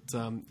little bit.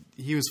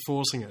 He was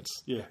forcing it.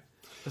 Yeah.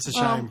 That's a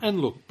shame. And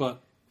look,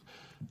 but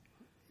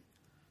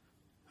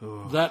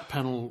that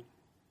panel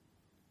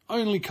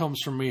only comes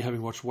from me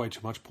having watched way too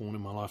much porn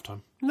in my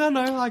lifetime. No,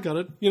 I got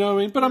it. You know what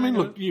I mean? But I mean,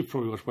 look, you've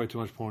probably watched way too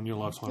much porn in your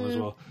lifetime as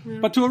well.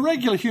 But to a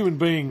regular human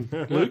being,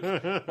 Luke,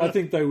 I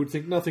think they would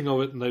think nothing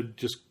of it and they'd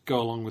just go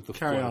along with the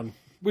Carry flow. on.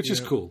 Which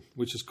is cool.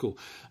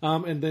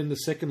 And then the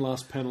second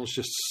last panel is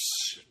just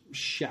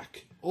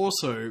Shaq.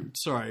 Also,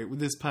 sorry, with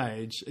this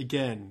page,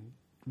 again,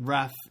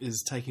 Raph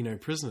is taking no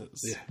prisoners.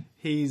 Yeah.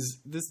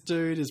 This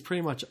dude is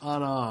pretty much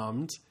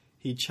unarmed.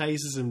 He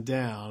chases him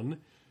down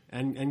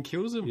and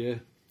kills him. Yeah.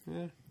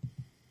 Yeah.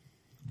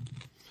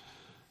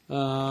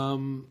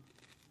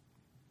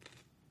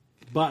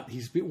 But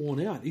he's a bit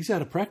worn out. He's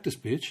out of practice,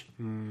 bitch.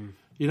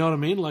 You know what I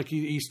mean? Like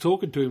he's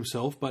talking to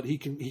himself, but he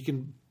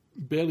can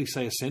barely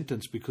say a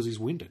sentence because he's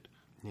winded.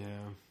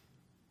 Yeah.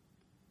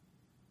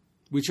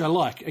 Which I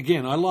like.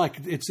 Again, I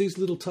like it's these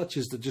little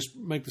touches that just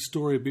make the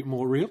story a bit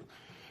more real.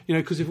 You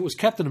know, because if it was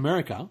Captain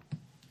America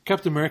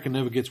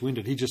never gets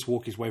winded. He'd just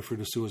walk his way through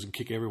the sewers and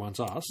kick everyone's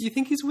ass. You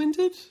think he's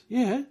winded?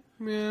 Yeah.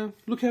 Yeah.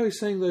 Look how he's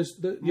saying those.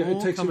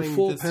 It takes him coming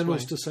 4 this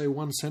panels way. to say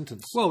one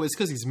sentence. Well, it's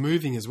because he's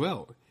moving as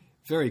well.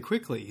 Very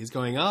quickly. He's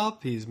going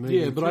up, he's moving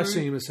Yeah, but I through.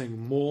 see him as saying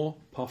more,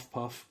 puff,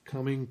 puff,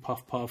 coming,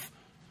 puff, puff.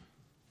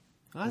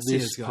 I see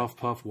this this guy. puff,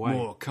 puff, way.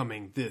 More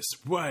coming this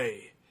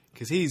way.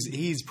 Because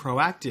he's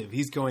proactive.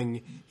 He's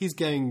going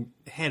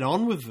head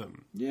on with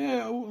them.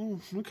 Yeah,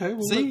 okay.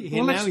 Well, See,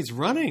 now he's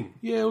running.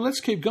 Yeah, well,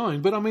 let's keep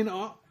going. But I mean,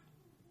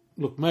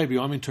 look, maybe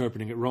I'm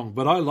interpreting it wrong,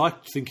 but I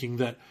like thinking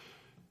that,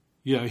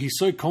 he's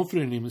so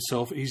confident in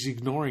himself, he's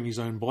ignoring his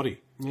own body.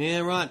 Yeah,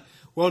 right.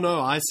 Well, no,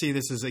 I see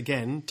this as,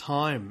 again,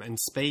 time and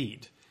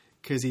speed.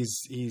 Because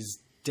he's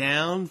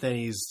down, then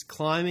he's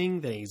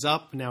climbing, then he's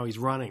up, now he's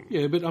running.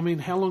 Yeah, but I mean,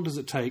 how long does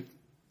it take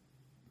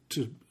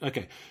to...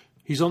 Okay,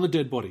 he's on the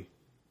dead body,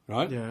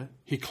 right? Yeah.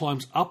 He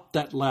climbs up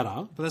that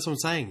ladder. But that's what I'm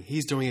saying.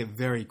 He's doing it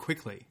very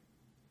quickly.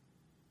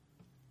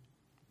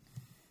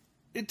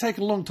 It'd take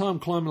a long time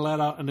to climb a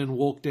ladder and then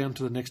walk down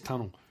to the next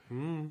tunnel.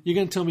 You're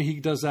going to tell me he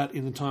does that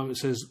in the time it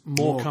says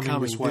more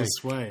coming this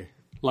way?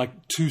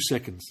 Like 2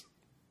 seconds.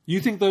 You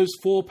think those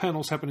 4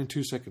 panels happen in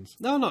 2 seconds?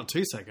 No, not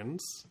 2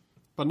 seconds.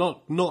 But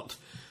not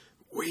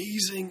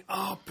wheezing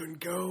up and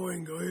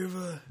going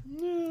over.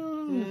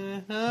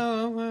 No.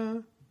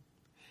 Yeah.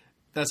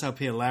 That's how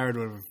Peter Laird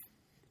would have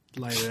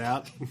laid it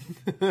out.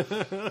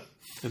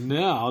 And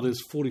now there's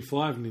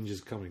 45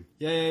 ninjas coming.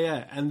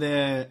 Yeah. And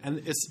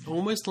it's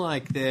almost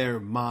like they're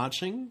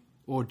marching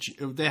or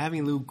they're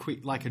having a little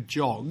quick, like a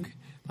jog,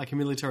 like a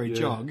military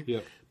jog. Yeah.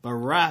 But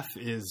Raph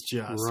is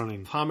just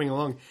running, pumming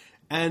along.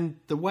 And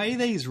the way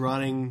that he's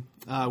running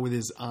with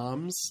his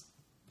arms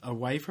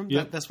away from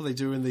that's what they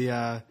do in the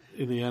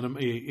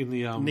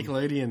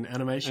Nickelodeon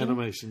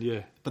animation.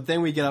 Yeah. But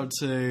then we get up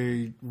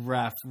to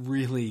Raph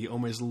really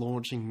almost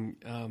launching.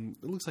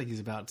 It looks like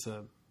he's about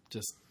to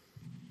just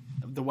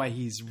the way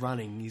he's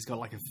running. He's got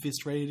like a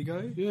fist ready to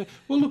go. Yeah.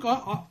 Well, look,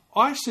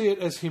 I see it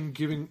as him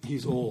giving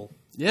his all.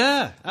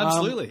 Yeah,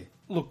 absolutely.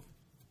 Look,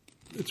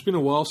 it's been a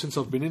while since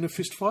I've been in a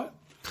fist fight.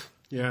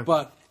 Yeah,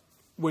 But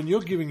when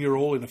you're giving your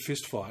all in a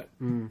fist fight,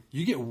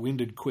 you get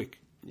winded quick.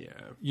 yeah,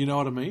 You know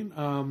what I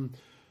mean?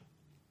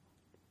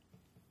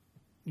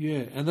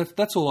 Yeah, and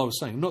that's all I was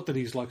saying. Not that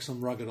he's like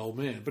some rugged old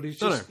man, but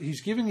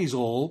he's giving his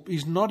all.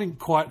 He's not in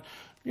quite...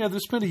 they've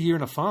spent a year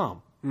in a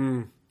farm.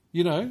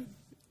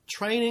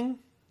 training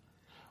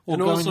Or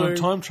and going also, on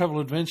time travel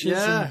adventures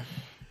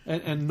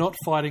and not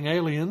fighting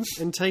aliens.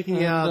 and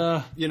taking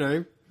out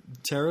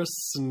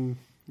terrorists, and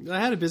they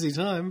had a busy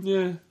time.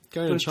 Yeah.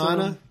 Going to But,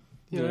 China.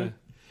 You know.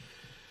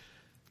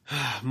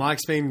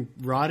 Mike's been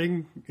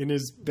writing in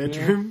his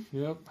bedroom.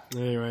 Yep.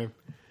 Anyway,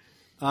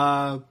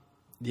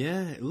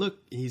 look,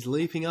 he's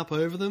leaping up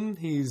over them.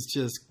 He's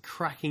just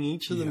cracking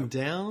each of them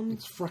down.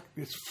 It's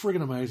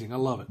friggin' amazing. I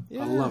love it.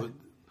 Yeah. I love it.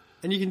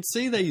 And you can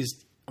see that he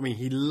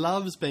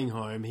loves being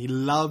home. He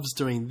loves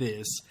doing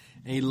this.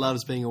 And he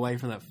loves being away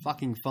from that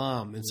fucking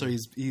farm. And so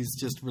he's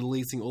just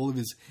releasing all of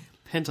his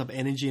pent-up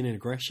energy and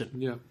aggression.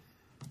 Yeah.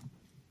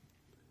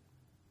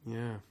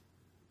 Yeah.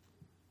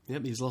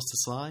 Yep, he's lost a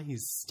sigh.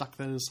 He's stuck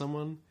that into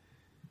someone.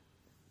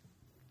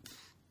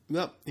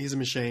 Yep, he's a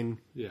machine.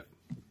 Yeah.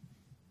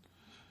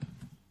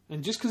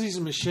 And just because he's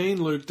a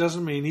machine, Luke,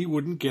 doesn't mean he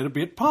wouldn't get a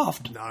bit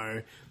puffed.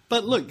 No.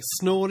 But look,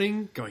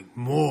 snorting, going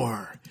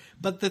more.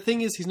 But the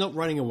thing is, he's not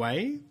running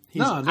away.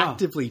 He's No.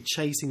 actively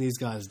chasing these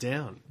guys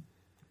down.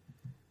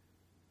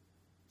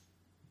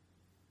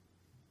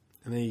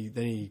 And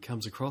then he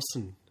comes across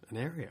an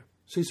area.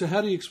 See, so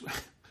how do you...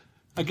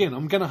 Again,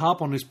 I'm going to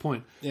harp on this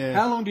point. Yeah.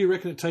 How long do you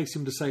reckon it takes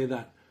him to say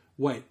that?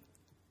 Wait.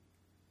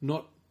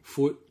 Not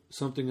foot,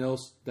 something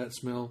else, that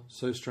smell,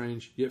 so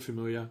strange, yet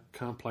familiar,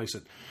 can't place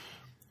it.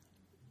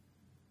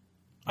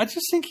 I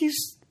just think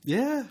he's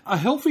a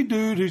healthy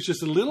dude who's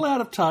just a little out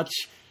of touch.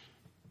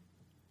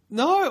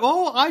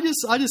 No, I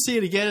just see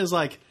it again as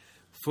like,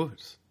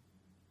 foot,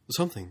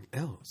 something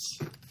else,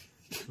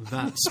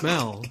 that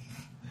smell.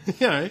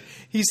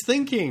 He's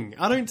thinking.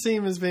 I don't see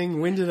him as being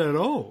winded at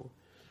all.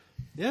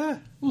 Yeah.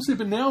 We'll see,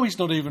 but now he's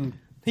not even...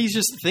 He's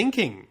just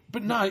thinking.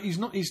 But no, he's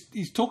not.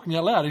 He's talking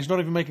out loud. He's not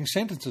even making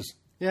sentences.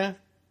 Yeah.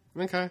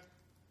 Okay.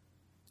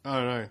 I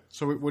don't know.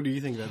 So what do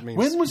you think that means?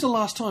 When was the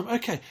last time?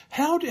 Okay,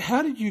 how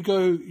did you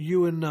go?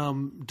 You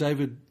and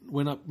David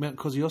went up Mount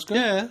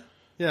Kosciuszko?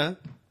 Yeah.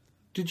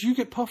 Did you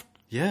get puffed?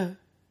 Yeah.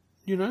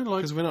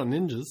 Because we're not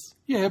ninjas.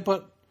 Yeah,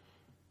 but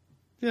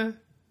Yeah.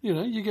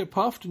 you get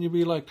puffed and you'll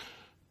be like,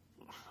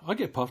 I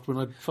get puffed when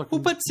I fucking...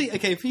 Well, but see,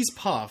 okay, if he's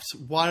puffed,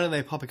 why don't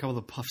they pop a couple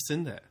of puffs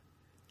in there?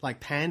 Like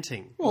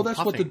panting. Well, or that's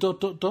puffing.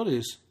 what the ...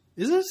 is.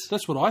 Is it?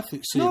 That's what I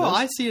see No, it as.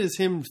 I see it as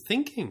him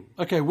thinking.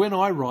 Okay, when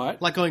I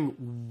write... Like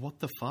going, what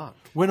the fuck?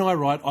 When I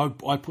write,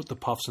 I put the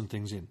puffs and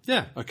things in.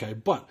 Yeah. Okay,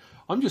 but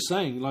I'm just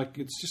saying, like,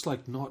 it's just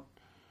like not...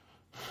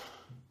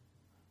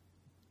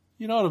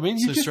 You know what I mean?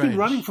 You've just been strange.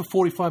 running for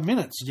 45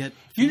 minutes. Yet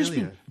you've just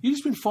familiar.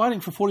 been fighting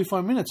for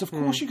 45 minutes. Of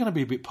course you're going to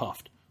be a bit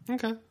puffed.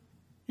 Okay.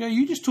 Yeah,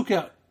 you just took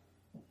out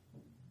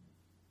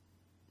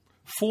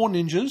 4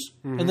 ninjas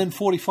and then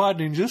 45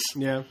 ninjas.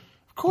 Yeah.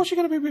 Of course you're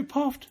going to be a bit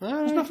puffed. All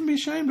There's right. nothing to be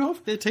ashamed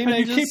of. They're And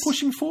teenagers. you keep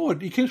pushing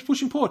forward. You keep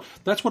pushing forward.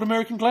 That's what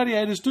American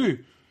Gladiators do.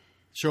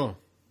 Sure.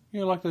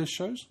 You know, like those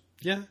shows?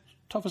 Yeah.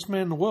 Toughest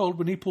man in the world,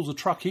 when he pulls a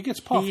truck, he gets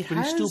puffed, He but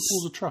he still has-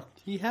 pulls a truck.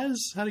 He has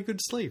had a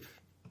good sleep.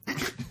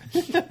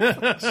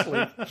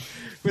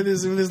 with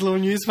his little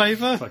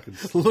newspaper, Fucking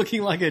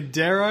looking like a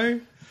Darrow.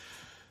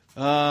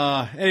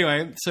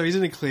 Anyway, so he's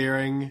in a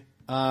clearing,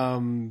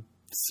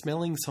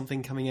 smelling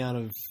something coming out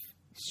of,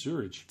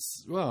 Sewage.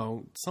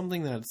 well,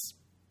 something that's,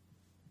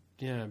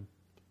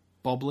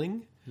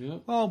 bobbling. Yeah.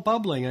 Well,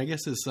 bubbling, I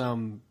guess, is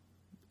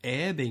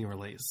air being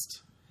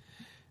released.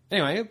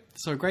 Anyway,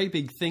 so a great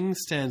big thing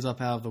stands up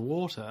out of the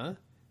water,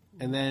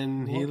 and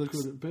then he What looks.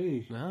 could it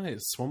be? No,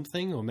 it's Swamp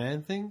Thing or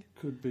Man Thing.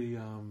 Could be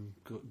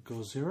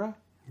Gozira?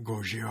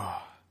 Gojira,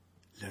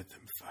 let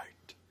them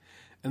fight.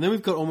 And then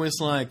we've got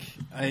almost like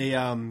a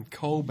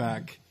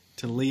callback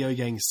to Leo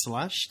getting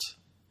slashed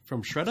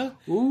from Shredder,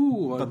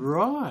 Ooh,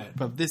 right.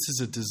 but this is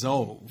a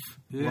dissolve,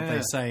 what Yeah.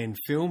 they say in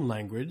film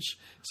language.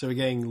 So we're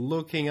getting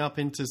looking up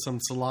into some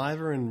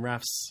saliva in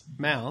Raph's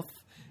mouth,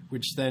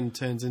 which then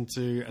turns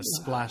into a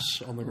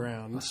splash on the A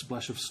ground.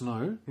 splash of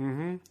snow.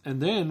 Mm-hmm. And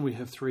then we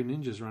have 3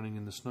 ninjas running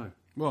in the snow.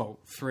 Well,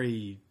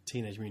 3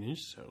 Teenage Mutant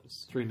Ninja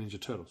Turtles. 3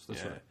 Ninja Turtles,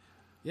 that's Yeah. right.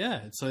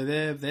 Yeah, so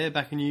they're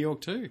back in New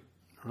York too.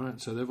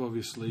 Right, so they've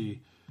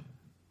obviously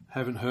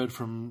haven't heard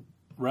from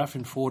Raph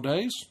in 4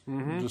 days.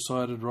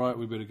 Decided, right,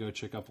 we better go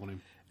check up on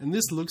him. And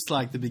this looks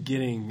like the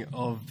beginning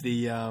of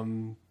the.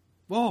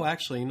 Well,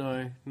 actually,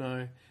 no.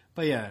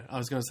 But yeah, I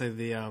was going to say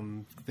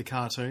the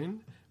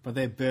cartoon, but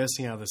they're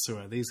bursting out of the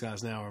sewer. These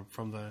guys now are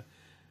from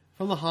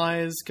the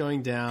highs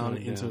going down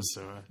Going into down. a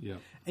sewer. Yeah.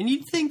 And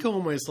you'd think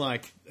almost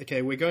like,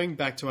 okay, we're going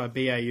back to our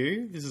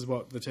BAU. This is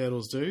what the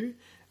turtles do.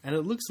 And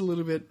it looks a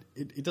little bit.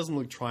 It doesn't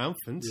look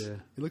triumphant. Yeah.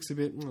 It looks a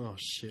bit. Oh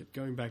shit!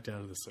 Going back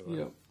down to the sewer.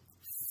 Yep.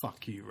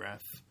 Fuck you, Raph.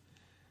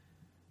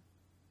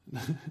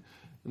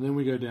 And then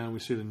we go down, we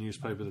see the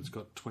newspaper that's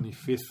got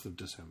 25th of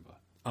December.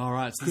 All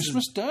right, so this is-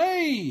 Christmas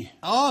Day!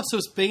 Oh, so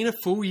it's been a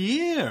full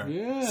year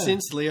Yeah.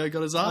 since Leo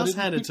got his I ass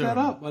didn't handed pick to that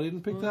him. up. I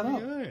didn't pick that There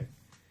up. you go. Very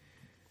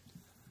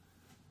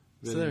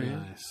So there we go.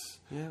 nice.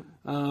 Yeah.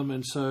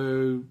 And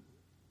so,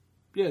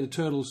 yeah,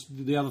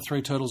 the other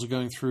 3 turtles are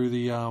going through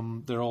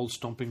their old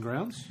stomping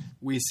grounds.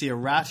 We see a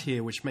rat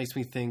here, which makes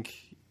me think,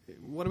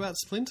 what about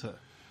Splinter?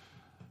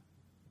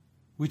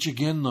 Which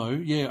again, though,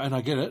 yeah, and I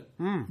get it,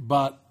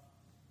 but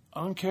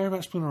I don't care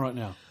about Splinter right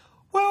now.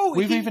 Well,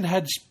 We've even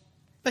had...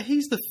 but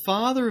he's the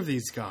father of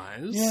these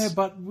guys. Yeah,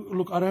 but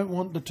look, I don't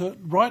want the...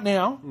 right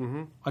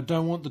now, I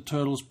don't want the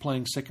turtles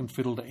playing second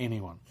fiddle to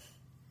anyone.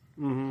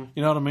 Mm-hmm.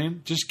 You know what I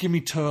mean? Just give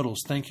me turtles.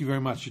 Thank you very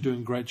much. You're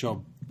doing a great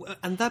job.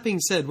 And that being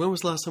said, when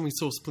was the last time we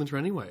saw Splinter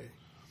anyway?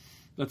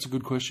 That's a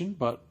good question,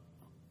 but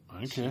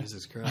I don't care.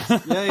 Jesus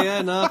Christ.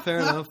 yeah, no,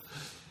 fair enough.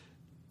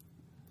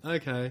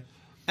 Okay.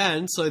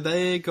 And so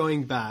they're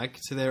going back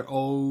to their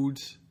old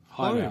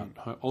home.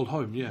 Old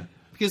home, yeah.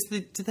 Because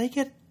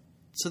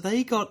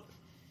they got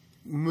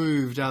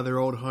moved out of their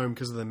old home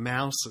because of the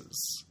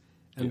mouses.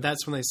 And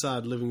that's when they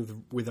started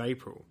living with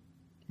April.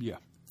 Yeah.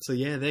 So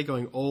yeah, they're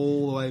going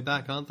all the way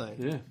back, aren't they?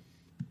 Yeah.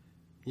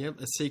 Yep,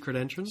 a secret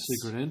entrance.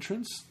 Secret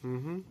entrance.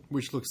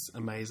 Which looks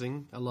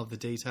amazing. I love the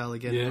detail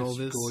again Yeah, in all it's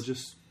this.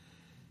 gorgeous.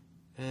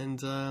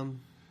 And And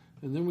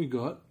then we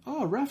got...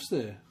 Oh, Raph's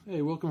there.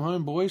 Hey, welcome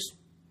home, boys.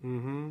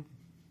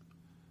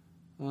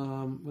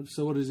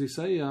 So what does he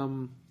say?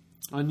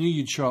 I knew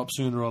you'd show up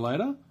sooner or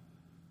later.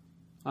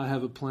 I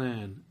have a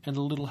plan and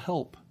a little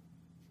help.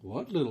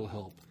 What little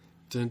help?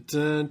 dun,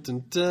 dun,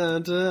 dun,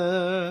 dun,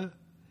 dun.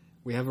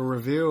 We have a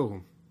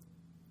reveal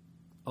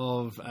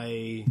of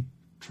a...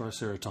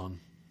 Triceraton.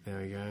 There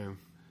we go.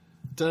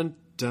 Dun,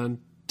 dun,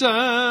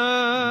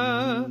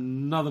 dun.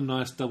 Another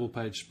nice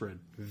double-page spread.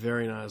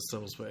 Very nice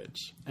double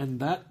page. And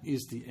that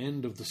is the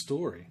end of the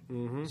story.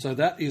 So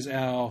that is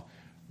our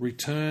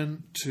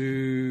return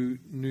to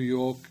New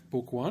York,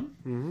 book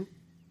 1.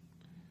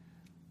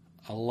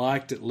 I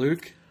liked it,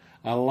 Luke.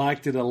 I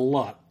liked it a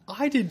lot.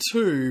 I did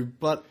too,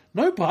 but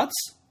No buts.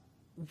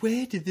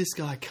 where did this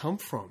guy come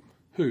from?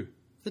 Who?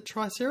 The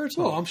Triceratops.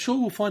 Well, I'm sure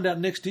we'll find out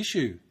next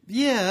issue.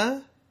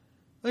 Yeah.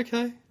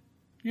 Okay.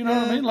 You know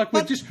what I mean? Like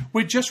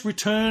we just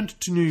returned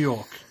to New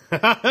York.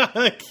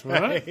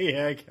 Okay.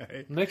 Yeah,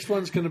 okay. Next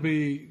one's going to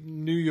be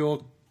New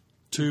York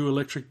to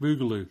Electric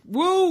Boogaloo.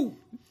 Well,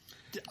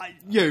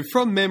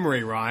 from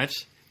memory, right?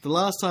 The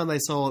last time they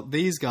saw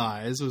these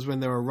guys was when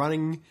they were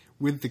running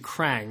with the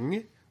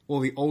Krang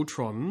or the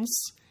Ultrons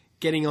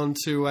getting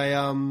onto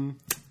a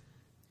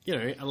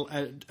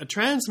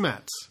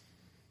transmat.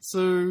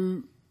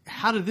 So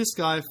how did this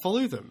guy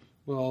follow them?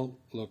 Well,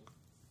 look,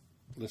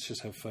 let's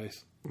just have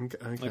faith.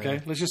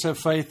 Okay. Let's just have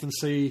faith and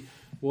see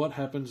what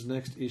happens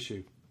next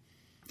issue.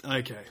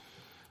 Okay.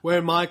 Where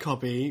in my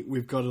copy,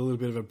 we've got a little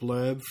bit of a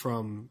blurb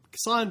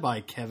signed by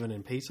Kevin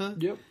and Peter.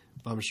 Yep.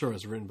 I'm sure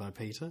it's written by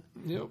Peter.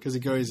 Yep. Because it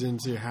goes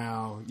into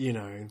how,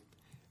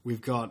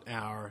 we've got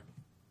our,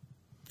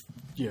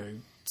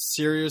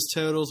 serious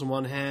turtles on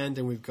one hand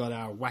and we've got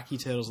our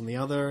wacky turtles on the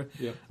other.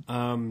 Yep.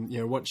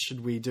 What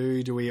should we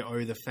do? Do we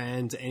owe the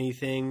fans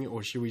anything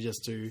or should we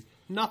just do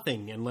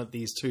nothing and let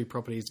these two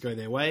properties go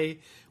their way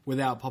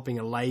without popping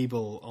a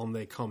label on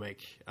their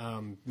comic,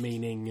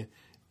 meaning...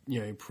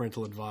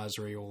 parental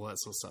advisory, all that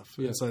sort of stuff.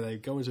 Yeah. And so they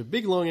go into a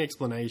big, long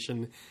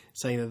explanation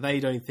saying that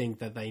they don't think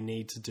that they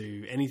need to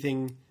do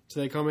anything to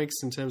their comics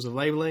in terms of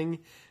labeling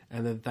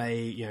and that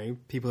they,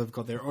 people have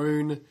got their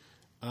own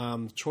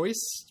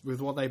choice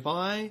with what they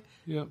buy.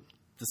 Yep.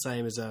 The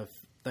same as if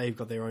they've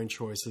got their own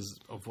choices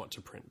of what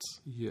to print.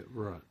 Yeah,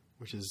 right.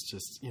 Which is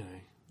just,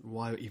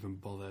 why even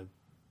bother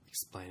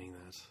explaining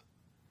that?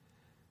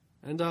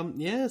 And,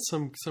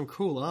 some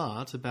cool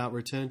art about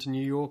Return to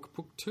New York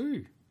Book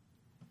 2.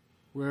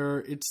 Where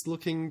it's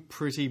looking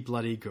pretty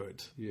bloody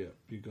good. Yeah,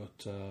 you got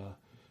the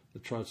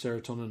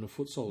Triceratops and a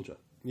foot soldier.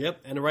 Yep,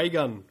 and a ray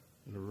gun.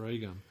 And a ray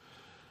gun.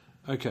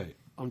 Okay,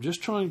 I'm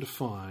just trying to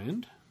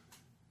find...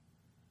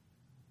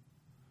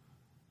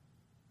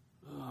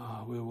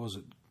 where was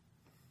it?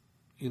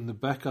 In the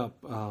backup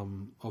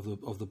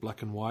of the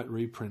black and white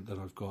reprint that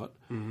I've got,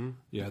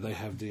 yeah, they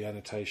have the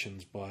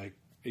annotations by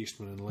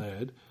Eastman and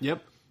Laird.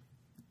 Yep.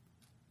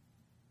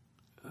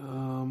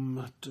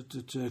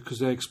 Because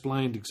they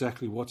explained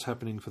exactly what's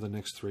happening for the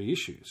next 3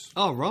 issues.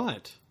 Oh,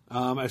 right.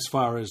 As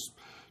far as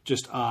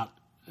just art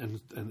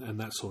and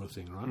that sort of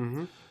thing, right?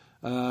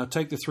 Mm-hmm.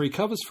 Take the 3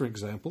 covers, for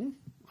example.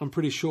 I'm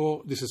pretty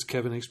sure... This is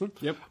Kevin Eastman.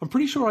 Yep. I'm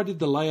pretty sure I did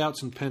the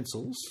layouts and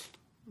pencils.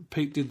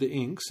 Pete did the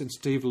inks, and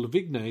Steve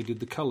Lavigne did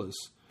the colours.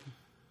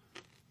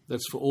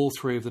 That's for all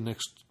 3 of the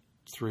next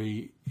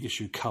 3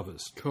 issue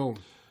covers. Cool.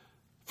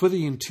 For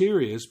the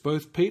interiors,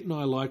 both Pete and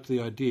I liked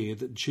the idea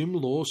that Jim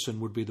Lawson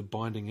would be the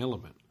binding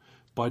element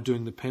by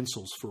doing the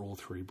pencils for all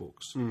 3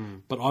 books.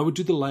 But I would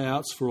do the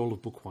layouts for all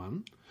of Book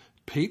 1,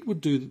 Pete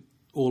would do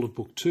all of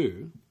Book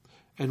 2,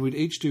 and we'd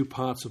each do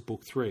parts of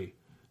Book 3.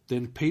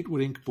 Then Pete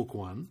would ink Book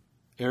 1,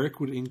 Eric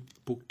would ink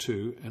Book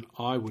 2, and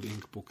I would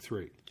ink Book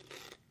 3.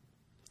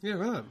 Yeah,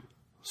 right.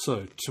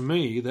 So, to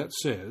me, that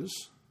says...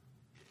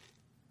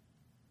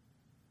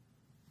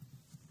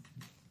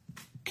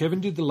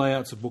 Kevin did the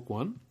layouts of Book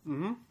 1.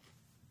 Mm-hmm.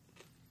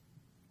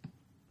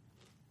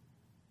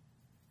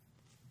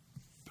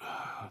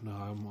 No,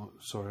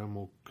 I'm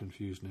all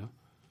confused now.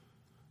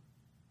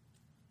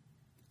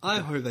 I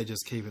hope they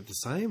just keep it the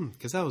same,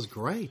 because that was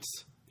great.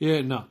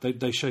 Yeah, no,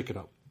 they shake it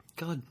up.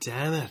 God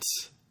damn it.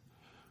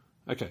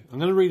 Okay, I'm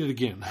going to read it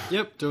again.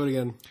 Yep, do it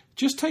again.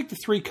 Just take the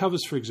 3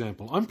 covers, for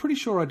example. I'm pretty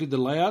sure I did the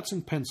layouts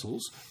and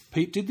pencils,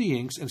 Pete did the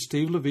inks, and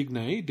Steve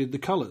Lavigne did the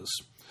colours.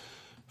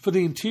 For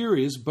the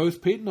interiors,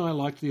 both Pete and I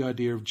liked the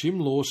idea of Jim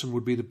Lawson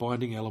would be the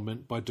binding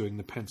element by doing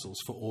the pencils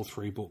for all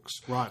 3 books.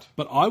 Right.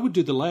 But I would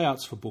do the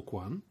layouts for Book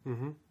 1.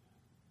 Mm-hmm.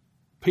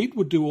 Pete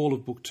would do all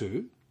of Book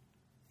 2,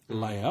 the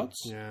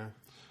layouts. Yeah.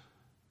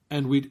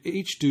 And we'd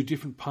each do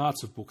different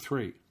parts of Book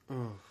 3.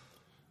 Oh.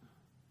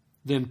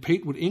 Then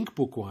Pete would ink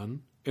Book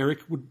 1,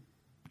 Eric would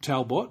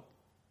Talbot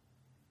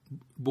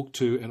Book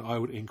 2, and I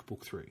would ink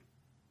Book 3.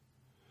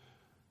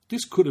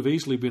 This could have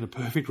easily been a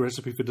perfect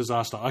recipe for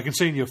disaster. I can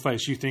see in your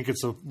face you think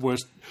it's the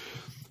worst.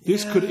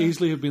 This could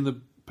easily have been the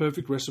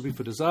perfect recipe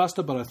for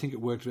disaster, but I think it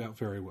worked out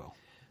very well.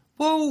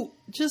 Well,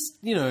 just,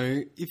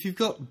 if you've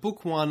got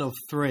Book 1 of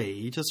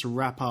 3, just to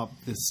wrap up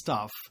this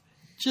stuff,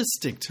 just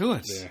stick to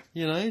it.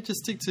 Yeah.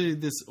 Just stick to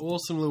this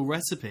awesome little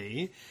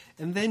recipe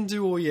and then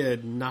do all your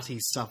nutty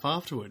stuff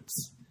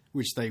afterwards,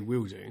 which they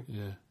will do.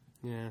 Yeah.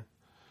 Yeah.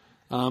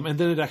 And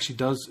then it actually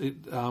does,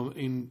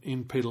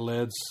 in Peter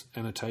Laird's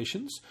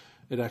annotations,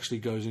 it actually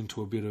goes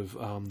into a bit of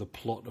the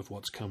plot of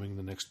what's coming in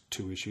the next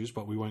 2 issues,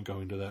 but we won't go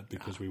into that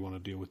because we want to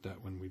deal with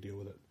that when we deal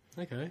with it.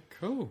 Okay,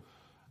 cool.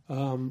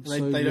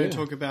 They don't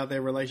talk about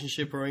their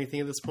relationship or anything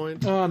at this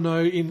point? Oh,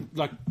 no.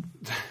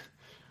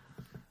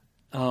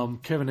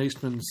 Kevin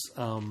Eastman's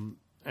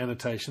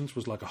annotations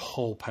was like a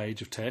whole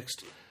page of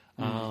text,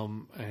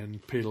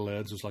 and Peter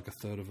Laird's was like a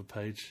third of a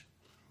page.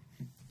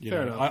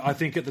 Fair enough. I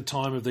think at the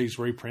time of these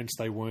reprints,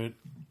 they weren't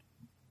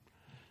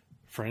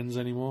friends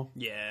anymore.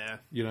 Yeah.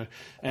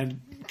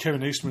 And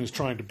Kevin Eastman is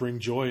trying to bring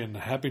joy and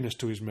happiness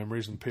to his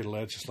memories, and Peter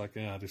Laird's just like,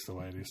 this is the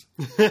way it is.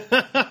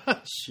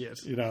 Shit.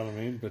 You know what I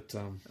mean? But,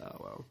 oh,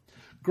 well.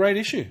 Great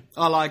issue.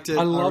 I liked it.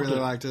 I really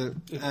liked it.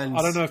 And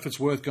I don't know if it's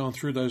worth going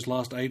through those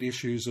last 8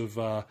 issues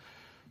of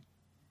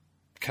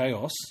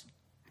Chaos.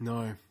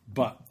 No.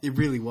 But it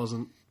really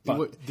wasn't.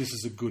 But this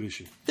is a good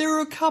issue. There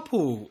are a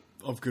couple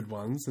of good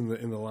ones in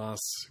the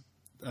last.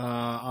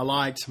 I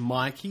liked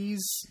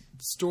Mikey's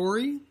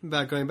story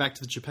about going back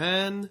to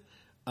Japan.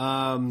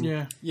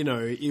 You know,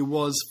 it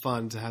was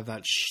fun to have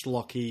that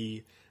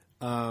schlocky,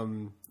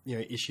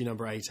 issue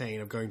number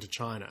 18 of going to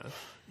China.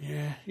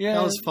 Yeah.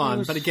 That was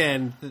fun. But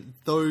again,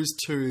 those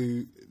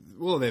two,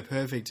 well, they're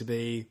perfect to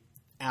be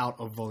out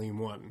of Volume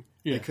 1.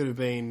 Yeah. They could have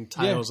been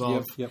Tales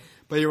of. Yep.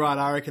 But you're right,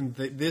 I reckon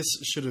this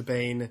should have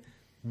been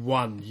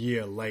 1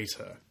 year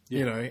later,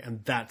 you know,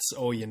 and that's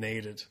all you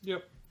needed.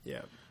 Yep.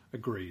 Yeah.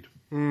 Agreed.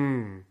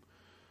 Any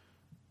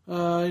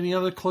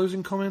other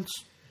closing comments?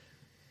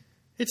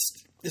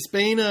 It's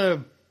been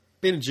a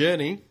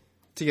journey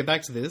to get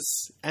back to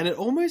this, and it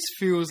almost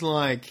feels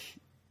like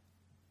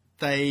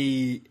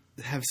they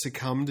have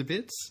succumbed a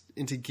bit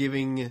into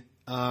giving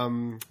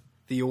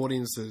the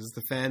audiences,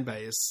 the fan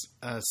base,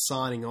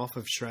 signing off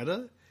of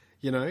Shredder.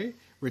 You know,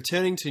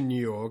 returning to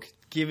New York,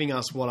 giving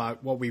us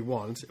what we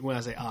want. When I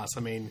say us, I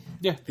mean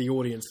the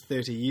audience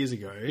 30 years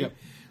ago. Yep.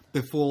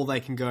 Before they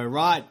can go,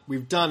 right,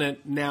 we've done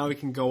it, now we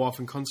can go off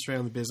and concentrate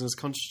on the business,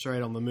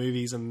 concentrate on the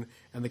movies and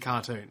the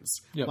cartoons.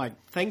 Yep. Like,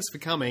 thanks for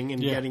coming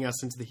and getting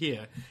us into the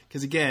here.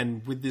 Because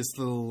again, with this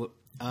little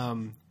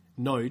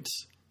note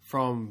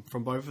from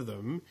both of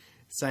them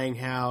saying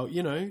how,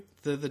 you know,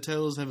 the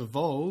Turtles have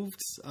evolved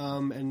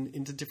and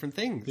into different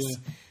things. Yeah.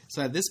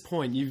 So at this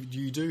point,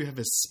 you do have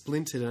a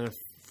splintered and a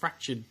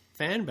fractured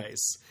fan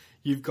base.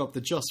 You've got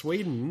the Joss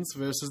Whedons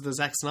versus the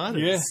Zack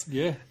Snyders.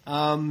 Yeah.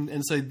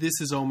 And so this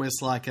is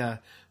almost like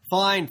a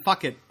fine,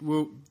 fuck it.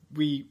 We'll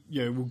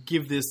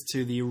give this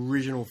to the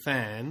original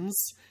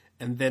fans,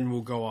 and then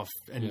we'll go off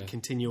and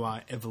continue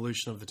our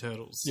evolution of the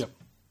Turtles. Yep.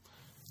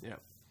 Yeah.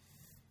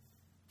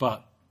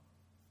 But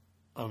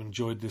I've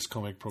enjoyed this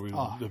comic, probably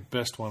the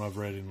best one I've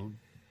read in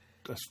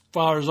as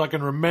far as I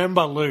can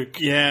remember, Luke.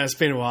 Yeah, it's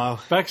been a while.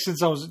 Back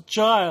since I was a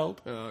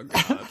child. Oh,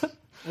 God.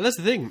 And that's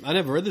the thing. I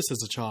never read this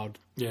as a child.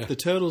 Yeah. The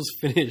Turtles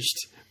finished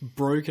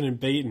broken and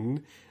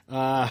beaten,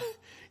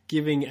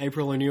 giving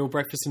April O'Neil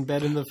breakfast in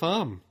bed in the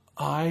farm.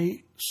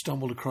 I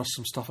stumbled across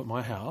some stuff at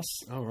my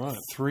house. Oh, right.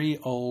 3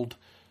 old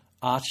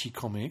Archie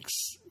comics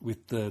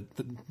with the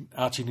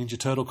Archie Ninja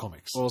Turtle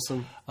comics.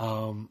 Awesome.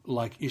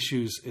 Like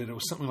issues, it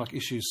was something like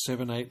issues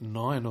 7, 8, and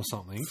 9 or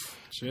something.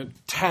 Shit.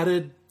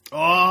 Tattered.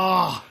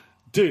 Oh!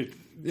 Dude.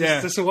 Yeah.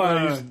 That's the way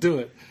I used to do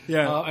it.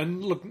 Yeah.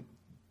 And look,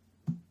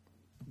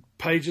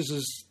 pages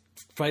is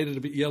faded a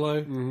bit yellow.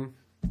 Mm-hmm.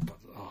 But,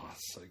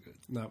 it's so good.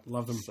 No,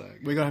 love them. So good.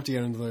 We're going to have to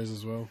get into those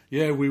as well.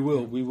 Yeah, we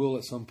will. We will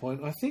at some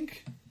point. I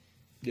think,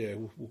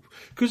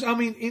 because, I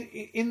mean,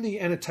 in the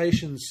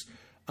annotations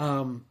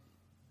of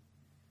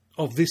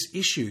this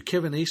issue,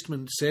 Kevin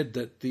Eastman said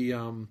that the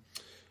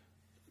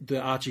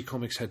Archie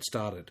comics had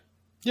started.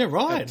 Yeah,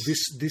 right.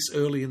 This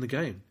early in the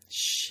game.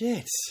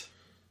 Shit.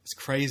 It's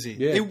crazy.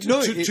 Yeah,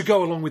 to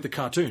go along with the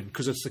cartoon,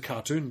 because it's the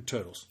cartoon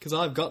Turtles. Because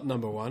I've got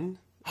number 1,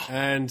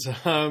 and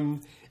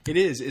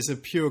it's a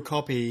pure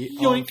copy.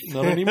 Yoink!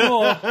 Not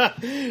anymore.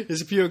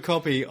 It's a pure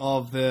copy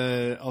of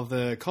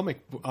the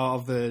comic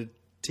of the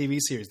TV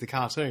series, the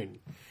cartoon,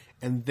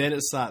 and then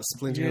it starts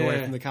splintering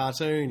away from the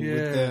cartoon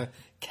with the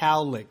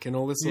cowlick and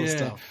all this sort of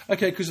stuff.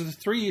 Okay, because the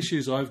 3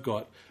 issues I've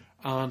got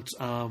aren't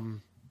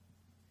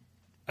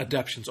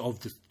adaptations of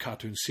the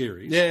cartoon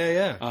series.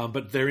 Yeah.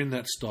 But they're in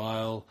that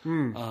style.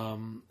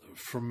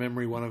 From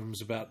memory, one of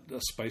them's about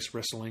space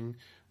wrestling.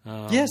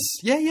 Yes,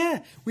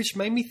 which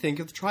made me think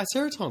of the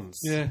Triceratons.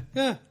 Yeah.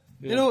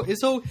 You know,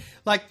 it's all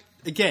like,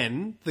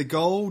 again, the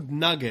gold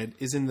nugget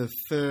is in the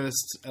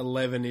first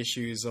 11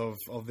 issues of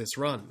this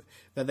run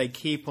that they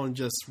keep on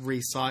just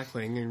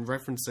recycling and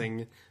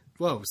referencing.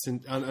 Well,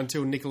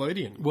 until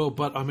Nickelodeon. Well,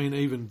 but I mean,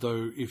 even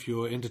though if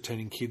you're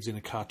entertaining kids in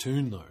a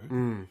cartoon,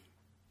 though,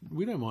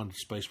 we don't mind a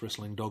space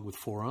wrestling dog with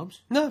 4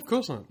 arms. No, of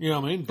course not. You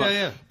know what I mean? But,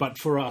 yeah. But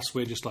for us,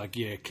 we're just like,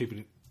 keep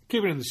it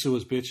in the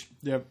sewers, bitch.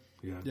 Yep.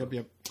 Yeah.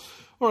 Yep.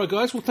 All right,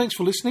 guys. Well, thanks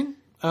for listening.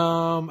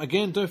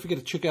 Again, don't forget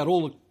to check out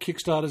all the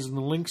Kickstarters and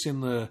the links in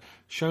the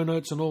show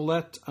notes and all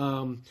that.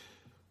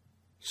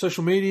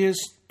 Social medias,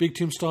 Big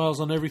Tim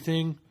Styles on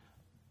everything.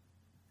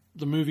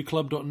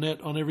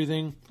 TheMovieClub.net on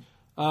everything.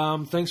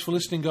 Thanks for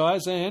listening,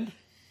 guys, and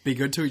be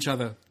good to each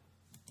other.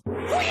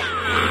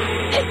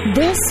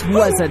 This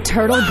was a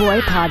Turtle Boy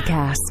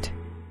podcast.